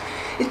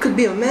 It could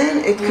be a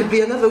man, it could be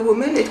another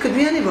woman, it could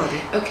be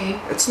anybody. Okay.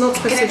 It's not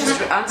specific.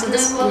 Can I answer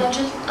this? Well,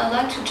 I'd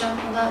like to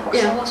jump on that,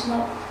 because that was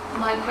not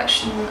my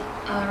question.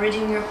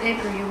 Reading your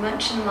paper, you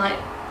mentioned, like,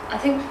 I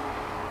think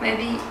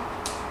maybe,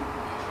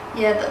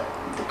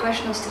 the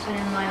question of Stephanie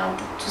and I are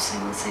two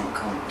sides of the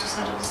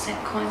same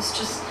coin. It's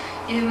just,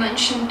 you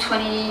mentioned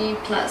 20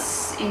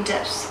 plus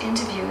in-depth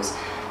interviews,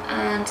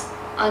 and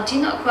I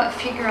did not quite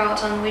figure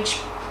out on which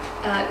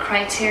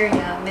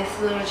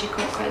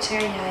methodological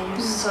criteria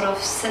you sort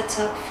of set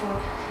up for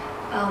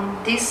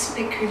this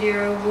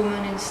peculiar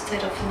woman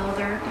instead of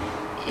another,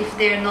 if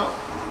they're not,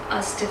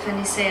 as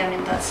Stephanie say, I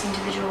mean, that's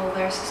individual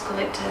versus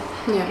collective,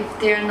 if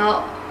they're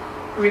not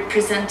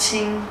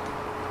representing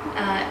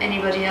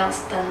anybody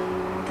else than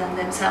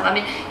themselves. I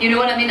mean, you know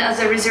what I mean, as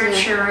a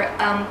researcher,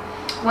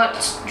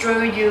 what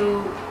drew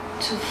you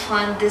to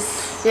find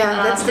this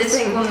that's the this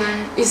thing.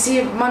 woman? You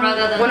see,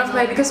 one of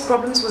my biggest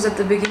problems was at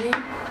the beginning.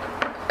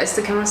 Is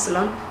the camera still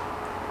on?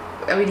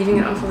 Are we leaving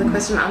it on for the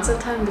question and answer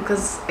time?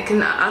 Because I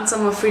can answer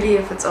more freely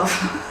if it's off.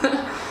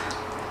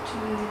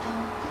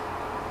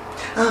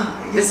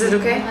 Is it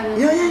okay?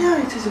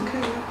 Yeah, it is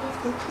okay.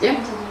 Yeah.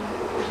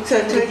 Ça a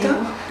été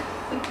éteint?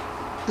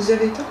 Vous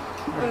avez éteint?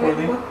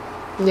 Recording?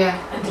 Yeah.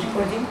 And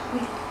recording?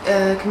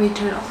 Can we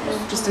turn it off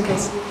just in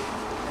case?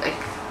 Like,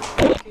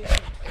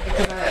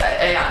 because I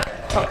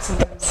talk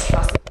sometimes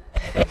faster.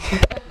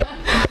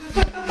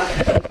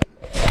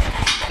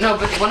 No,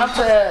 but one of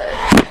the...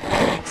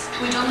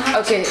 We don't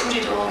have to put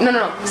it all.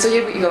 No. So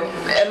here we go.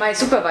 My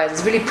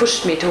supervisors really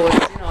pushed me towards,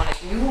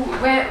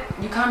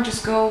 you can't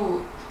just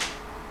go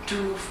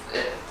to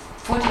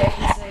 48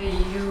 and say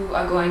you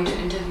are going to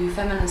interview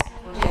feminists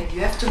at 48.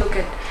 You have to look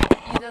at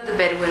either the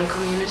Bedouin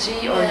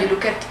community, or you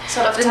look at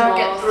sort of the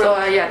target North, group.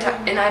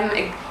 and I'm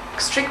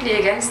strictly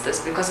against this,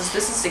 because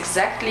this is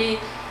exactly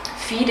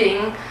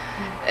feeding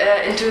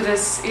into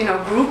this,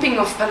 grouping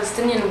of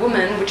Palestinian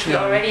women, which we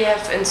already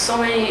have in so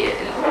many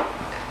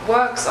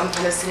works on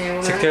Palestinian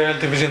women. Sectarian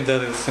division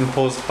that is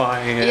imposed by...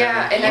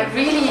 and I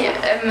really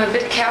am a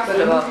bit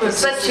careful about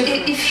this. But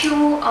if you,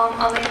 you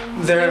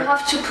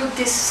have to put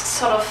this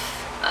sort of,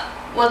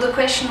 the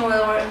question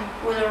will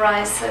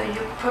arise, so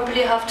you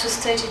probably have to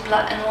state it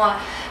black and white,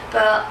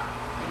 but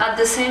at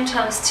the same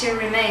time still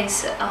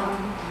remains,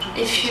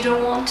 if you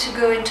don't want to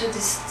go into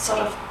this sort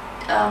of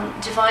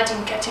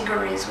dividing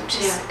categories, which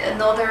is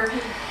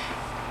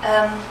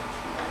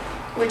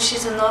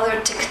another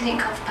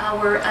technique of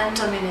power and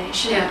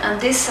domination, and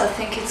this I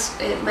think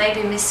it may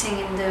be missing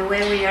in the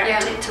way we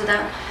reacted to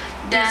that.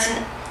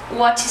 Then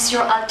what is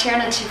your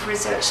alternative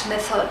research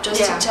method,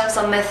 just in terms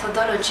of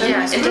methodology?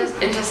 Yeah,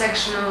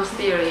 intersectional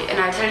theory, and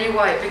I'll tell you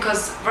why.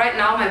 Because right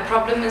now my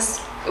problem is,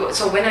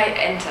 so when I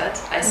entered,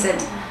 I said,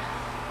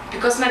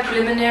 because my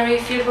preliminary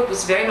fieldwork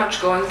was very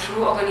much going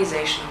through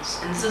organizations,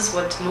 and this is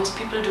what most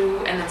people do,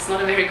 and it's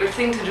not a very good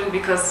thing to do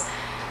because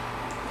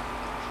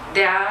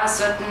there are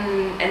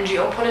certain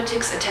NGO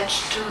politics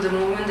attached to the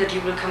movement that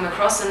you will come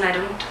across, and I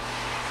don't,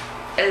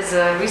 as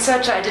a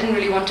researcher, I didn't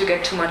really want to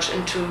get too much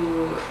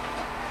into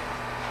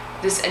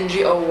this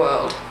NGO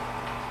world.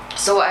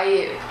 So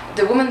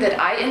the women that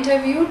I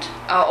interviewed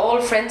are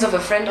all friends of a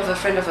friend of a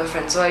friend of a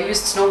friend. So I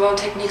used snowball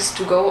techniques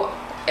to go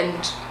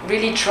and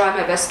really try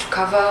my best to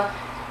cover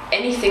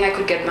anything I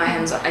could get my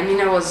hands on. I mean,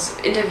 I was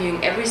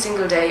interviewing every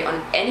single day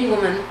on any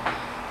woman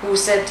who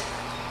said,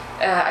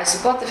 I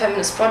support the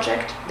feminist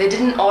project. They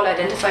didn't all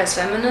identify as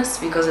feminists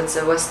because it's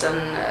a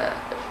Western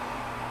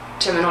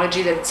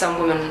terminology that some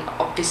women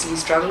obviously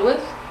struggle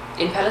with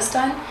in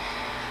Palestine.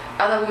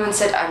 Other women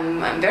said,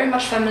 I'm very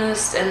much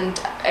feminist, and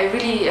I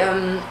really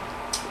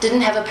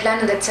didn't have a plan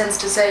in that sense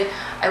to say,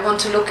 I want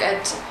to look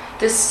at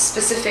this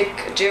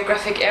specific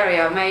geographic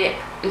area. My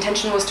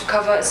intention was to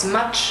cover as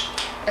much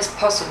as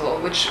possible,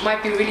 which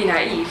might be really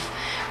naive,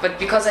 but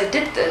because I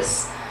did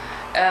this,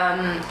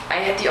 I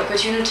had the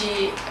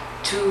opportunity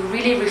to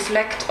really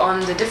reflect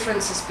on the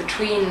differences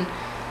between,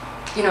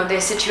 you know, their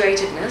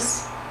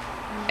situatedness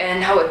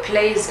and how it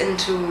plays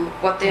into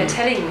what they're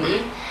telling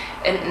me.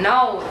 And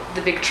now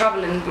the big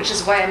trouble, and which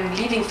is why I'm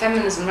leaving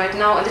feminism right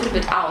now a little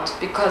bit out,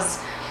 because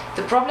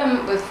the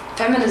problem with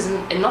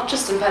feminism, and not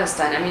just in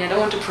Palestine, I mean, I don't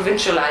want to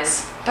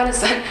provincialize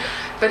Palestine,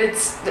 but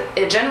it's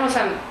a general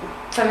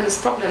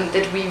feminist problem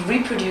that we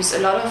reproduce a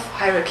lot of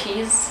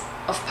hierarchies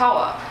of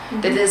power,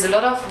 that there's a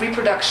lot of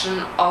reproduction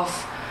of,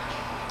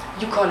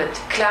 you call it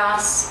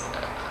class,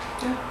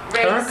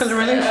 race, hierarchical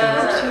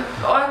relations,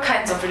 all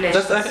kinds of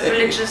relations,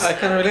 religious, I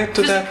can relate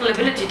to physical that.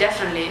 ability,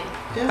 definitely.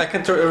 Yeah. I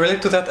can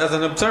relate to that as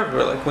an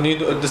observer, like when you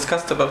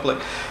discussed about like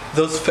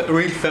those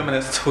real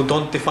feminists who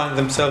don't define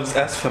themselves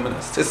as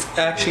feminists. It's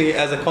actually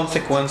as a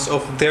consequence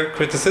of their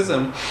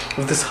criticism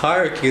of this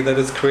hierarchy that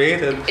is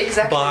created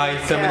by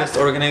feminist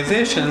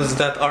organizations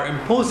that are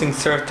imposing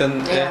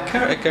certain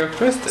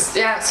characteristics.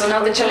 Yeah, so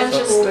now the challenge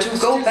is to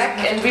go back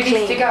and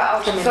really figure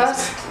out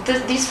first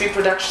these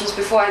reproductions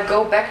before I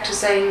go back to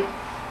saying,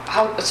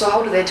 how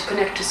do they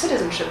connect to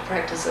citizenship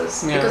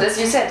practices? Yeah. Because as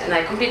you said, and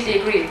I completely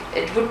agree,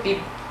 it would be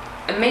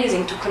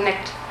amazing to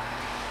connect.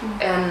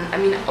 And I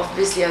mean,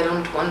 obviously I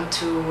don't want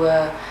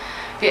to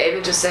be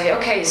able to say,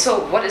 okay, so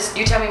what is,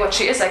 you tell me what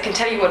she is, I can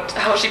tell you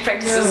how she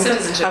practices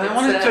citizenship. And I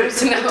wanted to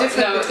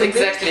no,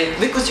 exactly.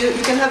 Because you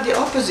can have the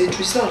opposite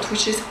result,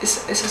 which is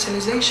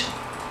essentialization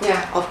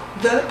of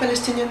the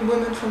Palestinian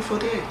women from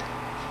 48.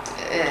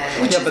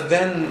 But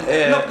then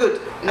not good.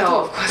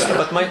 No, of course not.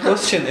 But my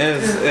question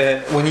is,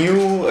 when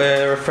you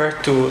refer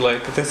to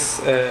like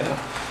this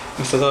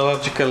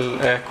methodological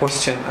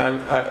question,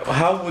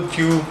 how would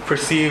you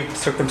perceive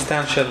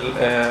circumstantial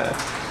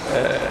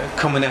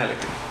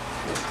commonality?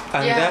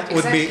 And that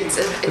would be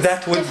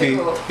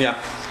difficult.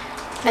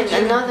 And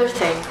another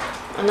thing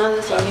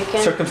you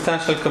can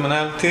circumstantial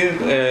commonality,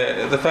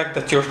 the fact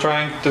that you're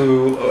trying to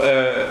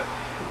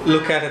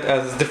look at it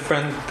as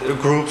different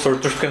groups or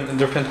different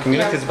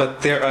communities, but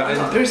there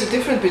is a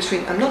difference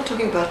between, I'm not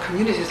talking about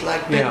communities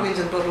like Bedouins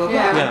and blah blah blah.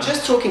 I'm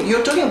just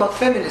you're talking about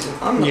feminism.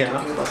 I'm not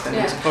talking about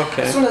feminism.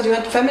 Okay. As soon as you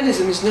add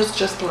feminism, is not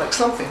just like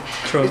something.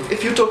 True.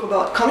 If you talk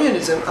about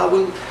communism, I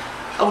will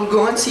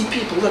go and see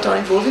people that are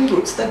involved in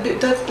groups that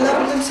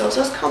label themselves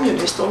as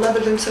communist or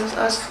label themselves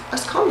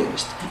as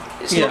communist.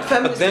 It's not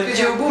feminist because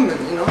you're a woman,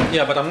 you know.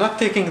 Yeah, but I'm not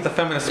taking the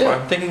feminist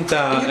part. I'm taking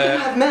the. You can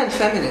have men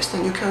feminists,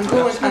 and you can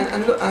go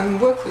and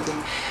work with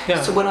them.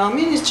 Yeah. So what I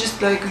mean is just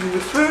like you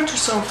refer to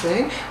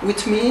something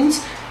which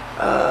means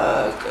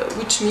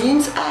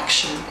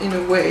action in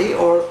a way,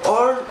 or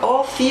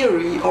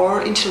theory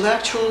or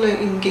intellectual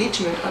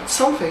engagement at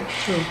something.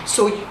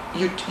 So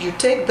you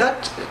take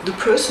that, the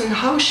person,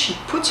 how she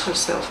puts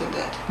herself in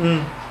that.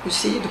 You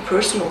see, the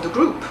person or the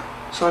group.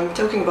 So I'm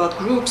talking about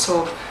groups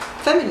of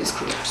feminist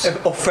groups.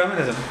 Of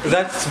feminism.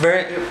 That's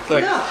very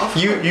like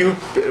you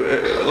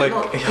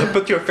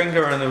put your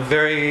finger on a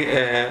very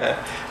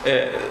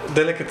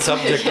delicate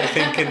subject. I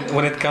think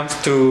when it comes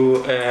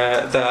to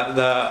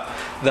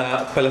the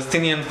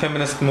Palestinian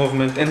feminist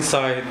movement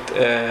inside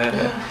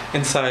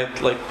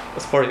like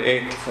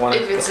 48.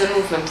 If it's a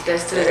movement,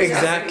 there's still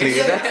exactly.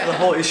 That's the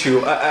whole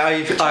issue.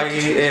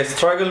 I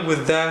struggle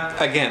with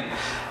that again.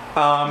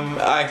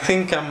 I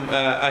think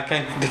I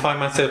can define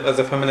myself as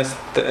a feminist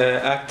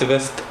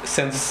activist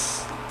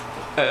since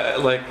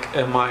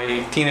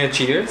my teenage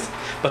years,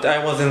 but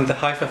I was in the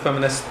Haifa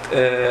Feminist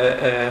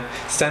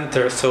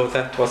Center, so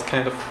that was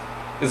kind of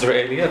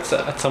Israeli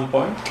at some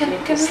point. Can we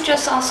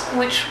just ask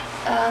which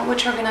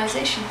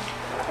organization?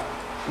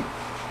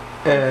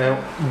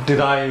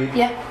 Did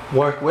I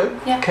work with?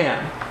 Yeah.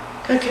 Kayan.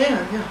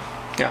 Kayan,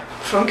 yeah.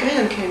 From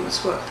Kayan came as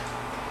well.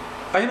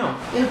 I know.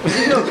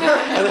 You know,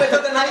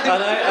 better than I do.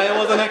 And I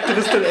was an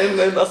activist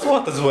in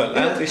Aswat as well,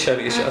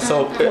 anti-Sharia.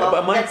 So,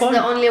 but my That's point.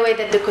 the only way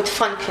that they could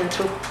function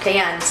through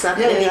Kayan. It's not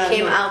that they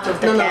came out of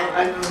the No, can.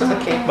 I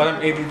know. Okay. But I'm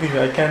ADD.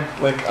 I can't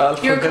I'll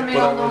You're forget coming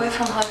what I all the way was.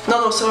 from Haifa.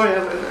 No,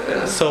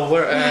 sorry. So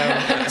we're.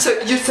 So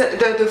you said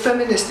the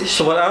feminist issue.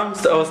 So what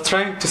I was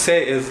trying to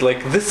say is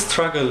this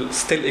struggle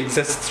still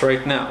exists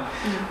right now.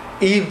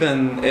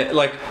 Even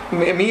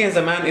me as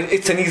a man,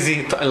 it's an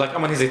easy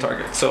I'm an easy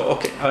target. So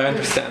okay, I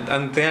understand.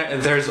 And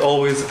there's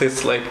always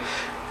this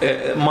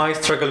my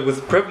struggle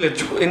with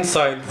privilege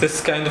inside this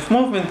kind of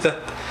movement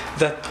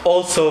that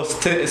also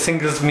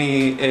singles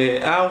me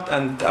out,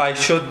 and I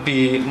should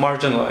be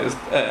marginalized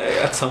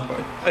at some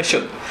point. I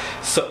should.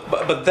 So,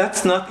 but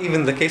that's not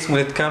even the case when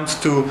it comes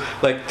to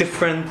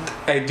different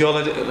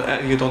ideology.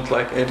 You don't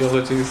like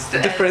ideologies.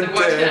 Different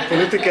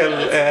political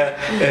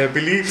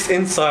beliefs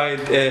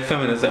inside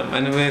feminism,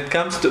 and when it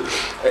comes to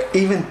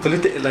even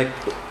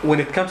when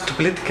it comes to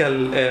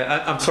political.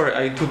 I'm sorry,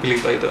 I do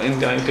believe in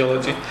the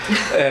ideology.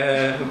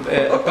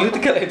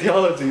 Political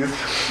ideologies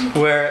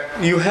where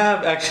you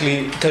have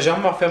actually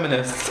tajamma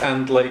feminists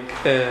and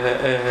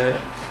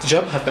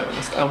jabha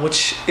feminists, and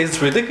which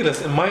is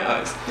ridiculous in my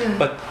eyes.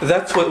 But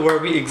that's where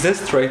we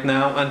exist right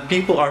now, and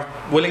people are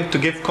willing to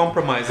give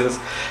compromises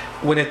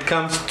when it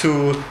comes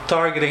to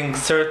targeting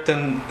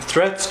certain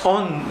threats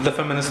on the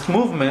feminist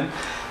movement,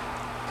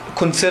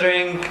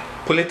 considering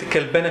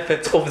political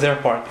benefits of their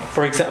party.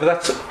 For example,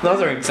 that's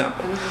another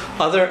example.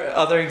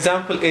 Other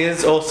example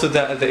is also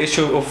the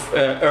issue of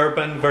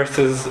urban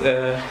versus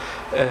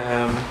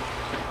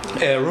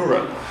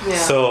rural.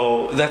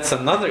 So that's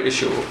another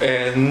issue.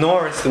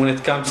 North, when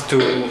it comes to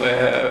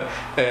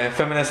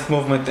feminist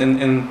movement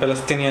in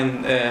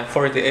Palestinian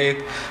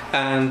 48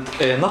 and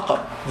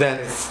Naqab,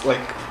 that is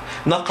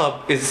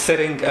Naqab is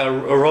setting a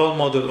role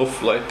model of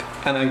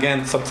and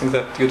again something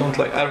that you don't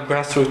like, our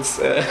grassroots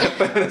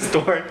feminist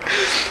work,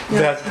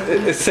 that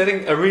is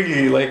setting a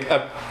really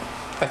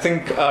I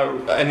think a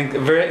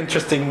very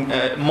interesting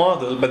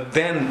model, but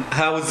then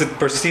how is it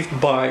perceived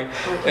by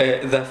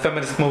the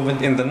feminist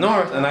movement in the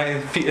north? And I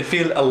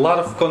feel a lot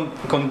of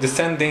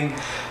condescending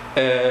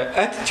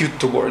attitude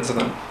towards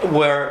them,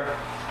 where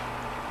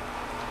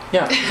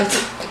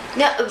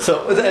that's so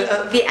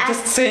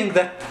just saying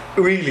that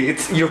really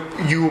it's you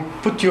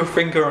put your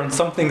finger on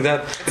something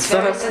that it's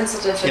very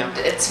sensitive, and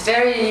it's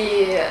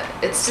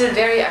still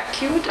very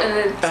acute, and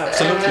it's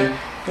absolutely.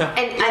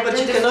 But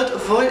you cannot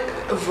avoid.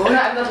 No,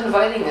 I'm not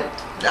avoiding it.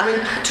 I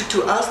mean,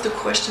 to ask the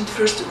question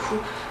first,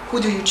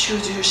 who do you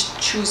choose? Do you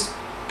choose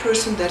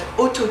person that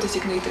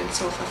auto-designate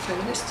themselves as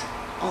feminist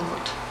or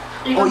not?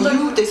 Or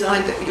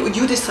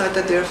you decide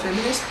that they're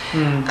feminist,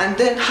 and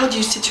then how do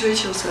you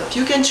situate yourself?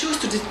 You can choose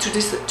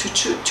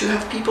to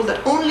have people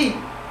that only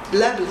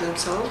label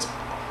themselves,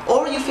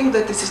 or you think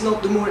that this is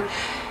not the more.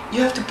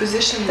 You have to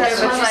position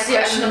That's yourself.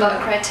 one question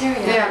about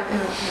criteria.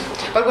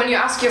 But when you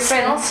ask your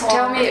friends,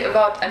 tell me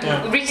about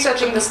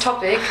researching this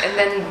topic, and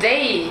then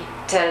they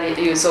tell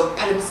you. So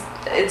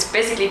it's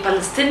basically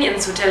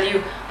Palestinians who tell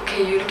you,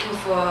 okay, you're looking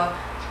for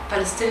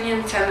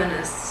Palestinian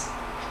feminists,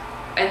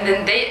 and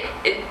then they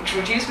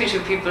introduce me to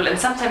people, and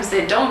sometimes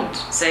they don't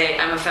say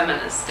I'm a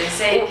feminist. They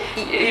say,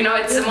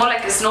 it's more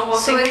like a snowball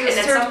thing, and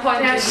at some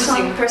point you're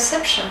losing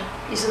perception.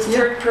 It's a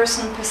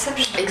third-person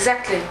perception.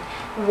 Exactly.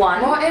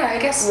 I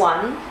guess.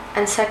 One,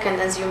 and second,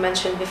 as you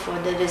mentioned before,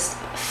 there is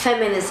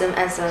feminism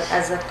as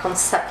a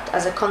concept,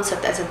 as a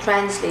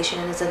translation,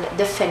 and as a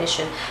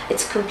definition.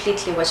 It's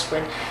completely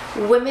Western.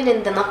 Women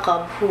in the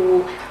Naqab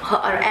who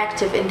are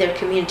active in their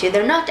community,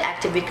 they're not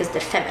active because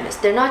they're feminists.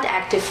 They're not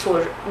active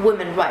for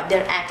women's rights.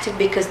 They're active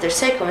because their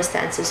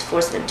circumstances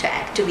force them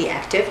to be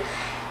active.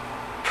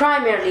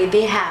 Primarily,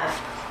 they have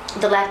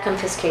the land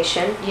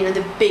confiscation,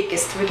 the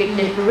biggest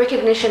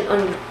recognition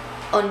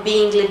on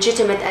being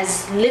legitimate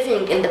as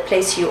living in the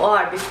place you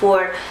are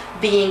before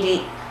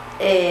being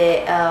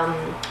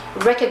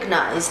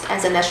recognized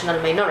as a national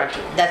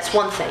minority. That's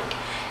one thing.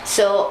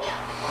 So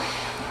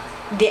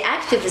the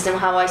activism,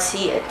 how I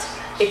see it,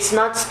 it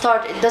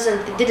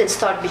didn't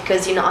start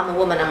because I'm a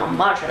woman, I'm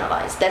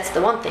marginalized. That's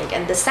the one thing.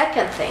 And the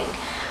second thing,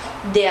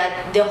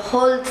 the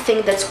whole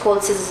thing that's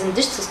called citizen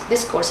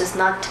discourse is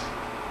not.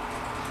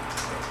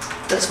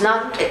 It's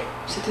not.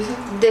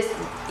 The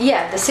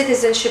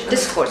citizenship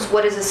discourse.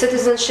 What is a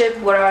citizenship?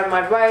 What are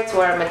my rights?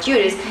 What are my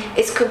duties?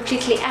 It's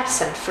completely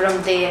absent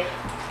from the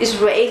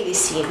Israeli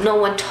scene. No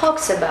one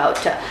talks about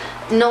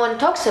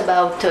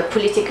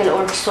political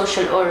or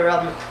social or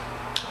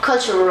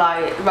cultural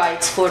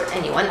rights for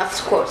anyone. Of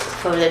course,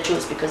 for the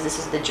Jews, because this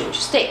is the Jewish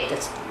state.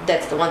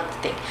 That's the one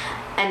thing.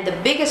 And the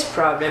biggest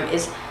problem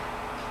is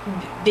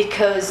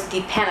because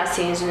the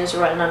Palestinians in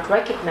Israel are not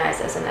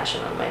recognized as a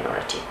national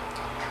minority.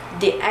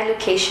 The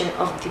allocation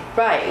of the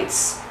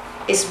rights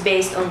is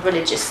based on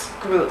religious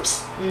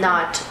groups,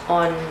 not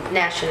on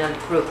national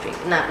grouping,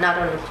 not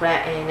on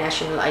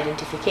national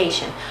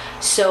identification.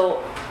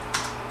 So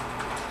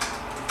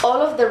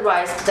all of the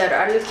rights that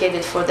are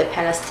allocated for the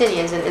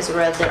Palestinians in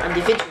Israel, they're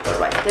individual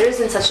rights. There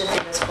isn't such a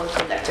thing as called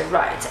collective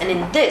rights. And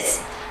in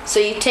this, So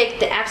you take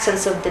the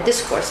absence of the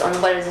discourse on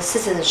what is a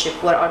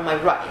citizenship, what are my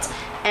rights,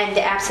 and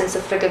the absence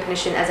of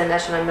recognition as a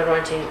national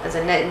minority, as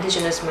an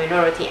indigenous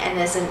minority, and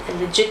as a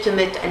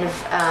legitimate and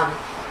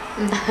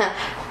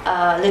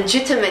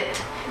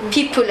legitimate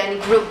people and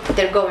group,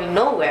 they're going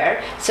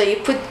nowhere. So you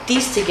put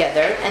these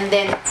together, and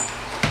then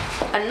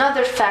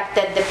another fact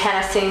that the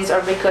Palestinians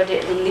are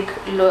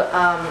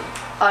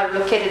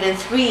located in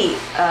 3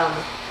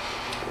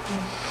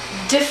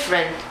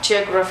 different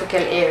geographical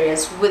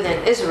areas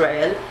within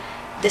Israel.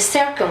 The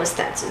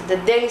circumstances, the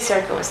daily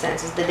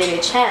circumstances, the daily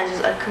challenges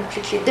are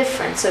completely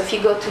different. So if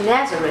you go to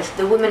Nazareth,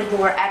 the women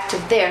who are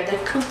active there, they're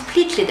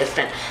completely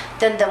different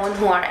than the ones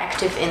who are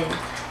active in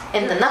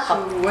the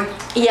Naqab. So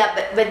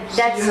but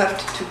that's... You have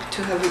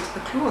to have a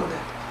clue on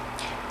that.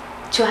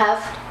 To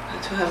have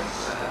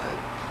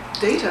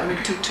data, I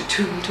mean, to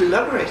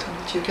elaborate on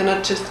it. You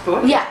cannot just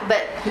vote. Yeah,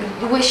 but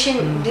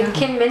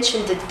Kim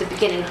mentioned at the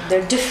beginning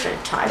they're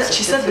different types.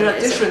 She said they are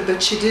different,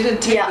 but she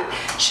didn't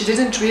she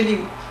didn't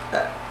really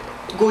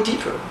go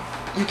deeper.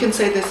 You can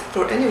say this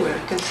for anywhere.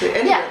 You can say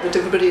anywhere that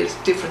everybody is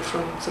different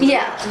from somebody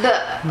else.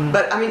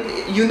 But I mean,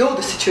 you know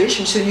the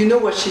situation, so you know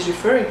what she's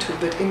referring to.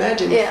 But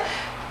imagine if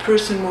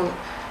person more.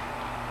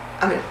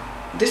 I mean,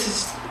 this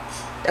is.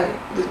 I mean,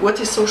 what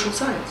is social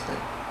science?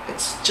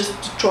 It's just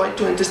to try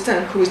to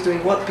understand who is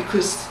doing what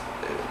because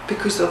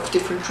of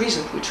different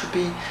reasons, which would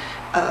be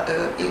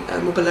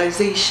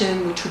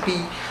mobilization, which would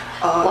be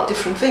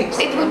different things.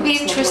 It would be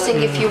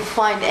interesting if you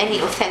find any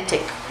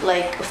authentic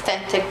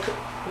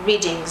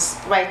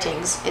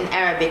writings in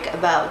Arabic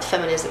about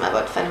feminism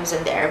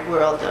in the Arab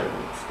world, and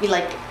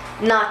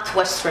not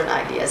Western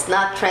ideas,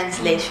 not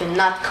translation,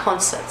 not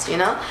concepts, you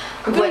know.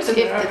 But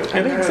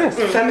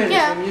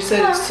feminism, you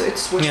said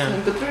it's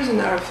Western, but there is an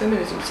Arab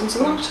feminism since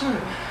a long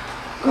time.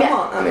 Come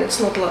on, I mean, it's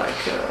not like...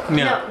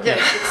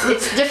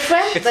 it's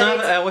different. It's not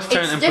a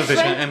Western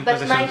imposition. But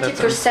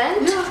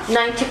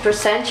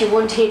 90%, you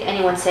won't hear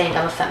anyone saying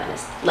I'm a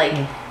feminist.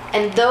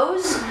 And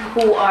those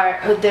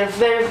they're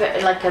very,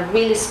 very, like a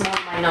really small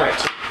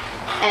minority.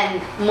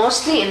 And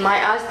mostly, in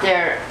my eyes,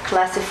 they're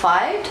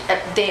classified.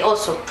 They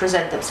also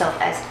present themselves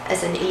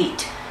as an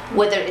elite,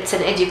 whether it's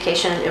an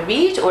educational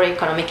elite or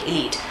economic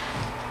elite.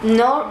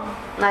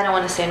 I don't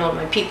want to say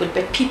normal people,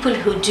 but people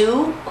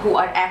who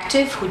are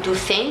active, who do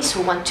things,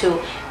 who want to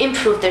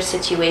improve their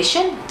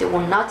situation, they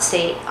will not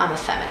say, I'm a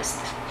feminist.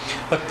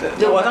 But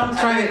what I'm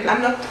trying...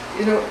 I'm not,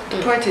 the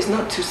point is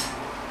not to...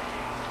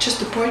 Just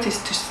the point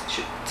is to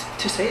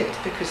say it,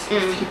 because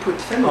if you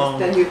put feminist,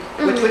 then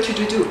what you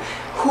do?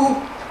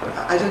 Who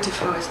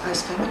identifies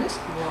as feminist?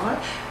 Why?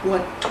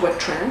 What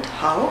trend?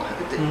 How?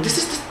 This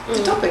is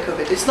the topic of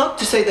it. It's not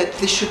to say that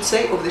they should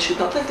say or they should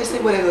not let. They say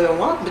whatever they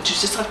want, but you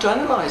just have to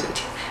analyze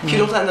it. If you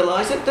don't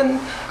analyze it, then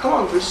come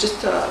on, there's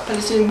just a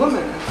Palestinian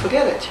woman and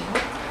forget it.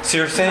 So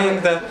you're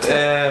saying that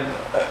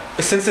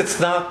since it's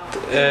not,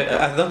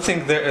 I don't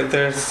think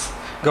there's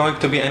going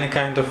to be any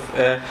kind of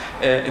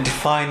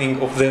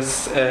defining of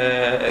these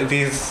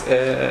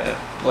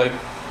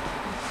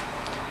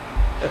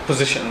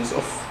positions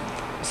of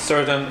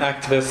certain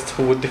activists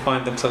who would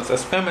define themselves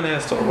as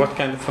feminist, or what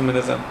kind of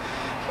feminism,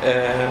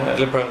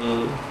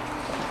 liberal.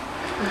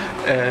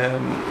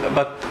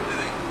 But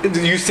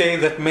you say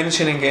that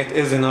mentioning it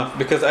is enough,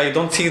 because I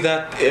don't see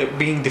that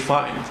being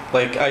defined.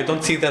 I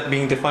don't see that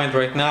being defined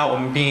right now,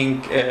 and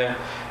being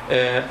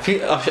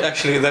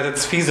actually that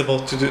it's feasible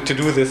to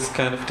do this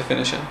kind of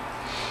definition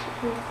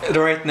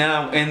right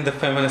now in the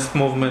feminist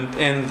movement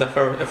in the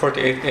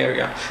 48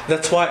 area.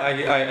 That's why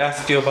I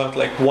asked you about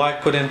why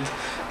couldn't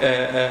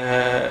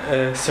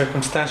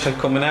circumstantial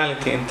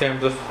commonality in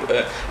terms of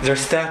their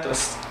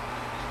status,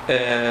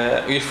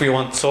 if we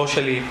want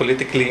socially,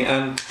 politically,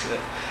 and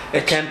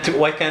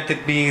why can't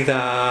it be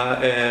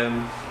the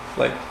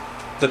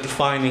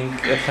defining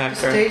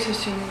factor? The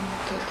status, you mean?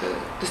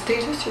 The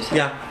status, you said?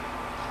 Yeah.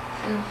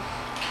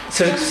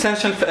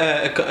 Circumstantial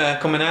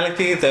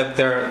commonality that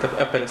they're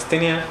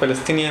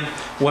Palestinian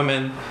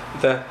women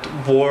that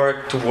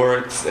work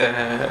towards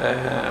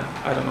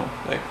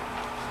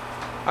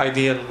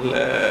ideal.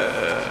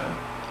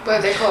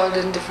 But they call it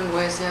in different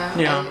ways.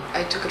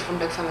 I took it from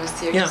Black Feminist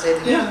Theory to say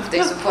that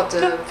they support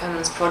the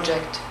feminist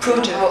project.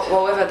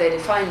 However they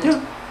defined it.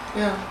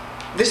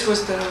 This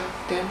was the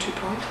entry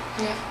point.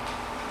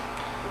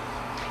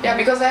 Yeah,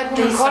 because I had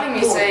people calling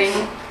me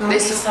saying they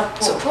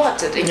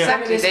support it.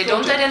 Exactly. They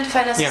don't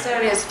identify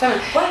necessarily as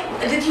feminist. Why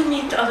did you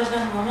meet other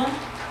than women?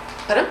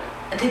 Pardon?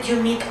 Did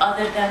you meet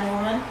other than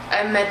women?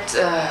 I met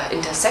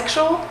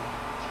intersexual.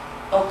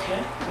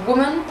 Okay.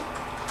 Women.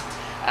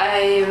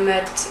 I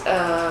met.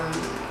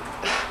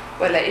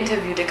 I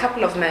interviewed a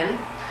couple of men,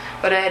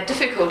 but I had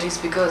difficulties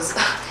because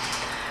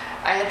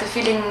I had the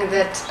feeling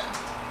that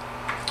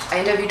I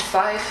interviewed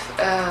 5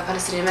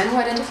 Palestinian men who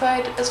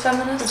identified as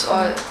feminists,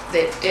 or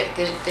they did.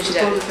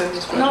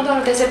 No,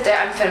 they said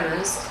I'm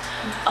feminist.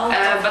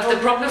 But the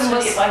problem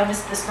was, if I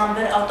missed this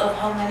number, out of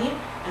how many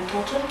in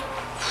total?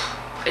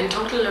 In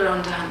total,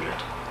 around 100,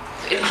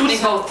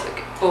 including both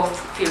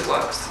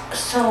fieldworks.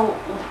 So,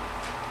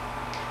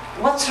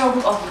 what's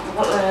wrong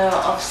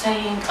of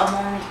saying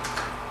among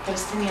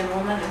Palestinian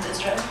woman in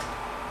Israel?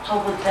 How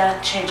would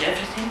that change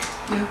everything?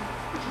 Yeah.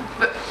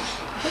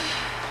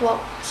 Well,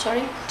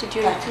 sorry, did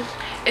you?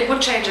 It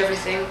would change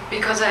everything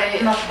because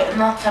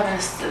Not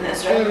feminists in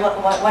Israel.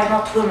 Why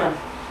not women?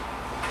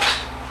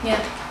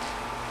 Yeah.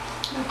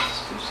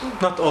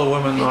 Not all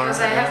women are.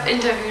 because I have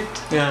interviewed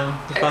Yeah.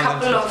 a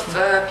couple of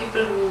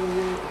people who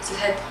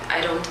said I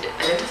don't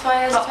identify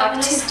as a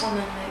feminist. Active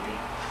woman, maybe.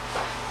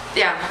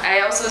 Yeah, I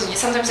also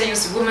sometimes I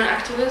use women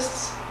activists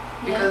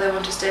because I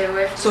want to stay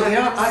away from. So they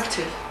are feminists.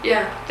 active.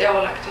 Yeah, they're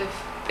all active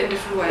in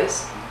different ways.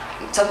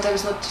 Sometimes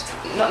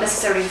not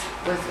necessarily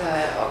with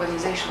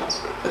organizations.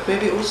 But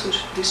maybe also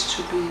this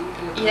should be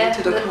Yeah,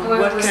 elaborated but upon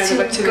we're what kind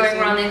still of activism. going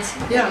around in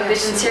Yeah. a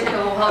bit in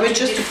circle. How I mean, do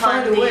you just to define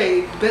find a the- way,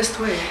 the best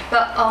way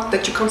But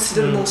that you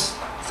consider most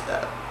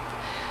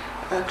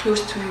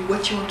close to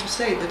what you want to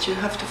say, but you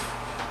have to.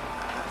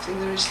 I think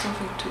there is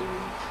something to.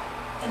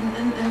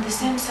 In the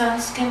same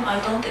sense, Kim, I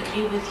don't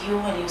agree with you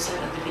when you said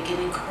at the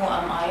beginning, who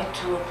am I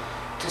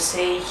to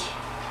say,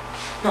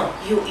 no,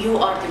 you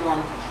are the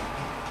one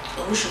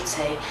who should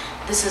say,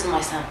 this is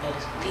my sample,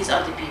 these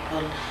are the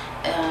people,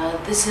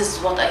 this is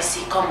what I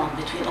see common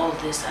between all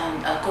this, and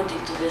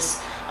according to this,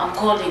 I'm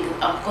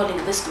calling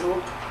this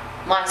group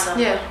my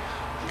sample. Yeah.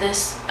 This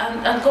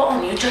and go on.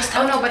 You just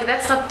Oh have no, to but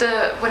that's not the.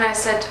 When I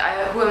said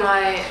who am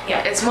I?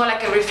 Yeah. It's more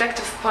like a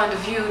reflective point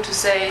of view to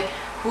say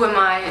who am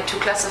I to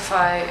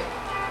classify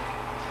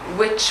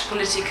which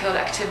political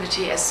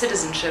activity as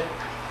citizenship.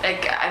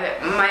 Like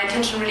my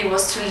intention really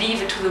was to leave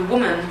it to the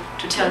woman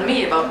to tell me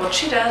about what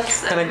she does.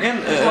 And again,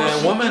 how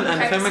she woman and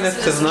practices feminist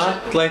is not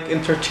citizenship. like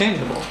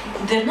interchangeable.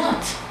 They're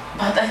not.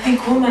 But I think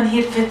women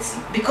here fits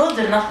because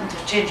they're not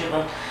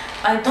interchangeable.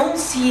 I don't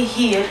see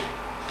here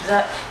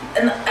that,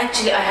 and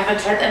actually I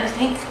haven't read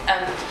anything,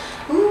 and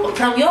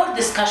from your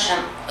discussion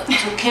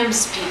to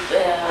Kim's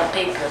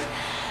paper,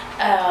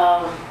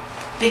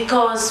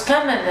 because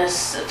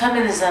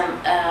feminism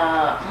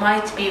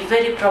might be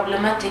very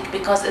problematic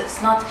because it's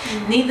not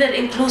neither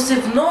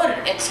inclusive nor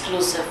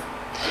exclusive.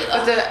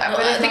 But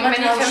I think many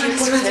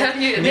feminists will tell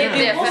you Yeah,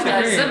 they are I agree.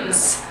 feminisms.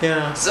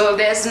 Yeah. So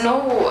there's no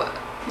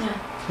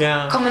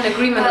Yeah. common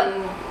agreement.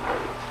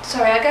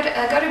 Sorry, I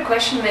got a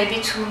question maybe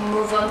to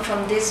move on from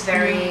this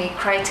very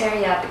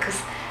criteria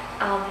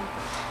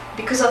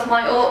because of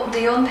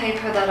the own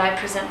paper that I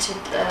presented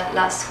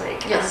last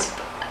week. Yes.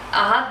 And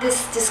I had this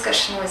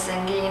discussion with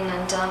Zengin,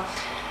 and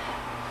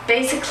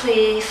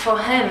basically for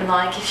him,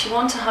 like if you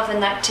want to have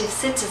an active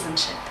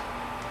citizenship,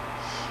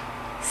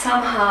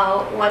 somehow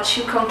what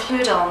you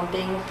conclude on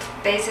being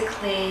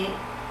basically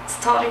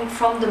starting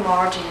from the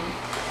margin,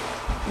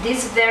 this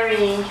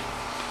very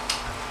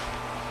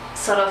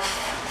sort of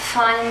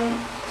find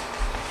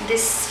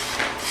this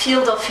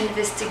field of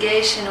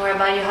investigation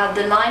whereby you have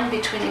the line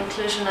between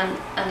inclusion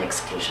and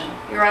exclusion.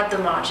 You're at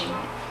the margin.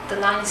 The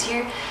line is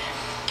here.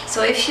 So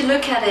if you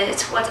look at it,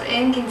 what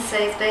Engin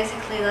says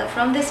basically that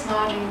from this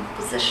margin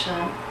position,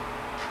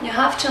 you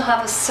have to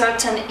have a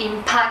certain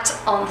impact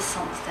on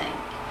something.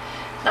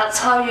 That's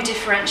how you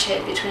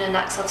differentiate between an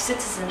act of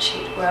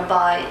citizenship,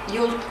 whereby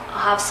you'll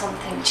have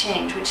something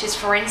change, which is,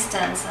 for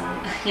instance, and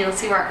you'll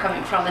see where I'm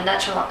coming from, a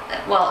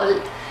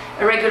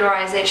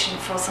regularization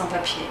for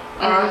sans-papiers,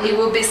 or it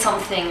will be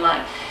something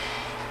like.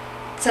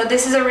 So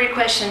this is a real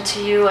question to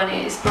you, and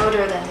it is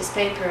broader than this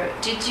paper.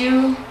 Did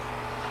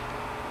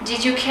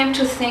you came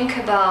to think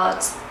about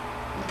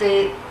the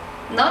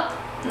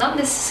not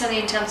necessarily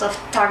in terms of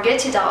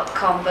targeted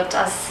outcome, but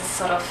as a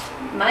sort of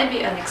maybe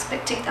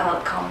unexpected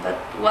outcome? But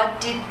what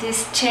did this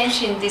change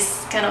in this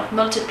kind of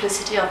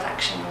multiplicity of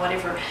action,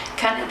 whatever?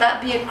 Can that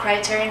be a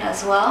criterion as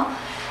well?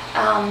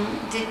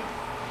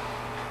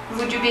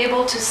 Would you be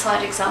able to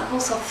cite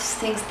examples of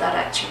things that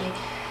actually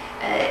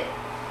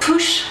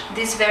push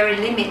this very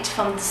limit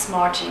from this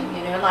margin?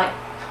 You know, like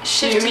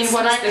shift You mean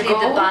what is the slightly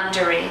goal? the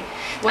boundary.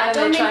 What I are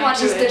don't they mean trying what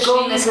to is the goal achieve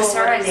or what is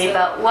necessarily, the-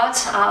 but what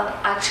are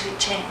actually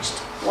changed.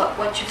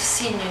 What you've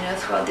seen, you know,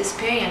 throughout this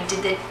period.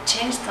 Did they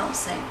change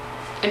something?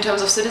 In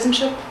terms of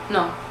citizenship,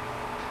 no.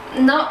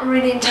 Not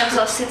really in terms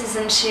of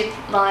citizenship,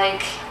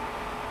 like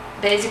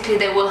basically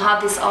they will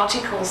have this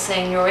article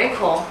saying you're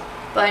equal,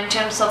 but in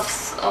terms of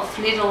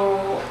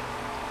little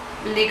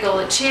legal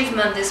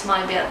achievement, this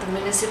might be at the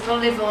municipal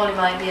level, it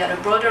might be at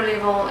a broader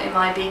level, it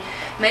might be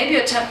maybe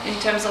in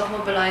terms of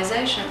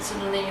mobilization,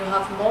 suddenly you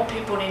have more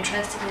people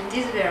interested in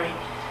this very.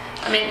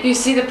 I mean, You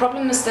see, the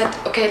problem is that,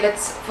 okay,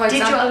 let's, for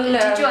example...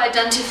 did you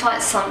identify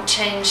some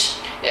change?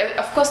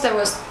 Of course there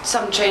was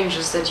some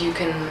changes that you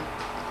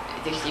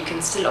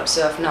can still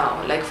observe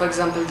now. Like, for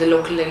example, the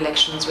local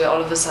elections where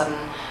all of a sudden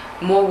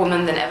more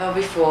women than ever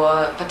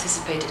before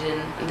participated in,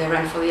 and they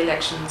ran for the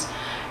elections.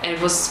 And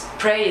it was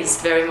praised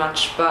very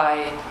much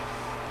by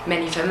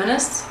many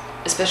feminists,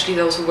 especially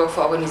those who work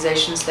for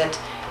organizations that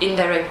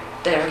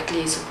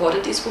directly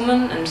supported these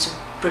women and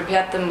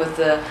prepared them with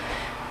the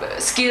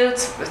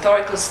skills,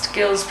 rhetorical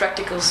skills,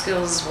 practical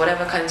skills,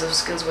 whatever kinds of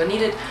skills were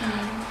needed.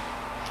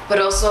 But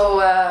also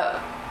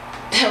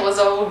there was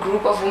a whole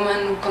group of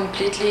women who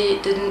completely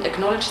didn't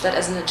acknowledge that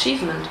as an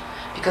achievement,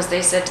 because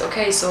they said,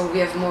 okay, so we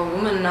have more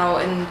women now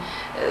in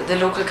the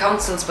local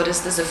councils, but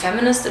is this a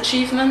feminist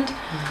achievement?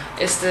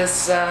 Is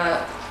this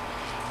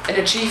an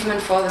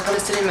achievement for the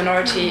Palestinian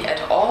minority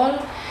at all?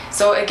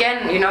 So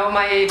again, you know,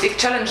 my big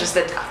challenge is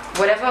that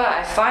whatever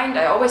I find,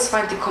 I always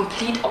find the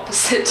complete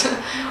opposite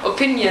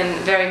opinion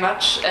very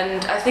much,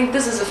 and I think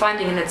this is a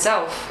finding in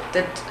itself,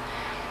 that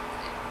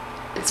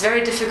it's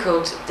very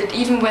difficult, that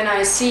even when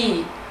I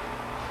see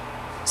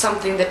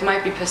something that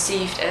might be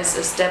perceived as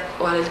a step,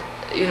 or,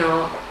 you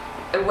know,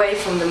 away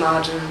from the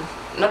margin,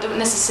 not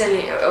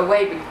necessarily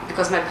away,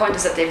 because my point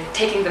is that they're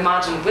taking the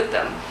margin with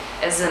them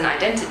as an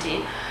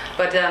identity,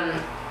 but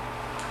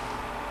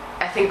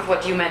I think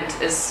what you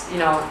meant is, you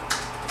know,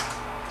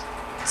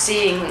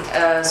 seeing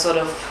a sort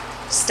of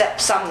step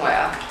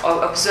somewhere,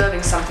 or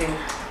observing something,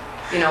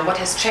 you know, what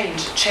has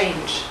changed,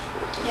 change.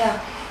 Yeah.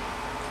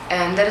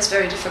 And that is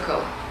very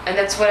difficult. And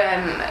that's what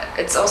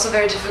it's also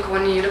very difficult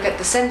when you look at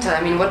the center.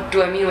 I mean, what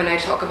do I mean when I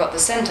talk about the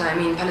center? I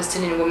mean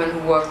Palestinian women who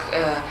work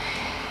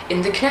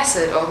in the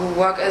Knesset, or who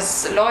work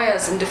as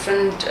lawyers in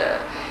different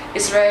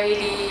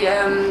Israeli,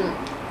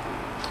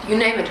 you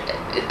name it,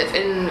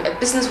 in a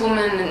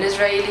businesswoman in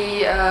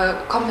Israeli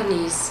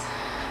companies.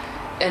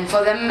 And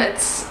for them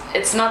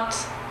it's not.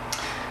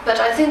 But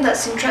I think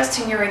that's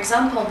interesting, your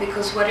example,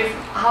 because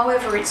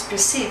however it's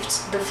perceived,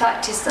 the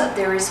fact is that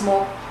there is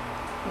more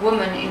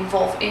women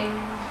involved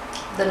in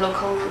the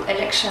local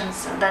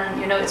elections, and then,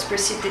 you know, it's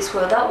perceived this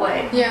way or that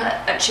way,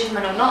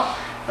 achievement or not.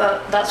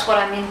 But that's what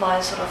I mean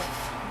by sort of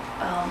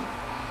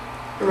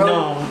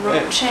role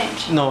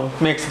change. No,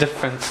 it makes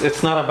difference.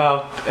 It's not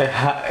about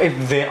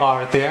if they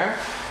are there.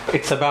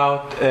 It's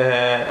about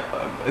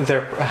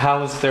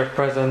how their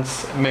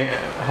presence may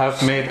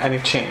have made any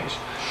change.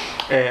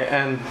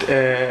 And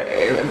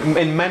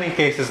in many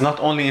cases, not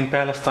only in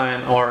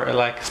Palestine, or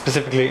like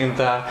specifically in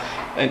the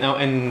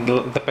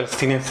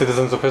Palestinian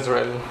citizens of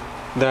Israel,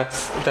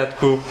 that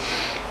group,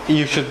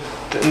 you should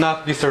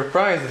not be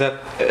surprised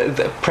that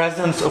the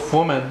presence of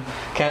women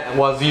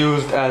was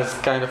used as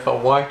kind of a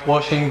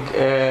whitewashing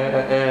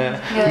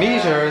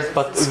measures,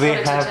 but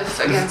they have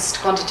against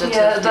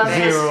quantitative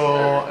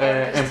zero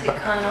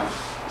impact. Kind of.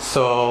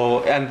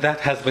 So, and that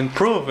has been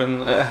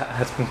proven.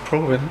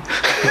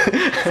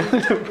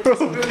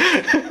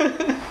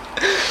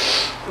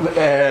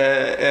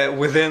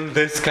 Within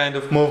this kind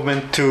of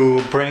movement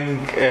to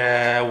bring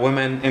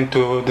women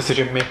into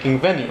decision-making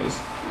venues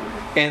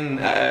in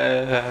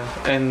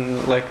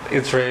like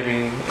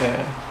Israeli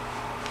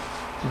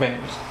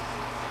venues.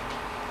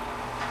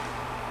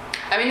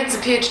 I mean, it's a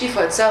PhD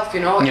for itself,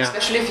 you know,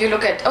 especially if you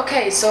look at,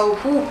 okay, so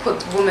who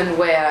put women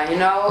where, you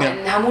know,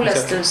 and Hamula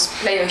still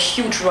play a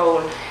huge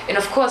role. And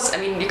of course, I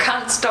mean, you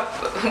can't stop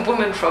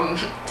women from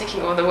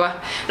taking over the world.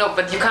 No,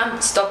 but you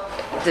can't stop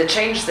the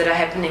changes that are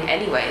happening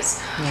anyways.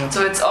 Yeah.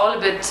 So it's all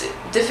a bit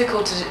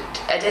difficult to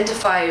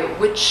identify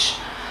which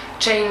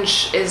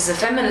change is a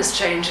feminist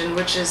change and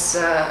which is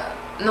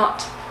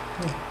not.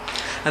 Yeah.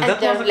 And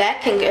they're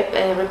lacking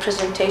a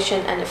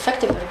representation, and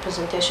effective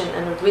representation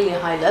on a really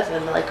high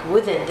level, like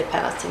within the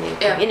Palestinian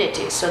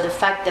community. So the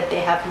fact that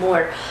they have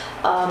more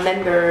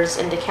members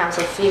in the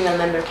council, female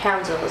member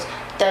councils,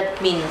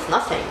 that means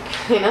nothing,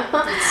 you know.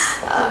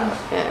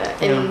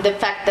 And the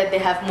fact that they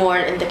have more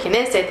in the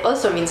Knesset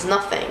also means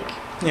nothing.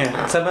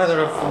 Yeah, it's a matter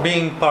of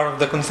being part of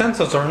the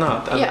consensus or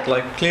not. And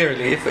like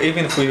clearly,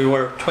 even if we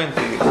were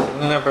 20,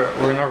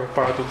 we're never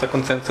part of the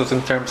consensus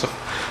in terms of,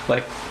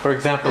 like, for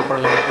example,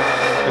 parliamentary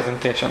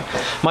representation.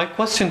 My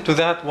question to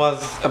that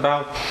was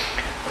about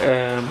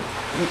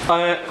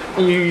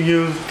you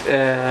used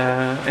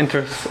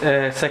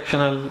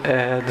intersectional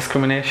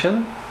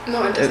discrimination.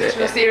 No,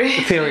 intersectional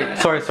theory.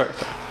 Sorry.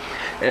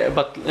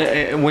 But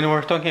when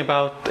we're talking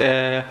about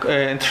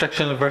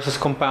intersectional versus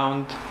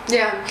compound,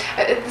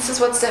 this is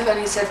what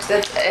Stephanie said.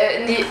 That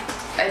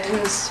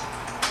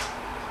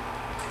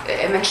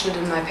I mentioned it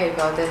in my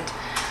paper that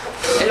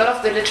a lot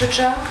of the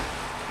literature,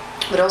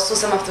 but also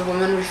some of the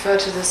women refer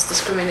to this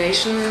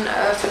discrimination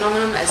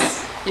phenomenon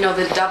as, you know,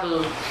 the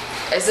double,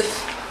 as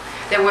if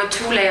there were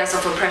two layers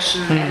of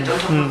oppression added on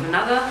top of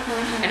another.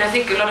 And I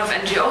think a lot of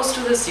NGOs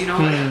do this, you know.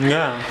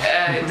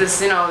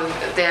 This, you know,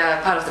 they're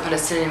part of the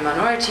Palestinian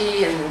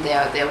minority, and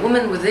they're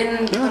women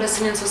within the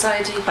Palestinian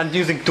society. And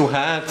using two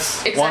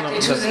hats. Exactly,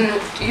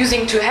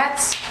 using two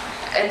hats,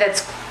 and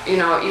that's, you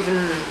know,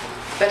 even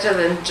better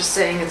than just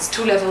saying it's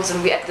two levels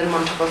and we add them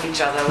on top of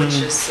each other, which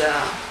is.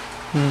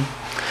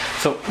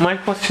 So my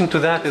question to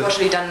that is.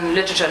 Unfortunately, done in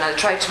literature, and I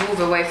try to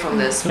move away from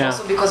this,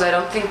 also because I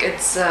don't think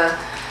it's.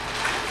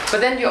 But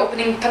then you're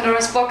opening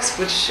Pandora's box,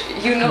 which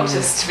you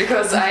noticed,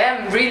 because I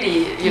am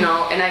really, you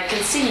know, and I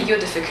can see your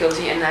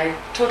difficulty, and I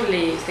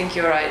totally think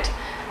you're right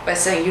by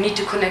saying you need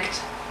to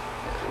connect,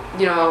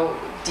 you know,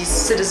 these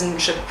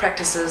citizenship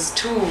practices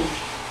to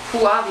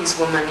who are these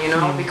women, you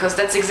know, because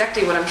that's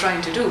exactly what I'm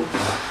trying to do.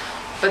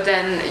 But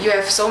then you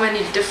have so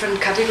many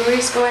different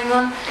categories going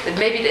on that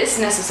maybe it is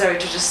necessary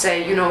to just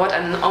say, you know what,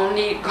 I'm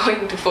only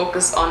going to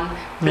focus on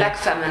black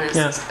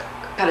feminists,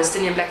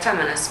 Palestinian black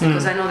feminists,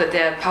 because I know that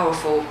they're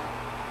powerful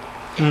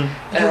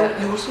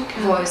You also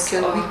can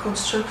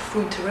reconstruct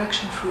through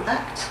interaction, through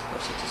acts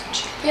of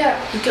citizenship. Yeah.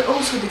 You can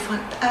also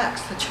define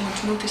acts that you want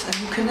to notice, and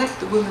you connect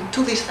the women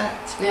to these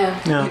acts.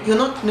 Yeah. You're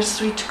not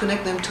necessary to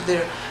connect them to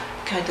their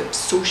kind of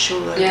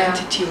social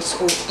identity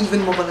or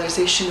even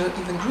mobilization or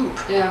even group.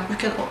 Yeah. You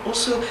can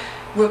also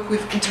work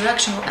with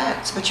interaction or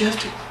acts, but you have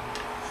to,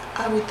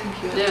 I would think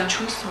you have to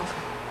choose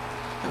something,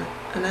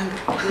 an angle.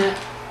 Yeah.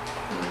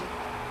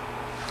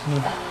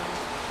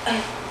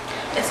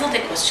 It's not a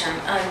question,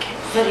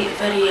 very,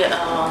 very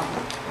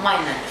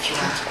minor if you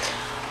want.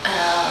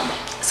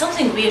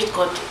 Something weird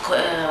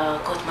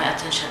caught my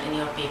attention in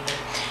your paper.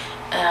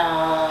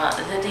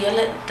 The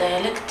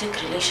dialectic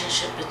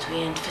relationship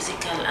between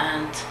physical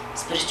and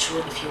spiritual,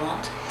 if you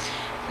want,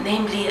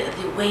 namely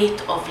the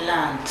weight of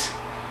land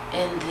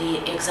in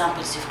the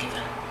examples you've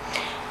given.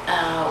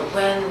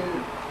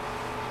 When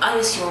I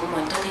assume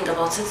when talking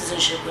about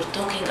citizenship, we're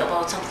talking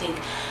about something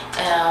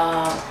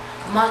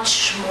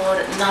much more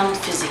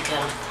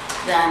non-physical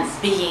than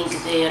being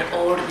there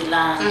or the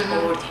land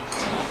or the...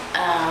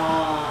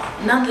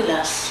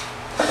 nonetheless,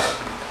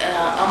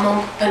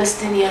 among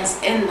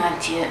Palestinians in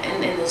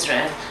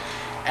Israel,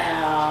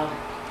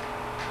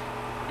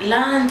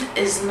 land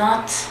is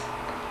not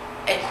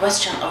a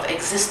question of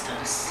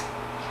existence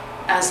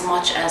as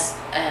much as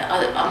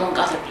among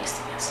other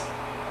Palestinians.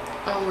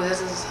 Oh,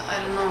 this is,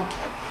 I don't know.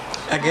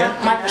 Again?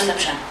 My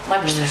perception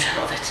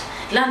of it.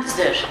 Land is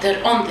there.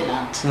 They're on the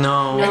land.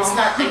 No. It's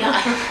not. I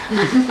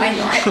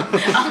know.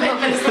 I'm a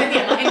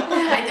Palestinian.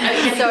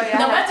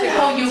 No matter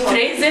how you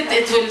phrase it,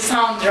 it will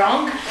sound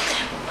wrong.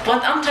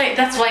 But I'm trying.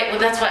 That's why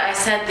I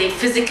said the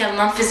physical,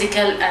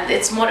 non-physical, and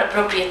it's more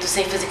appropriate to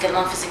say physical,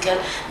 non-physical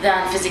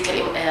than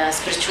physical,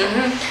 spiritual.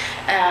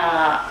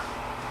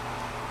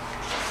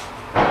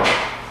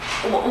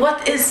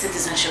 What is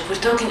citizenship?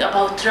 We're talking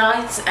about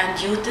rights and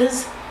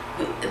duties.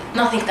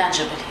 Nothing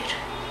tangible here.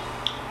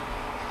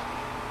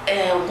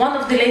 One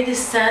of the ladies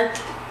said,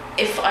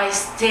 if I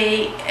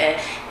stay,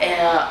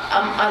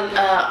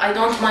 I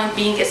don't mind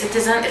being a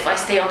citizen if I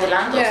stay on the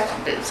land, or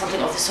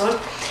something of the sort.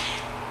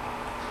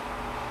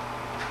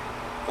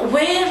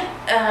 Where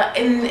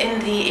in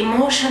the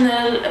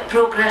emotional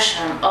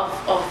progression of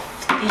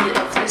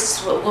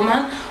this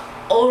woman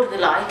or the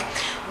like,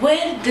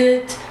 where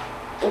did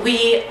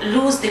we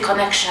lose the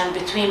connection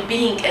between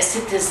being a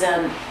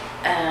citizen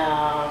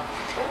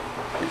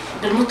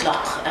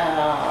بالمطلق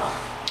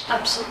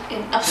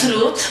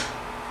absolute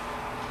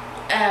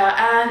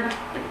and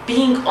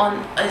being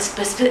on a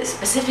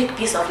specific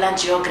piece of land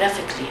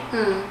geographically?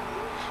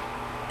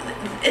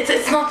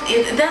 It's not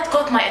that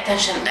caught my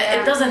attention.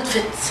 It doesn't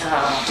fit.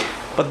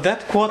 But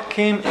that quote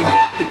came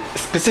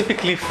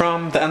specifically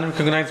from the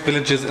unrecognized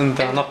villages in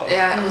the Naqab.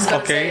 Yeah, I was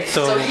going to say.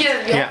 So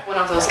here we have one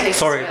of those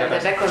cases where the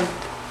background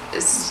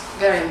is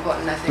very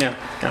important, I think.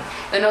 Yeah.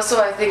 And also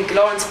I think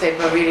Lauren's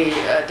paper really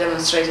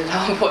demonstrated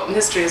how important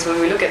history is when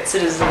we look at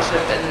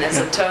citizenship and as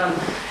a term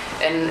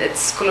and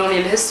its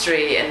colonial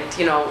history, and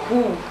you know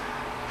who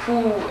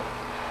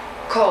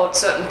called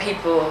certain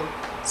people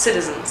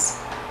citizens.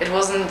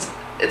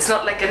 It's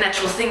not like a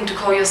natural thing to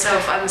call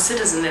yourself I'm a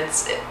citizen.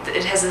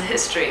 It has a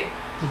history.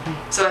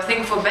 So I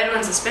think for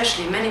Bedouins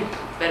especially, many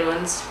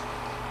Bedouins,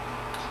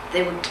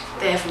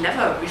 they have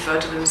never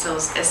referred to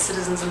themselves as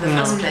citizens in the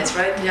first place,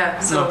 right? Yeah.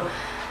 So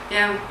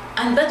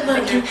And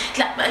Bedouin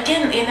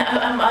again,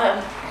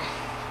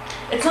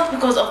 it's not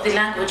because of the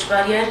language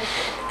barrier.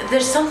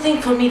 There's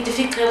something for me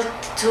difficult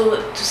to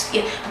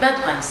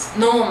Bedouins,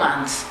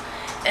 nomads.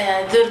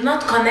 They're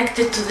not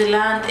connected to the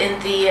land in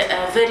the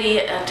very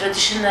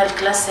traditional,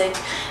 classic,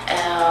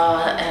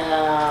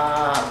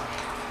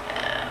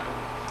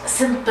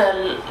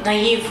 simple,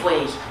 naive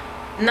way.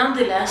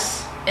 Nonetheless,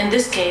 in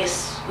this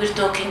case, we're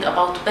talking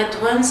about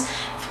Bedouins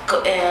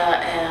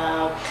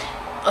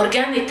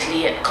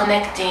organically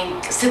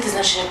connecting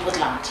citizenship with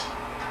land.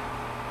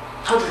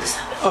 How did this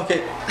happen?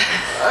 Okay.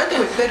 I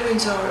know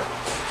Bedouins are,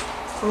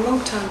 for a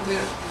long time,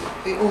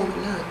 they own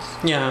lands.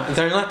 Yeah,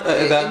 they're not.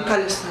 In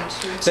Palestine.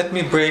 So let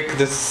me break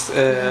this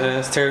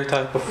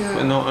stereotype of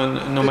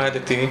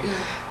nomadity.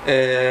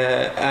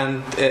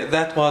 And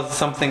that was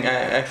something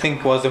I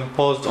think was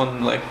imposed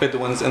on like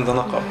Bedouins in the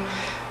Naqab.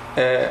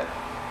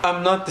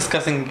 I'm not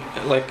discussing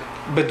like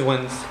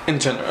Bedouins in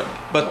general,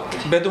 but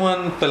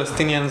Bedouin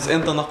Palestinians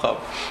in the Naqab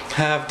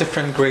have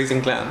different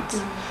grazing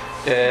lands.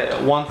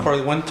 One for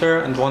winter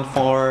and one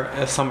for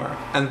summer,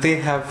 and they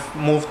have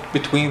moved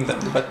between them,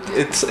 but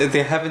it's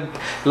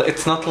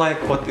not like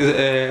what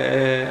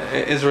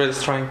Israel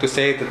is trying to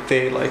say, that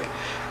they like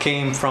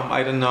came from,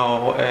 I don't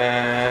know,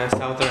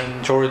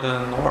 southern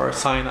Jordan or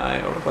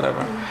Sinai or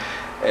whatever.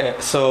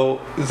 So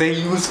they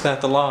use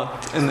that a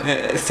lot in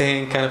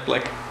saying kind of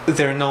like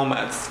they're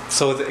nomads,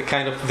 so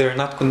they're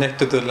not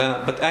connected to the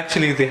land, but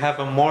actually they have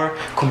a more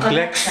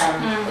complex,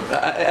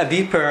 a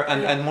deeper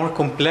and more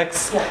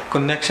complex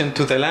connection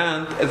to the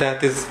land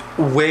that is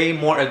way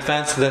more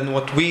advanced than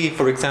what we,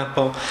 for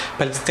example,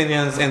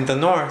 Palestinians in the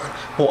north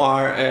who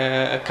are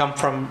come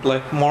from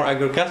like more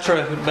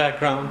agricultural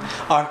background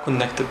are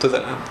connected to the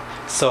land.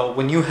 So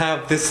when you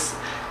have this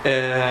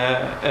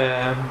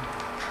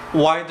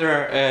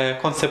wider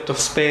concept of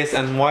space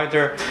and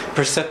wider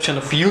perception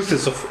of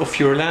uses of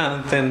your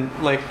land, then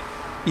like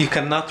you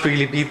cannot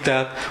really beat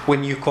that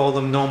when you call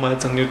them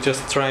nomads and you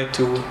just try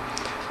to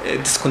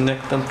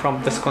disconnect them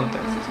from this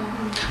context.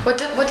 What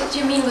did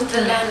you mean with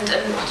the land?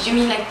 And did you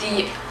mean like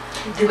the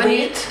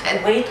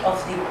weight of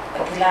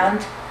the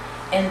land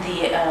in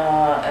the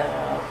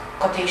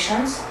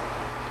quotations?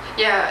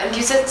 Yeah, and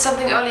you said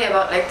something earlier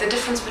about like the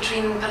difference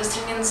between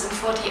Palestinians in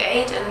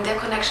 48 and their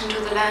connection to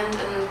the land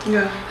and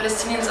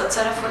Palestinians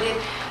outside of 48.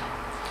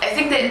 I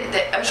think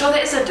that I'm sure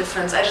there is a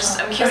difference.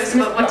 I'm curious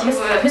about what you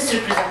were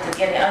misrepresented.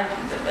 Yeah,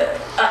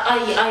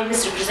 I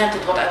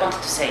misrepresented what I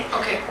wanted to say.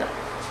 Okay.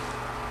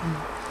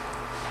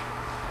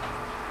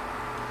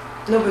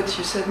 No, but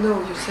you said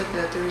no. You said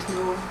that there is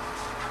no.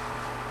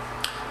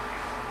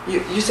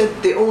 You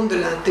said they own the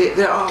land.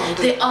 They are on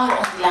the. They are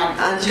on the land.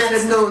 And you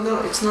said no,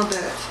 it's not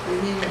that. I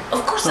mean.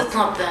 Of course, it's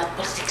not that.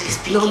 Politically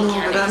speaking.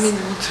 No, but I mean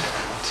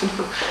to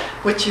know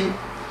what you.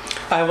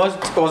 I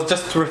was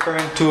just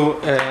referring to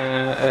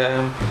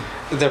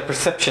their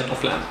perception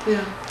of land,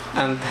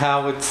 and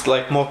how it's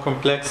like more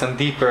complex and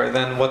deeper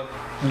than what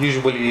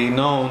usually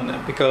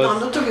known. Because no, I'm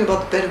not talking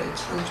about the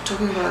Bedouins. I'm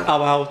talking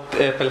about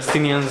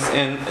Palestinians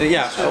and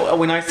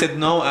when I said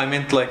no, I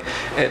meant like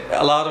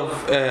a lot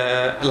of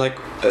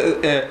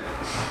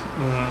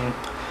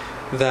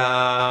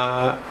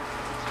the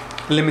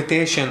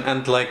limitation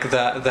and like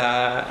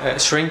the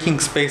shrinking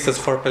spaces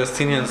for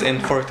Palestinians in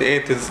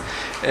 48 is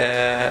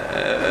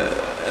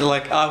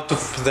like out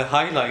of the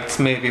highlights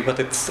maybe, but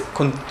it's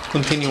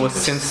continuous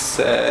since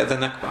the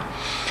Nakba,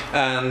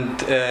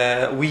 and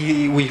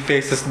we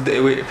face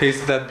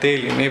that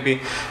daily. Maybe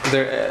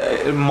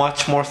they're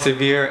much more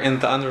severe in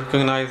the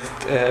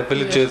unrecognized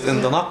villages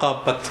in the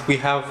Naqab, but we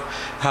have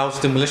house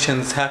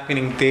demolitions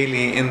happening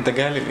daily in the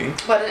Galilee.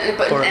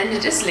 And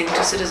it is linked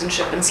to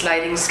citizenship and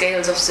sliding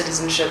scales of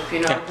citizenship. You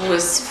know, who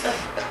is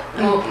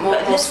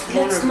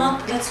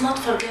let's not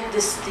forget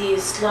the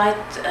slight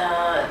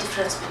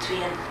difference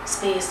between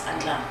space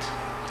and land.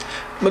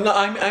 But no,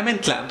 I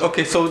meant land.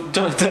 Okay, so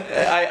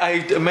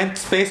I meant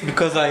space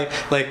because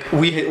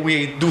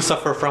we do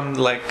suffer from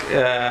like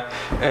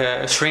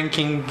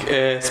shrinking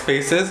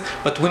spaces.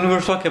 But when we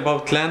were talking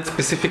about land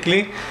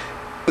specifically,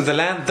 the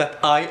land that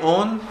I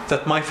own,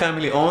 that my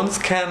family owns,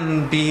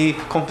 can be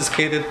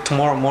confiscated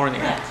tomorrow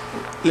morning.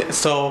 Right.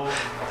 So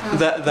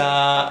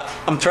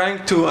I'm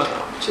trying to.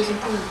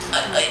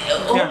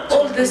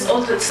 All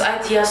this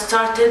idea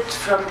started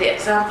from the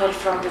example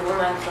from the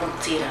woman from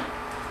Tira,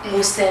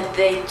 who said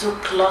they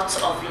took lots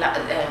of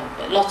land.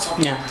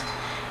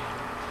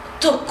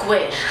 Took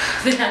where?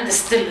 The land is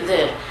still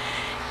there,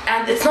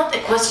 and it's not a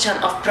question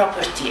of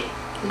property.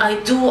 I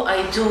do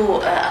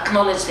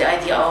acknowledge the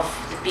idea of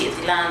the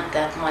land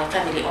that my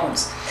family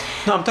owns.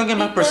 No, I'm talking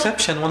about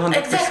perception, 100%.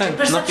 Exactly,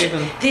 perception. Not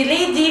even. The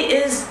lady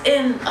is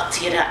in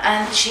Atira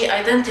and she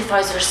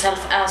identifies herself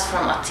as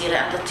from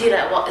Atira, and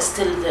Atira is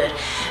still there.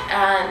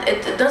 And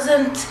it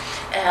doesn't,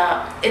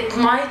 it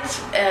might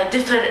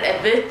differ a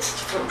bit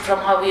from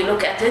how we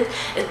look at it.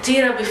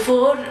 Atira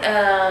before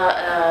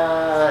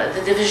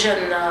the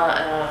division,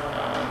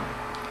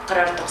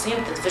 قرار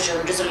التقسيم, the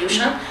division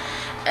resolution,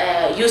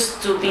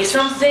 used to be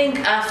something,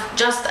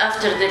 just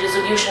after the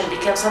resolution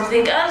became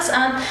something else,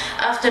 and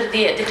after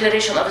the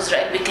declaration of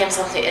Israel became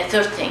something, a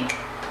third thing.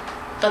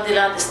 But the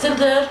land is still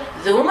there,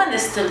 the woman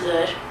is still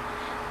there,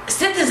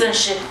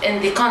 citizenship in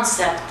the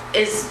concept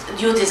is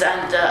duties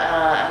and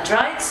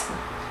rights,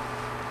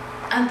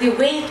 and the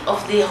weight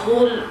of the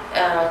whole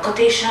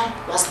quotation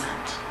was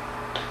land.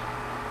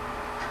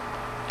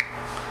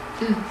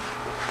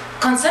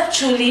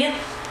 Conceptually,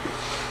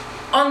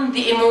 on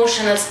the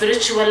emotional,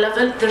 spiritual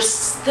level, there's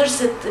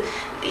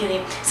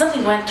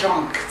something went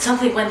wrong,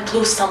 something went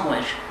loose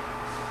somewhere.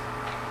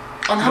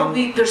 On how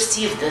we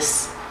perceive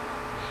this,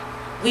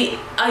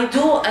 I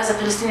do as a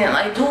Palestinian,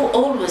 I do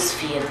always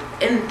feel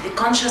in the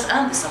conscious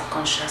and the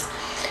subconscious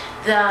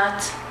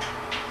that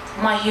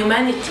my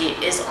humanity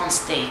is on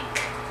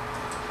stake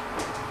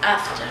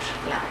after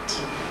land.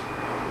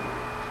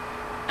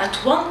 At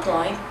one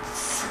point,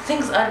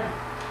 things are.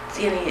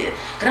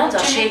 Grounds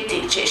are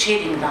shading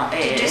now.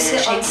 Did you say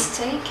at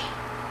stake?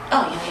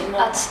 Oh,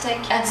 at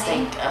stake. At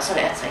stake.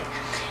 Sorry, at stake.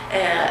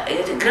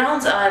 The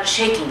grounds are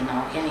shaking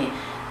now.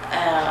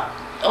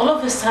 All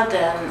of a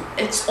sudden,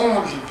 it's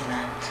only the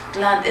land.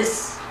 Land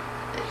is.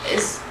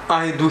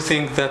 I do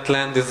think that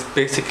land is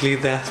basically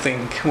that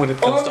thing when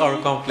it comes to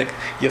our conflict.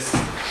 Yes,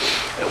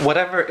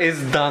 whatever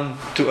is done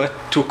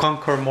to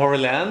conquer more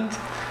land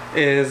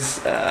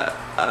is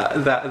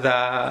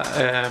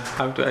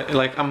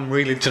I'm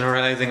really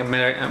generalizing.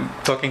 I'm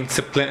talking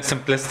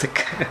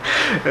simplistic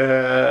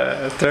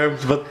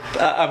terms, but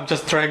I'm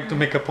just trying to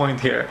make a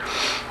point here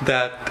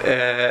that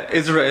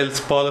Israel's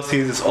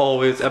policies is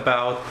always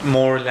about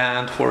more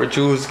land for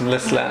Jews and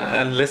less land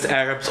and less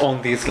Arabs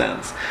on these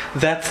lands.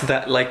 That's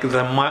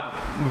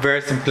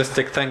very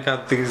simplistic. Thank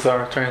God these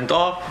are turned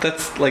off.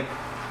 That's like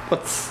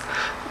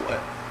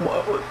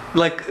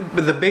like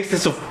the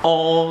basis of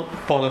all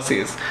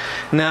policies.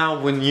 Now,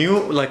 when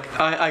you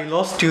I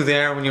lost you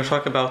there when you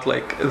talk about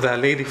like the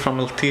lady from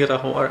Al Tira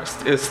who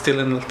is still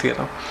in Al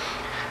Tira.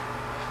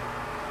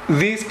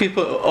 These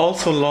people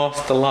also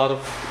lost a lot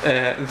of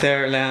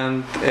their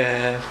land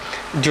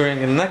during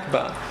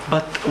Al-Nakba.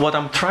 But what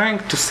I'm trying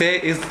to say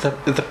is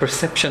the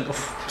perception of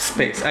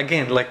space.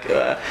 Again,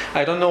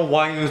 I don't know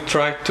why you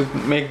try to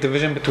make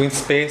division between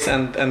space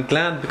and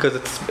land, because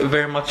it's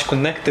very much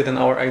connected in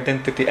our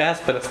identity as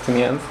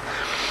Palestinians.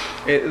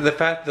 The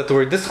fact that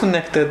we're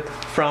disconnected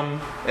from,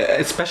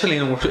 especially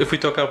if we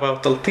talk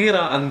about Al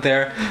Tira and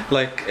their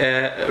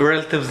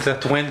relatives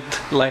that went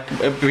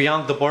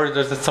beyond the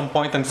borders at some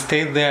point and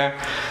stayed there,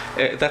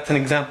 that's an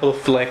example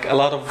of a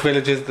lot of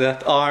villages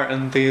that are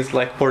in these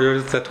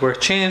borders that were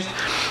changed.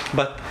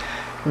 But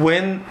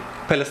when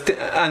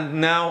and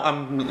now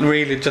I'm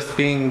really just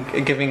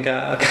giving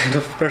a kind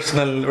of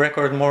personal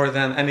record more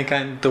than any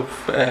kind of.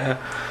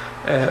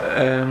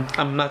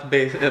 I'm not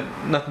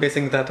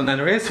basing that on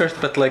any research,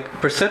 but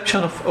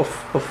perception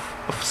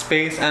of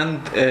space and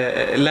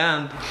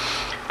land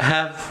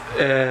have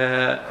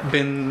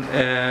been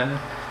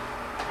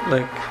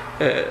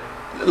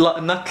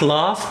not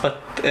lost, but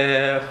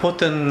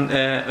put in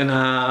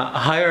a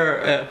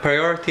higher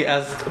priority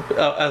as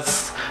a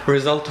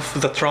result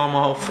of the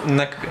trauma of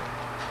Nakba.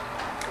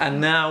 And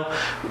now,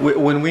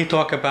 when we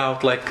talk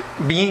about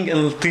being in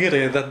Al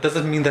Tira, that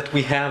doesn't mean that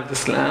we have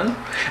this land.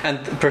 And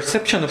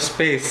perception of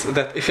space,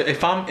 that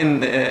if I'm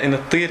in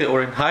Al Tira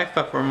or in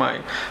Haifa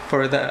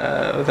for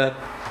the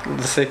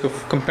sake of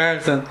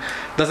comparison,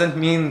 doesn't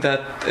mean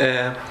that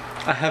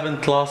I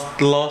haven't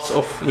loss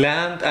of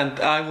land,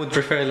 and I would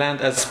refer land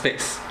as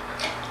space.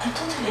 I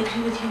totally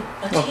agree with you,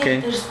 but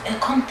okay. Here there's a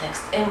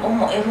context, a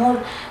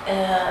more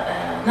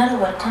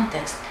narrower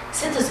context,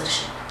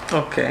 citizenship.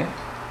 Okay.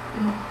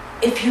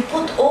 If you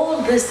put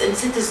all this in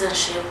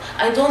citizenship,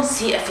 I don't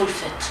see a full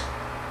fit.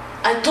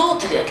 I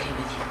totally agree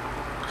with you.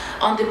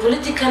 On the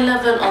political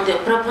level, on the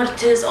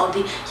properties,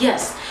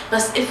 yes.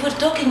 But if we're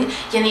talking,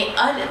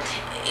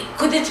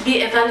 could it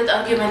be a valid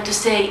argument to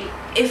say,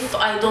 if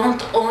I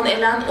don't own a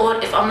land, or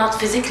if I'm not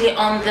physically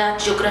on that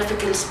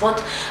geographical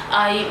spot,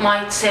 I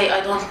might say I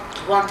don't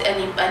want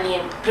any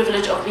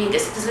privilege of being a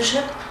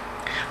citizenship?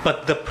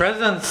 But the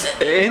presence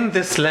in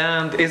this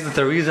land is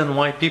the reason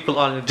why people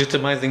are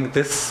legitimizing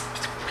this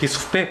piece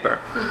of paper.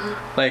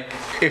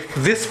 Mm-hmm. If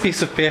this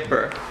piece of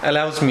paper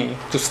allows me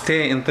to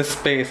stay in this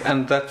space,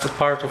 and that's a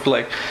part of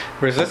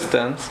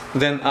resistance,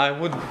 then I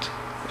would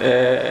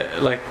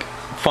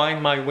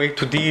find my way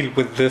to deal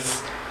with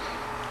this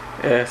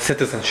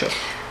citizenship.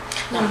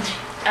 No,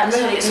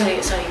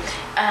 sorry.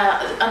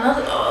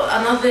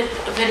 Another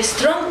very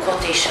strong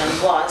quotation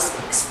was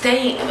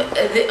staying.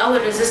 Our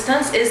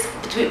resistance is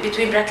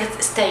between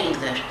brackets staying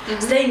there. Mm-hmm.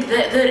 Staying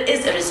there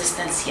is a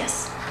resistance.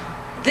 Yes.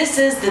 This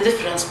is the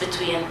difference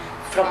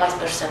from my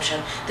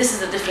perception, this is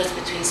the difference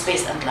between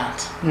space and land.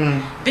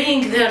 Mm.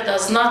 Being there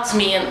does not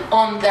mean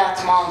on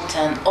that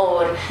mountain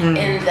or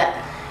in that.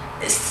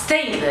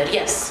 Staying there,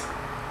 yes.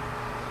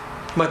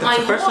 But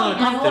it's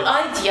my whole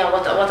idea,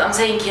 what I'm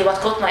saying here, what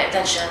caught my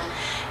attention,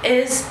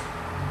 is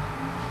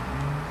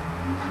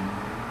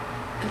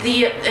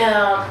the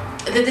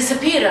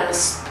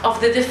disappearance of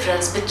the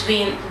difference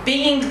between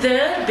being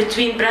there,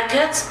 between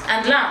brackets,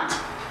 and land.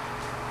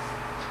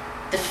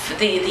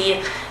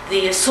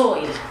 The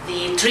soil,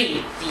 the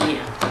tree,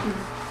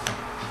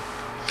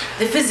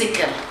 the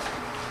physical.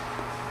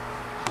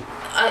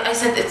 I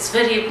said it's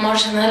very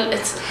marginal.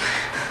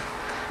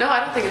 No, I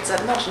don't think it's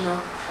that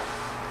marginal.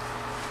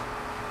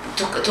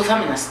 To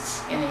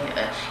feminists,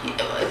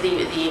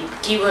 the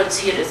keywords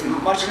here is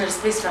marginal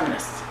space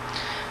feminists.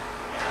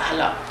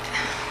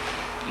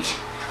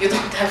 You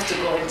don't have to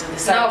go into the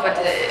No, but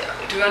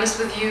to be honest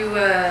with you.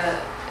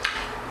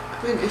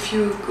 If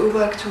you go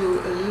back to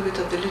a little bit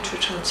of the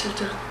literature on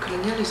settler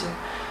colonialism,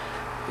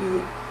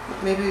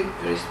 maybe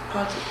there is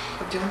part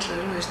of the answer, I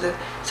don't know, is that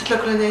settler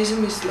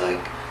colonialism is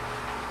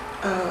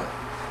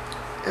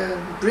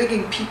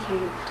bringing people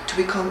to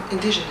become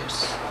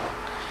indigenous,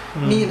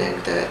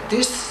 meaning that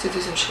this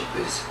citizenship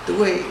is the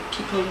way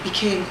people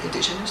became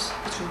indigenous,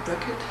 between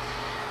brackets.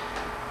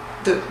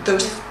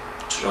 Those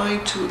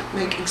trying to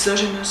make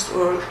exogenous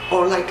or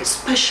a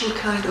special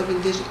kind of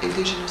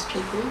indigenous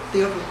people,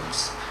 the other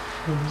ones.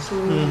 Mm-hmm. So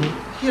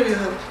here you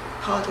have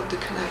part of the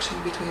connection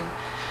between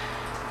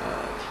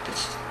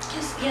this.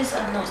 Yes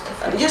and no,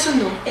 Stefan. Yes and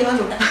no.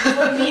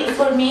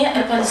 For me,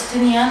 a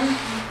Palestinian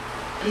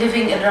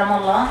living in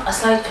Ramallah,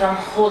 aside from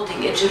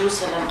holding a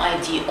Jerusalem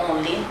ID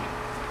only,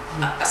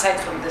 aside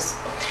from this,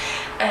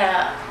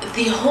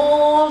 the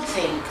whole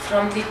thing,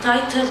 from the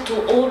title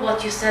to all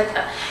what you said,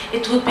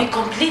 it would be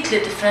completely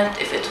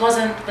different if it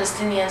wasn't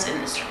Palestinians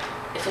in Israel.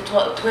 If it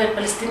were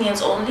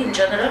Palestinians only in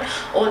general,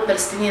 all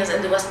Palestinians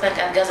in the West Bank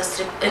and Gaza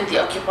Strip in the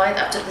occupied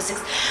after the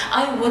 6th,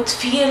 I would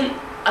feel,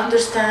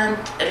 understand,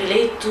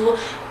 relate to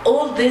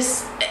all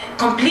this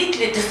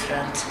completely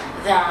different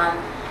than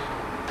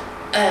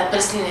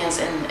Palestinians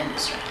in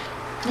Israel.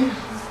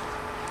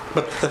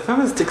 But the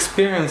feminist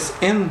experience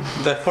in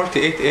the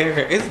 48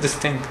 area is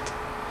distinct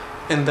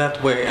in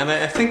that way, and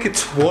I think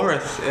it's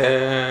worth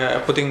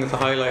putting the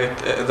highlight,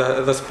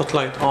 the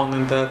spotlight on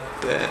in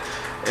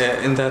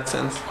that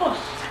sense. Of course.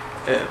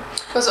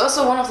 Because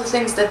also one of the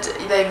things that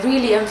they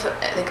really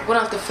one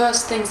of the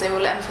first things they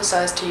will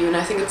emphasize to you, and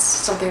I think it's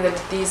something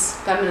that these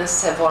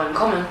feminists have all in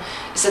common,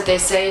 is that they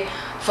say,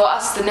 for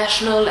us the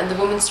national and the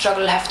women's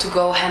struggle have to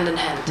go hand in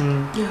hand.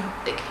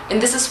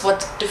 And this is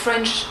what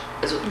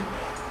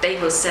they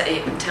will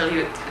say and tell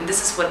you, and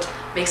this is what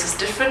makes us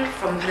different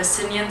from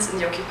Palestinians in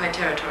the occupied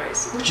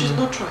territories. Which is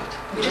not right.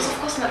 Which is of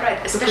course not right,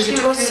 Because especially it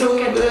if was you look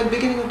so at the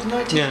beginning of the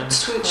 19th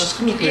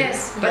switched.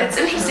 Yes, but it's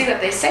interesting that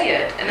they say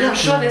it, and I'm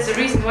sure there's a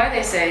reason why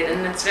they say it,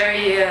 and it's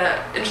very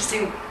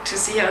interesting to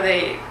see how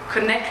they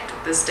connect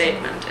the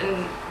statement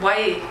and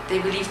why they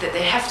believe that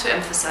they have to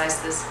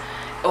emphasize this,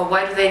 or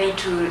why do they need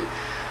to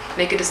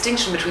make a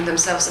distinction between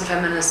themselves and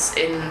feminists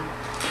in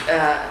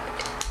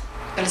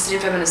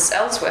Palestinian feminists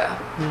elsewhere.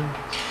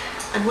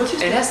 And what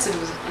is it has to do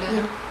with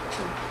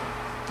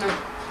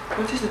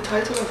What is the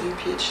title of your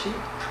PhD?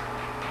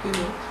 You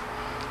know?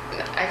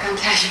 I can't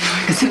tell you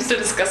because I'm still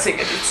discussing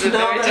it. It's a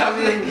very tough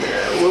thing.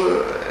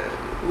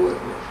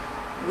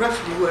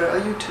 Roughly, where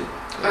are you two?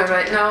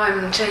 Right now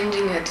I'm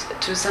changing it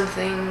to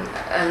something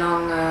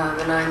along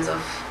the lines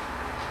of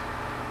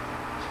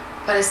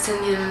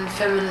Palestinian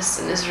feminists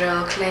in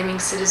Israel claiming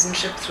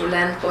citizenship through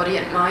land, body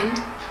and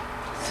mind.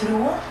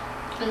 Through?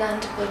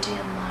 Land, body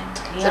and mind.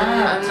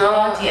 Land,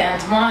 body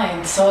and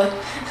mind. So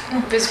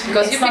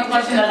because it's not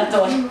marginal at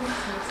all.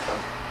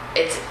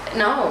 It's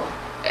no,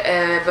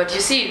 but you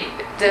see,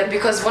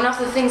 because one of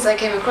the things I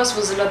came across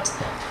was a lot.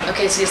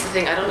 Okay, so here's the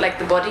thing: I don't like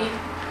the body.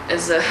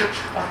 As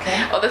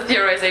all the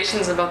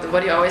theorizations about the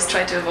body, I always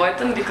try to avoid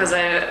them because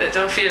I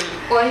don't feel.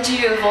 Why do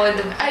you avoid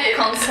the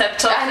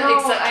concept of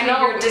exactly I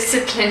know. your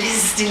discipline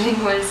is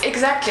dealing with?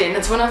 Exactly, and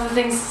it's one of the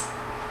things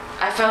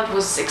I felt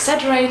was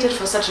exaggerated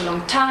for such a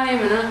long time.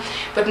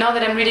 But now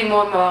that I'm reading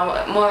more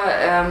and more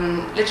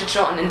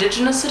literature on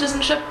indigenous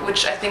citizenship,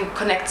 which I think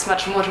connects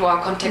much more to our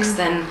context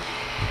than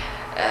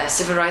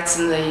civil rights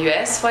in the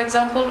US, for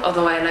example,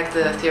 although I like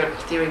the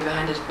theory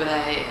behind it, but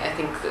I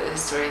think the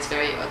history is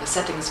the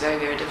setting is very,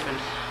 very different.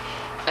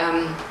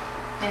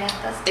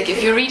 Like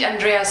if you read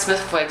Andrea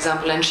Smith, for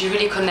example, and she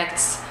really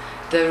connects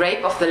the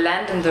rape of the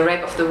land and the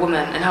rape of the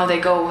woman and how they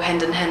go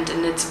hand in hand,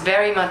 and it's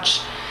very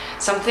much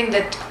something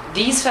that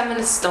these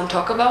feminists don't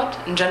talk about.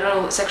 In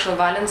general, sexual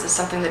violence is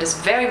something that is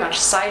very much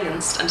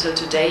silenced until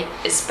today,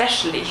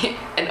 especially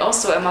and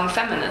also among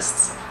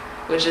feminists,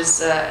 which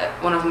is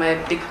one of my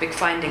big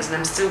findings, and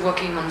I'm still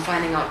working on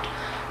finding out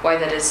why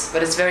that is.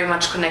 But it's very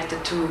much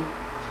connected to,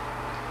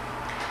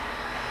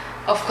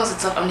 of course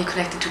it's not only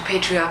connected to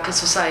patriarchal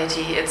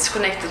society, it's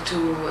connected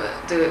to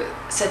the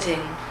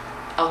setting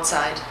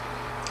outside.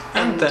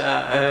 And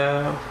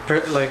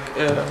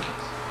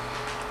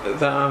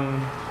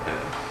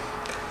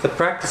the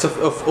practice of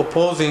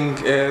opposing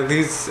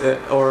these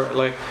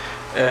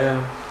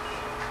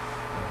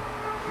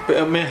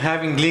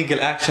having legal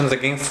actions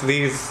against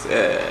these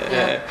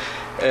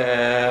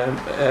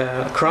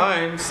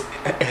crimes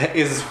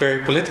is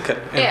very political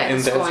in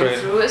it's the going Israel.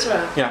 through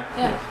Israel.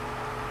 Yeah.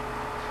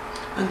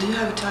 And do you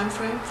have a time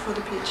frame for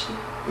the PhD?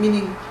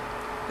 Meaning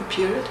a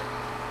period?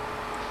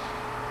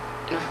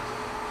 No.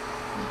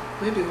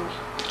 Maybe all.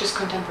 Just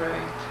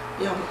contemporary.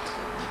 Yeah, but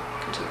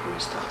contemporary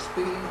starts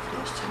beginning of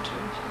last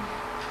century.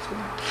 So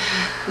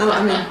no,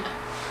 I mean,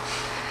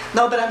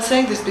 no, but I'm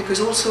saying this because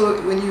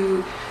also when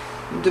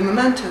the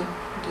momentum,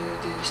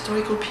 the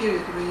historical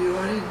period where you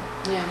are in,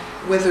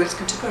 whether it's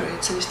contemporary,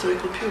 it's an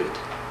historical period.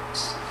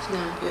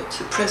 It's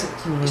a present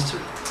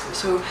history.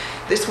 So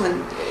this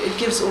one, it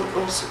gives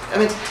also, I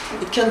mean,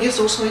 it can give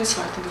also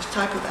insight into the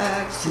type of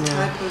acts, the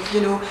type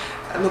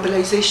of,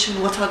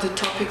 mobilization, what are the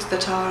topics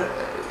that are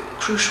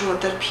crucial at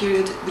that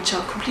period, which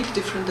are completely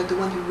different than the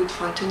one you would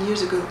find 10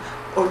 years ago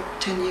or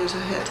 10 years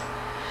ahead.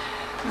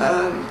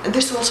 And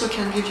this also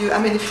can give you, I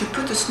mean, if you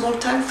put a small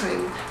time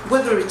frame,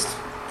 whether it's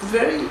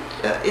very,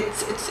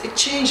 it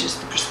changes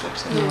the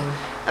perspective.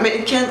 I mean,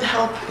 it can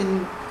help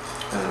in...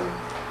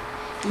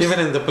 even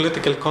in the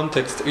political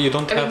context, you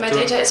don't have to... my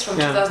data is from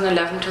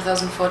 2011,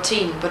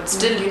 2014, but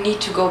still you need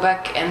to go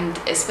back, and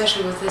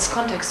especially with this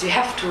context, you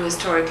have to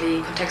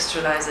historically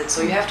contextualize it.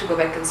 So you have to go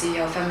back and see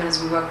how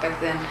feminism worked back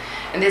then.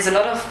 And there's a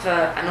lot of,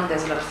 I know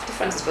there's a lot of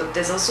differences, but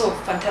there's also a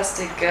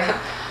fantastic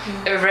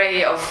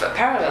array of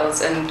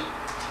parallels and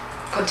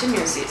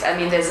continuities. I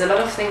mean, there's a lot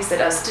of things that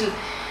are still...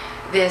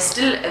 There's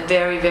still a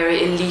very,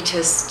 very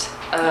elitist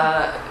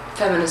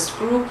feminist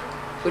group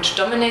which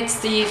dominates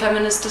the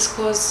feminist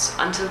discourse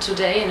until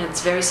today, and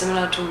it's very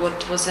similar to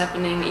what was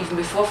happening even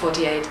before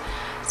 48.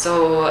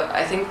 So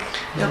I think...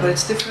 Yeah, but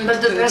it's different.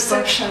 But the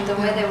perception, the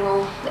way they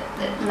will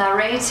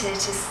narrate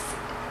it is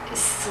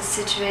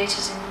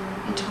situated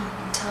in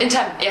time. In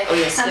time, yeah, oh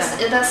yes.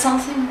 And that's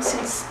something,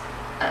 since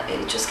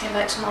it just came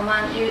back to my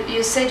mind,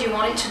 you said you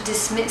wanted to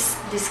dismiss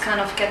this kind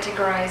of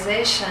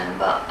categorization,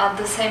 but at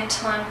the same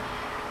time,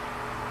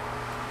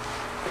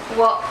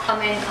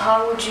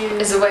 how would you?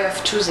 As a way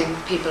of choosing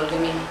people, you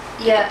mean?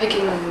 Yeah,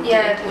 Picking.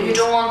 you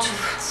don't want to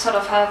sort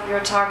of have your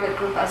target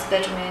group as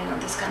Bedouin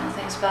and these kind of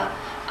things, but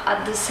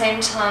at the same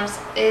time,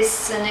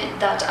 isn't it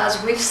that,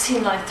 as we've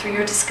seen like through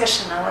your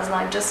discussion, I was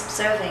like just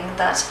observing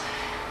that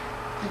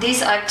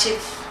this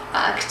active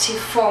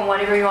form,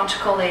 whatever you want to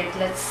call it,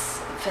 let's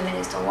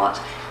feminist or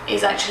what,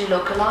 is actually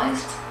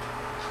localized.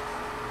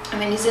 I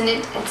mean, isn't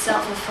it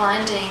itself a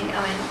finding?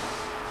 I mean,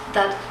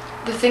 that.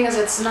 The thing is,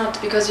 it's not,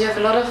 because you have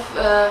a lot of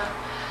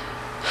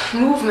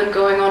movement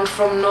going on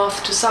from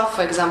north to south,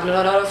 for example. A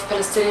lot of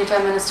Palestinian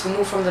feminists who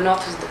move from the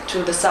north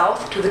to the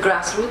south, to the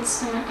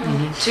grassroots,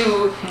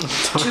 to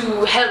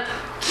help,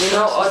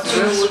 or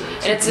to.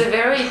 And it's a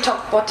very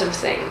top-bottom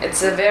thing.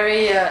 It's a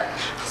very.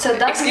 So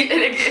that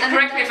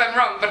correct me if I'm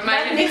wrong, but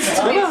that needs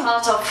to be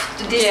part of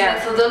this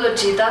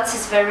methodology. That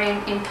is very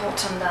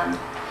important then,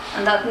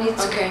 and that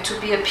needs to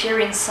be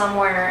appearing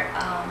somewhere.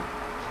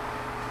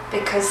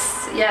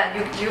 Because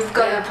you've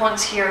got a point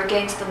here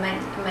against the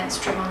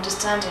mainstream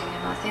understanding,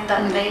 and I think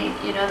that may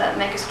that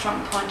make a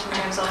strong point in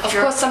terms of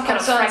course some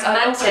concerns are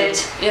local.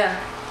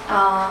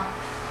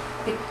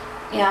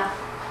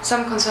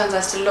 Some concerns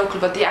are still local,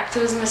 but the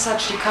activism as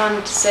such, you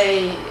can't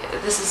say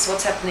this is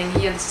what's happening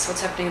here, this is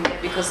what's happening there,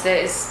 because there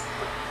is.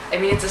 I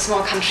mean, it's a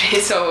small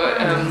country, so.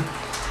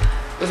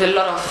 With a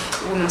lot of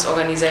women's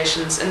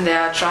organizations, and they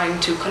are trying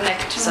to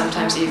connect,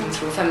 sometimes even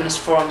through feminist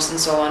forums and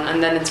so on, and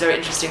then it's very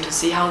interesting to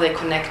see how they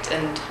connect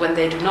and when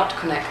they do not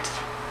connect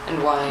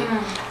and why.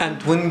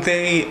 And when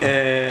they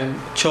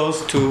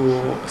chose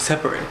to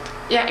separate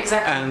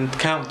and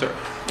counter.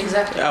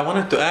 Exactly. I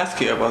wanted to ask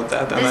you about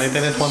that, and I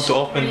didn't want to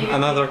open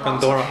another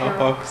Pandora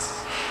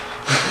box.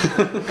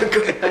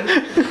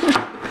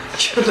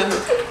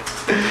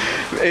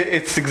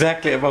 It's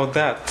exactly about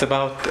that. It's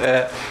about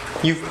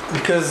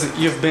because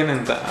you've been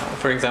in the,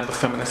 for example,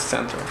 feminist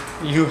center.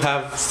 You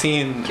have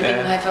seen. You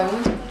mean Haifa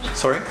Women's?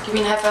 Sorry. You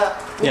mean Haifa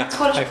Women's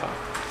Coalition? Haifa.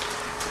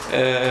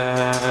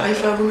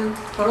 Haifa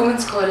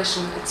Women's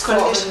Coalition. It's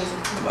coalition.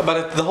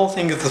 But the whole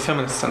thing is the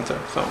feminist center.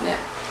 So. Yeah.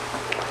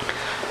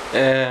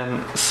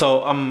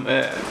 So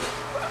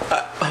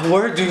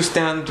where do you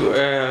stand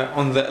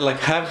on the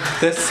have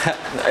this?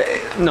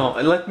 No,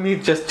 let me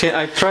just change.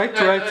 I tried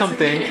to write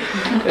something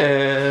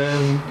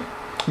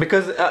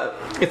because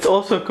it's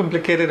also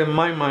complicated in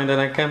my mind,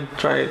 and I can't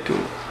try to.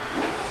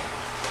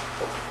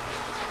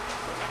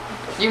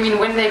 You mean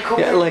when they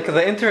cooperate? Yeah, like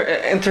the inter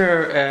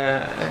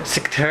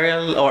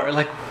sectarial, or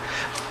like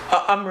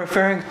I'm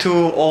referring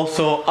to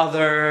also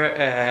other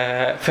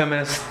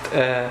feminist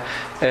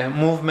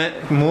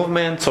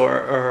movements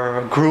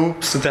or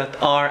groups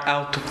that are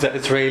out of the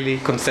Israeli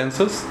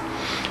consensus.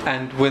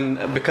 And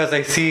because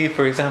I see,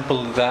 for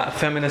example, the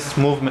feminist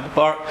movement,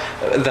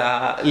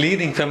 the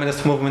leading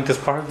feminist movement is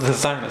part of the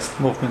Zionist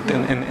movement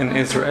in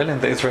Israel, in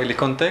the Israeli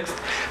context.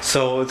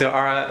 So there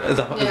are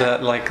the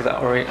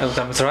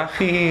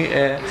Mizrahi,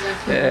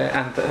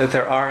 and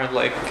there are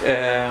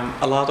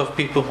a lot of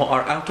people who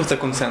are out of the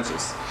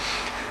consensus.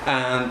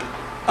 And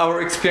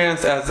our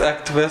experience as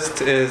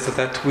activists is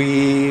that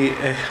we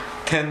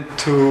tend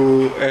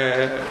to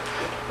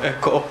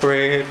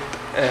cooperate,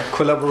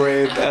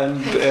 collaborate,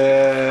 and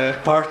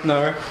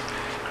partner.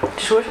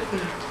 Sure.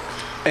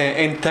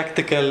 In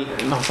tactical.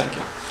 No, thank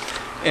you.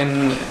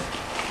 In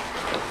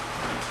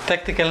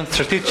tactical and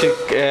strategic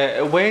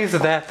ways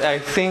that I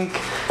think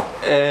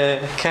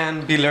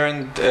can be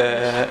learned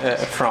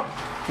from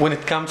when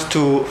it comes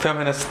to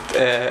feminist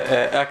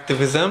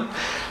activism.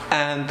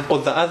 And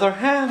on the other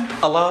hand,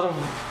 a lot of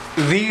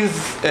these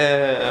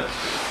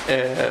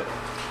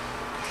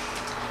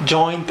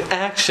joint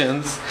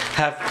actions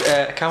have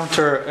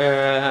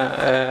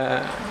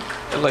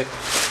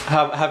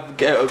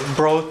have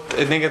brought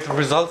negative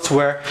results,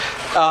 where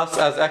us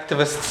as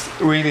activists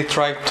really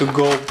try to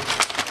go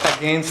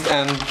against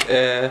and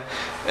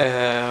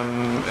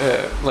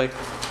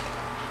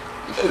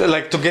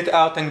to get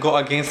out and go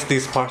against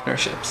these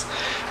partnerships.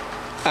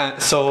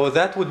 So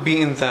that would be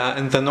in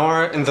the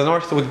north. In the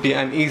north would be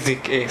an easy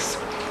case,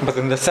 but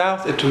in the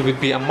south it would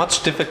be a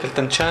much difficult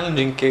and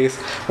challenging case,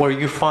 where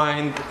you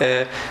find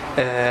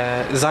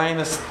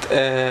Zionist,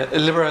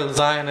 liberal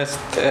Zionist,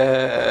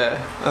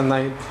 and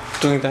I'm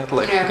doing that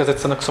because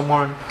it's an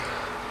oxymoron.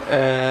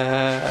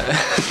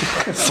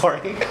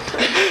 Sorry,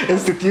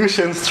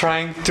 institutions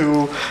trying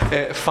to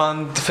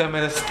fund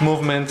feminist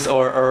movements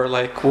or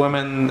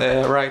women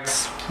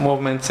rights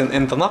movements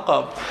in the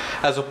Naqab,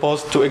 as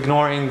opposed to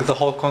ignoring the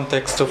whole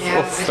context of.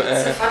 It's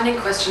a funding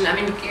question. I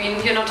mean,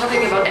 you're not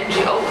talking about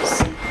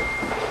NGOs.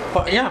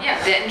 Yeah,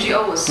 they're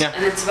NGOs,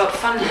 and it's about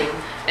funding.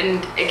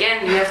 And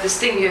again, you have this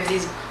thing. You have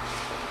these.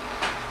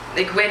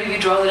 Where do you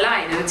draw the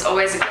line? And it's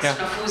always a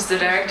question of who's the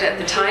director at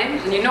the time,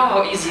 and you know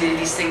how easily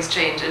these things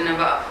change.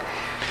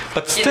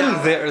 But still,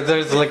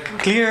 there's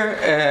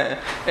clear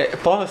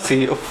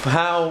policy of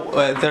how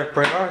their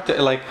priority,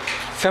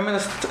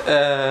 feminist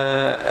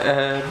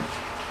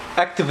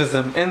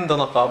activism in the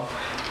Naqab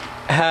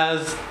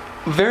has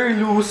very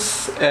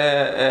loose,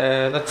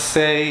 let's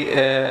say,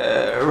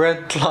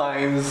 red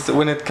lines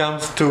when it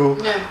comes to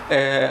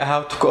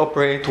how to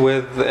cooperate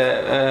with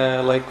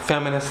like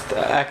feminist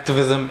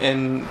activism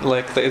in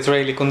like the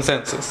Israeli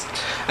consensus.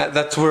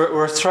 That's where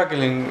we're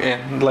struggling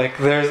in. Like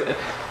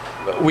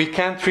we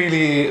can't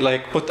really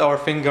like put our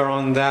finger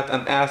on that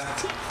and ask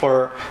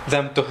for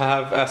them to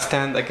have a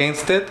stand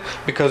against it,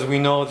 because we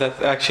know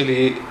that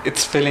actually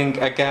it's filling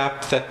a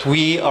gap that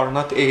we are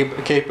not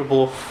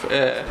capable of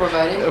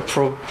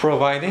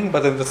providing.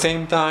 But at the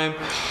same time,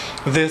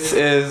 this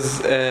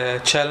is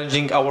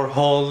challenging our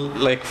whole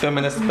like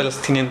feminist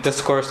Palestinian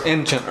discourse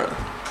in general.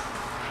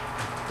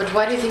 But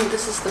why do you think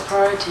this is the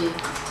priority?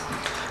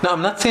 No,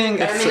 I'm not saying.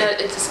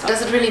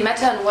 Does it really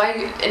matter? And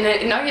why?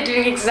 Now you're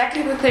doing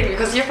exactly the thing,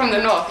 because you're from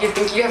the north. You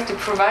think you have to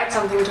provide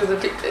something to the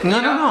people.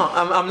 No.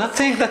 I'm not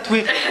saying that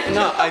we.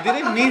 No, I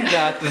didn't mean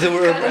that.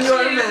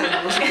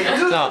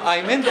 No,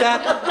 I meant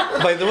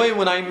that. By the way,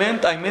 when I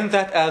meant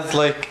that as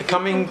like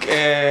coming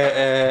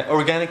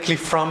organically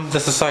from the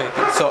society.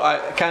 So I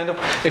kind of,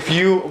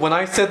 when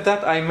I said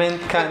that, I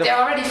meant kind of.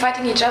 They're already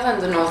fighting each other in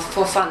the north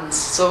for funds.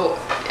 So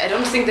I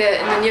don't think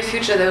that in the near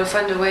future they will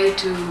find a way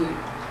to.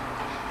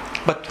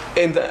 But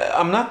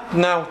I'm not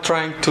now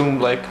trying to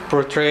like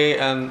portray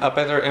a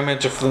better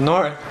image of the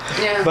North.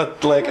 Yeah.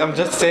 But like I'm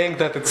just saying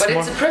that it's. But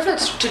it's a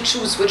privilege to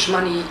choose which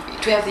money,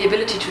 to have the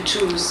ability to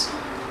choose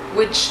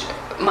which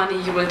money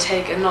you will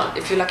take, and not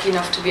if you're lucky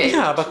enough to be able.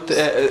 Yeah, to but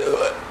choose.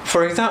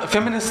 For example,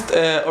 feminist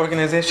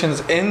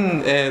organizations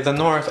in the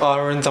North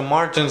are in the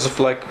margins of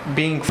like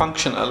being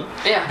functional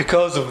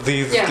because of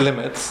these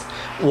limits.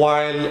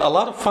 While a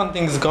lot of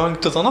funding is going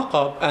to the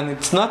Naqab and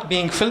it's not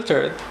being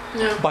filtered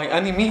by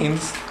any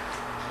means.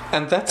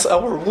 And that's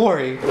our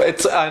worry.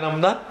 And I'm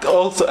not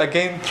also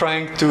again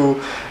trying to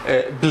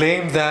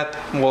blame that.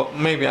 Well,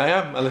 maybe I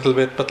am a little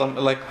bit, but I'm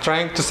like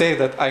trying to say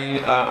that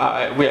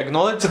we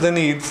acknowledge the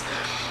needs,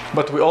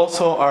 but we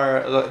also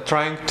are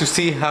trying to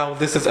see how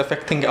this is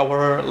affecting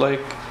our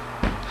like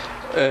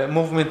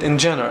movement in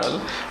general.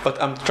 But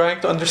I'm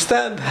trying to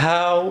understand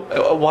how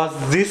was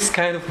this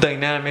kind of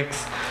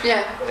dynamics.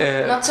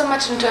 Not so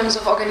much in terms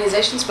of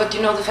organizations, but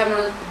you know the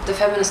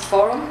Feminist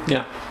Forum.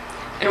 Yeah.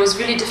 It was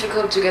really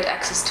difficult to get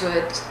access to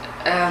it.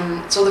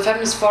 So the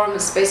Feminist Forum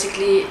is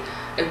basically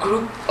a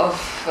group of.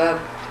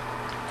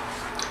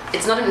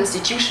 It's not an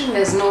institution.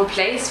 There's no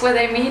place where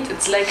they meet.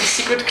 It's like a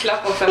secret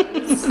club of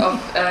feminists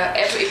of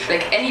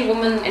any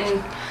woman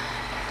in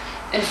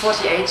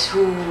 48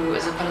 who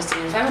is a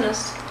Palestinian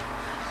feminist,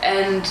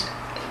 and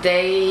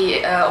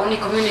they only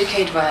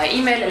communicate via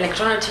email,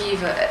 electronically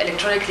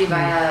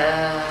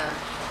via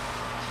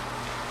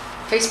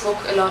Facebook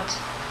a lot.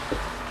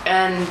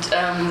 And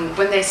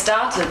when they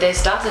started, they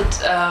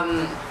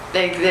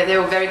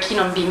were very keen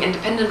on being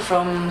independent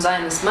from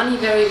Zionist money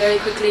very, very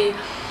quickly.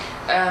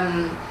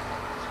 And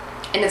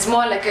it's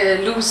more like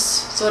a loose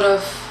sort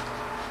of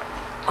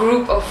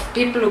group of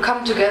people who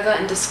come together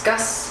and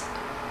discuss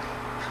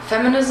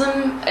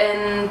feminism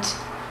and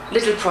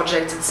little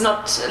projects. It's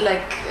not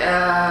like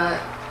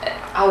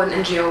how an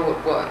NGO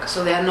would work.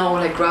 So there are no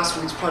like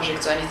grassroots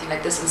projects or anything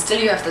like this. And still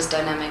you have this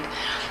dynamic.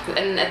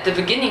 And at the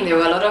beginning there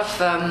were a lot of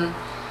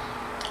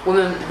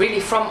women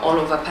really from all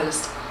over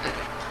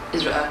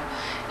Israel.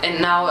 And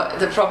now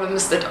the problem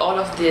is that all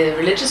of the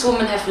religious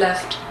women have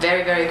left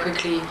very, very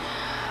quickly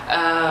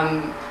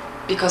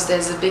because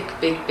there's a big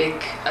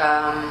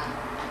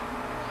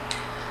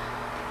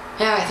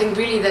I think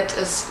really that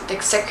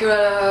like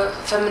secular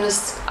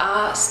feminists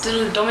are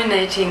still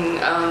dominating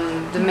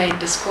the main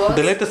discourse.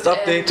 The latest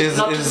update is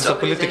a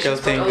political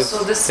thing.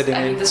 Also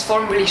this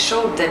forum really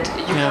showed that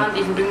you can't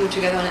even bring them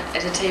together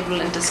at a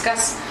table and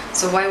discuss.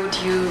 So why would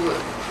you?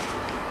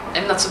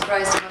 I'm not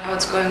surprised about how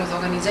it's going with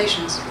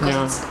organizations.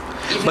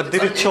 But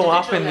did it show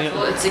up in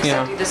level, it's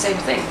exactly the same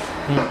thing.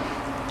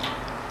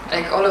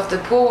 Like all of the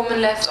poor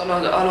women left, all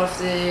of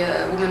the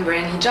women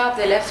wearing hijab,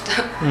 they left.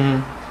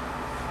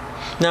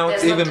 Now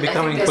it's even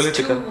becoming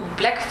political. Two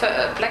black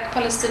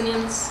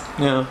Palestinians.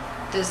 Yeah.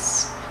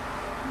 It's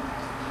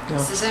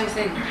the same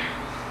thing.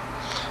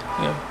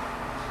 Yeah.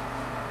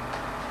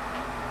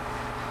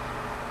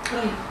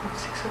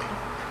 It's 6 o'clock.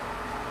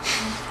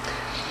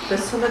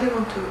 Does somebody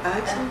want to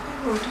add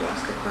something or to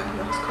ask a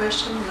last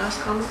question,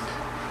 last comment?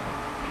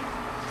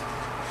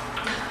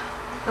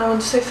 I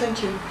want to say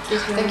thank you.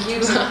 Thank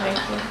you.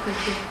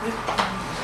 Thank you.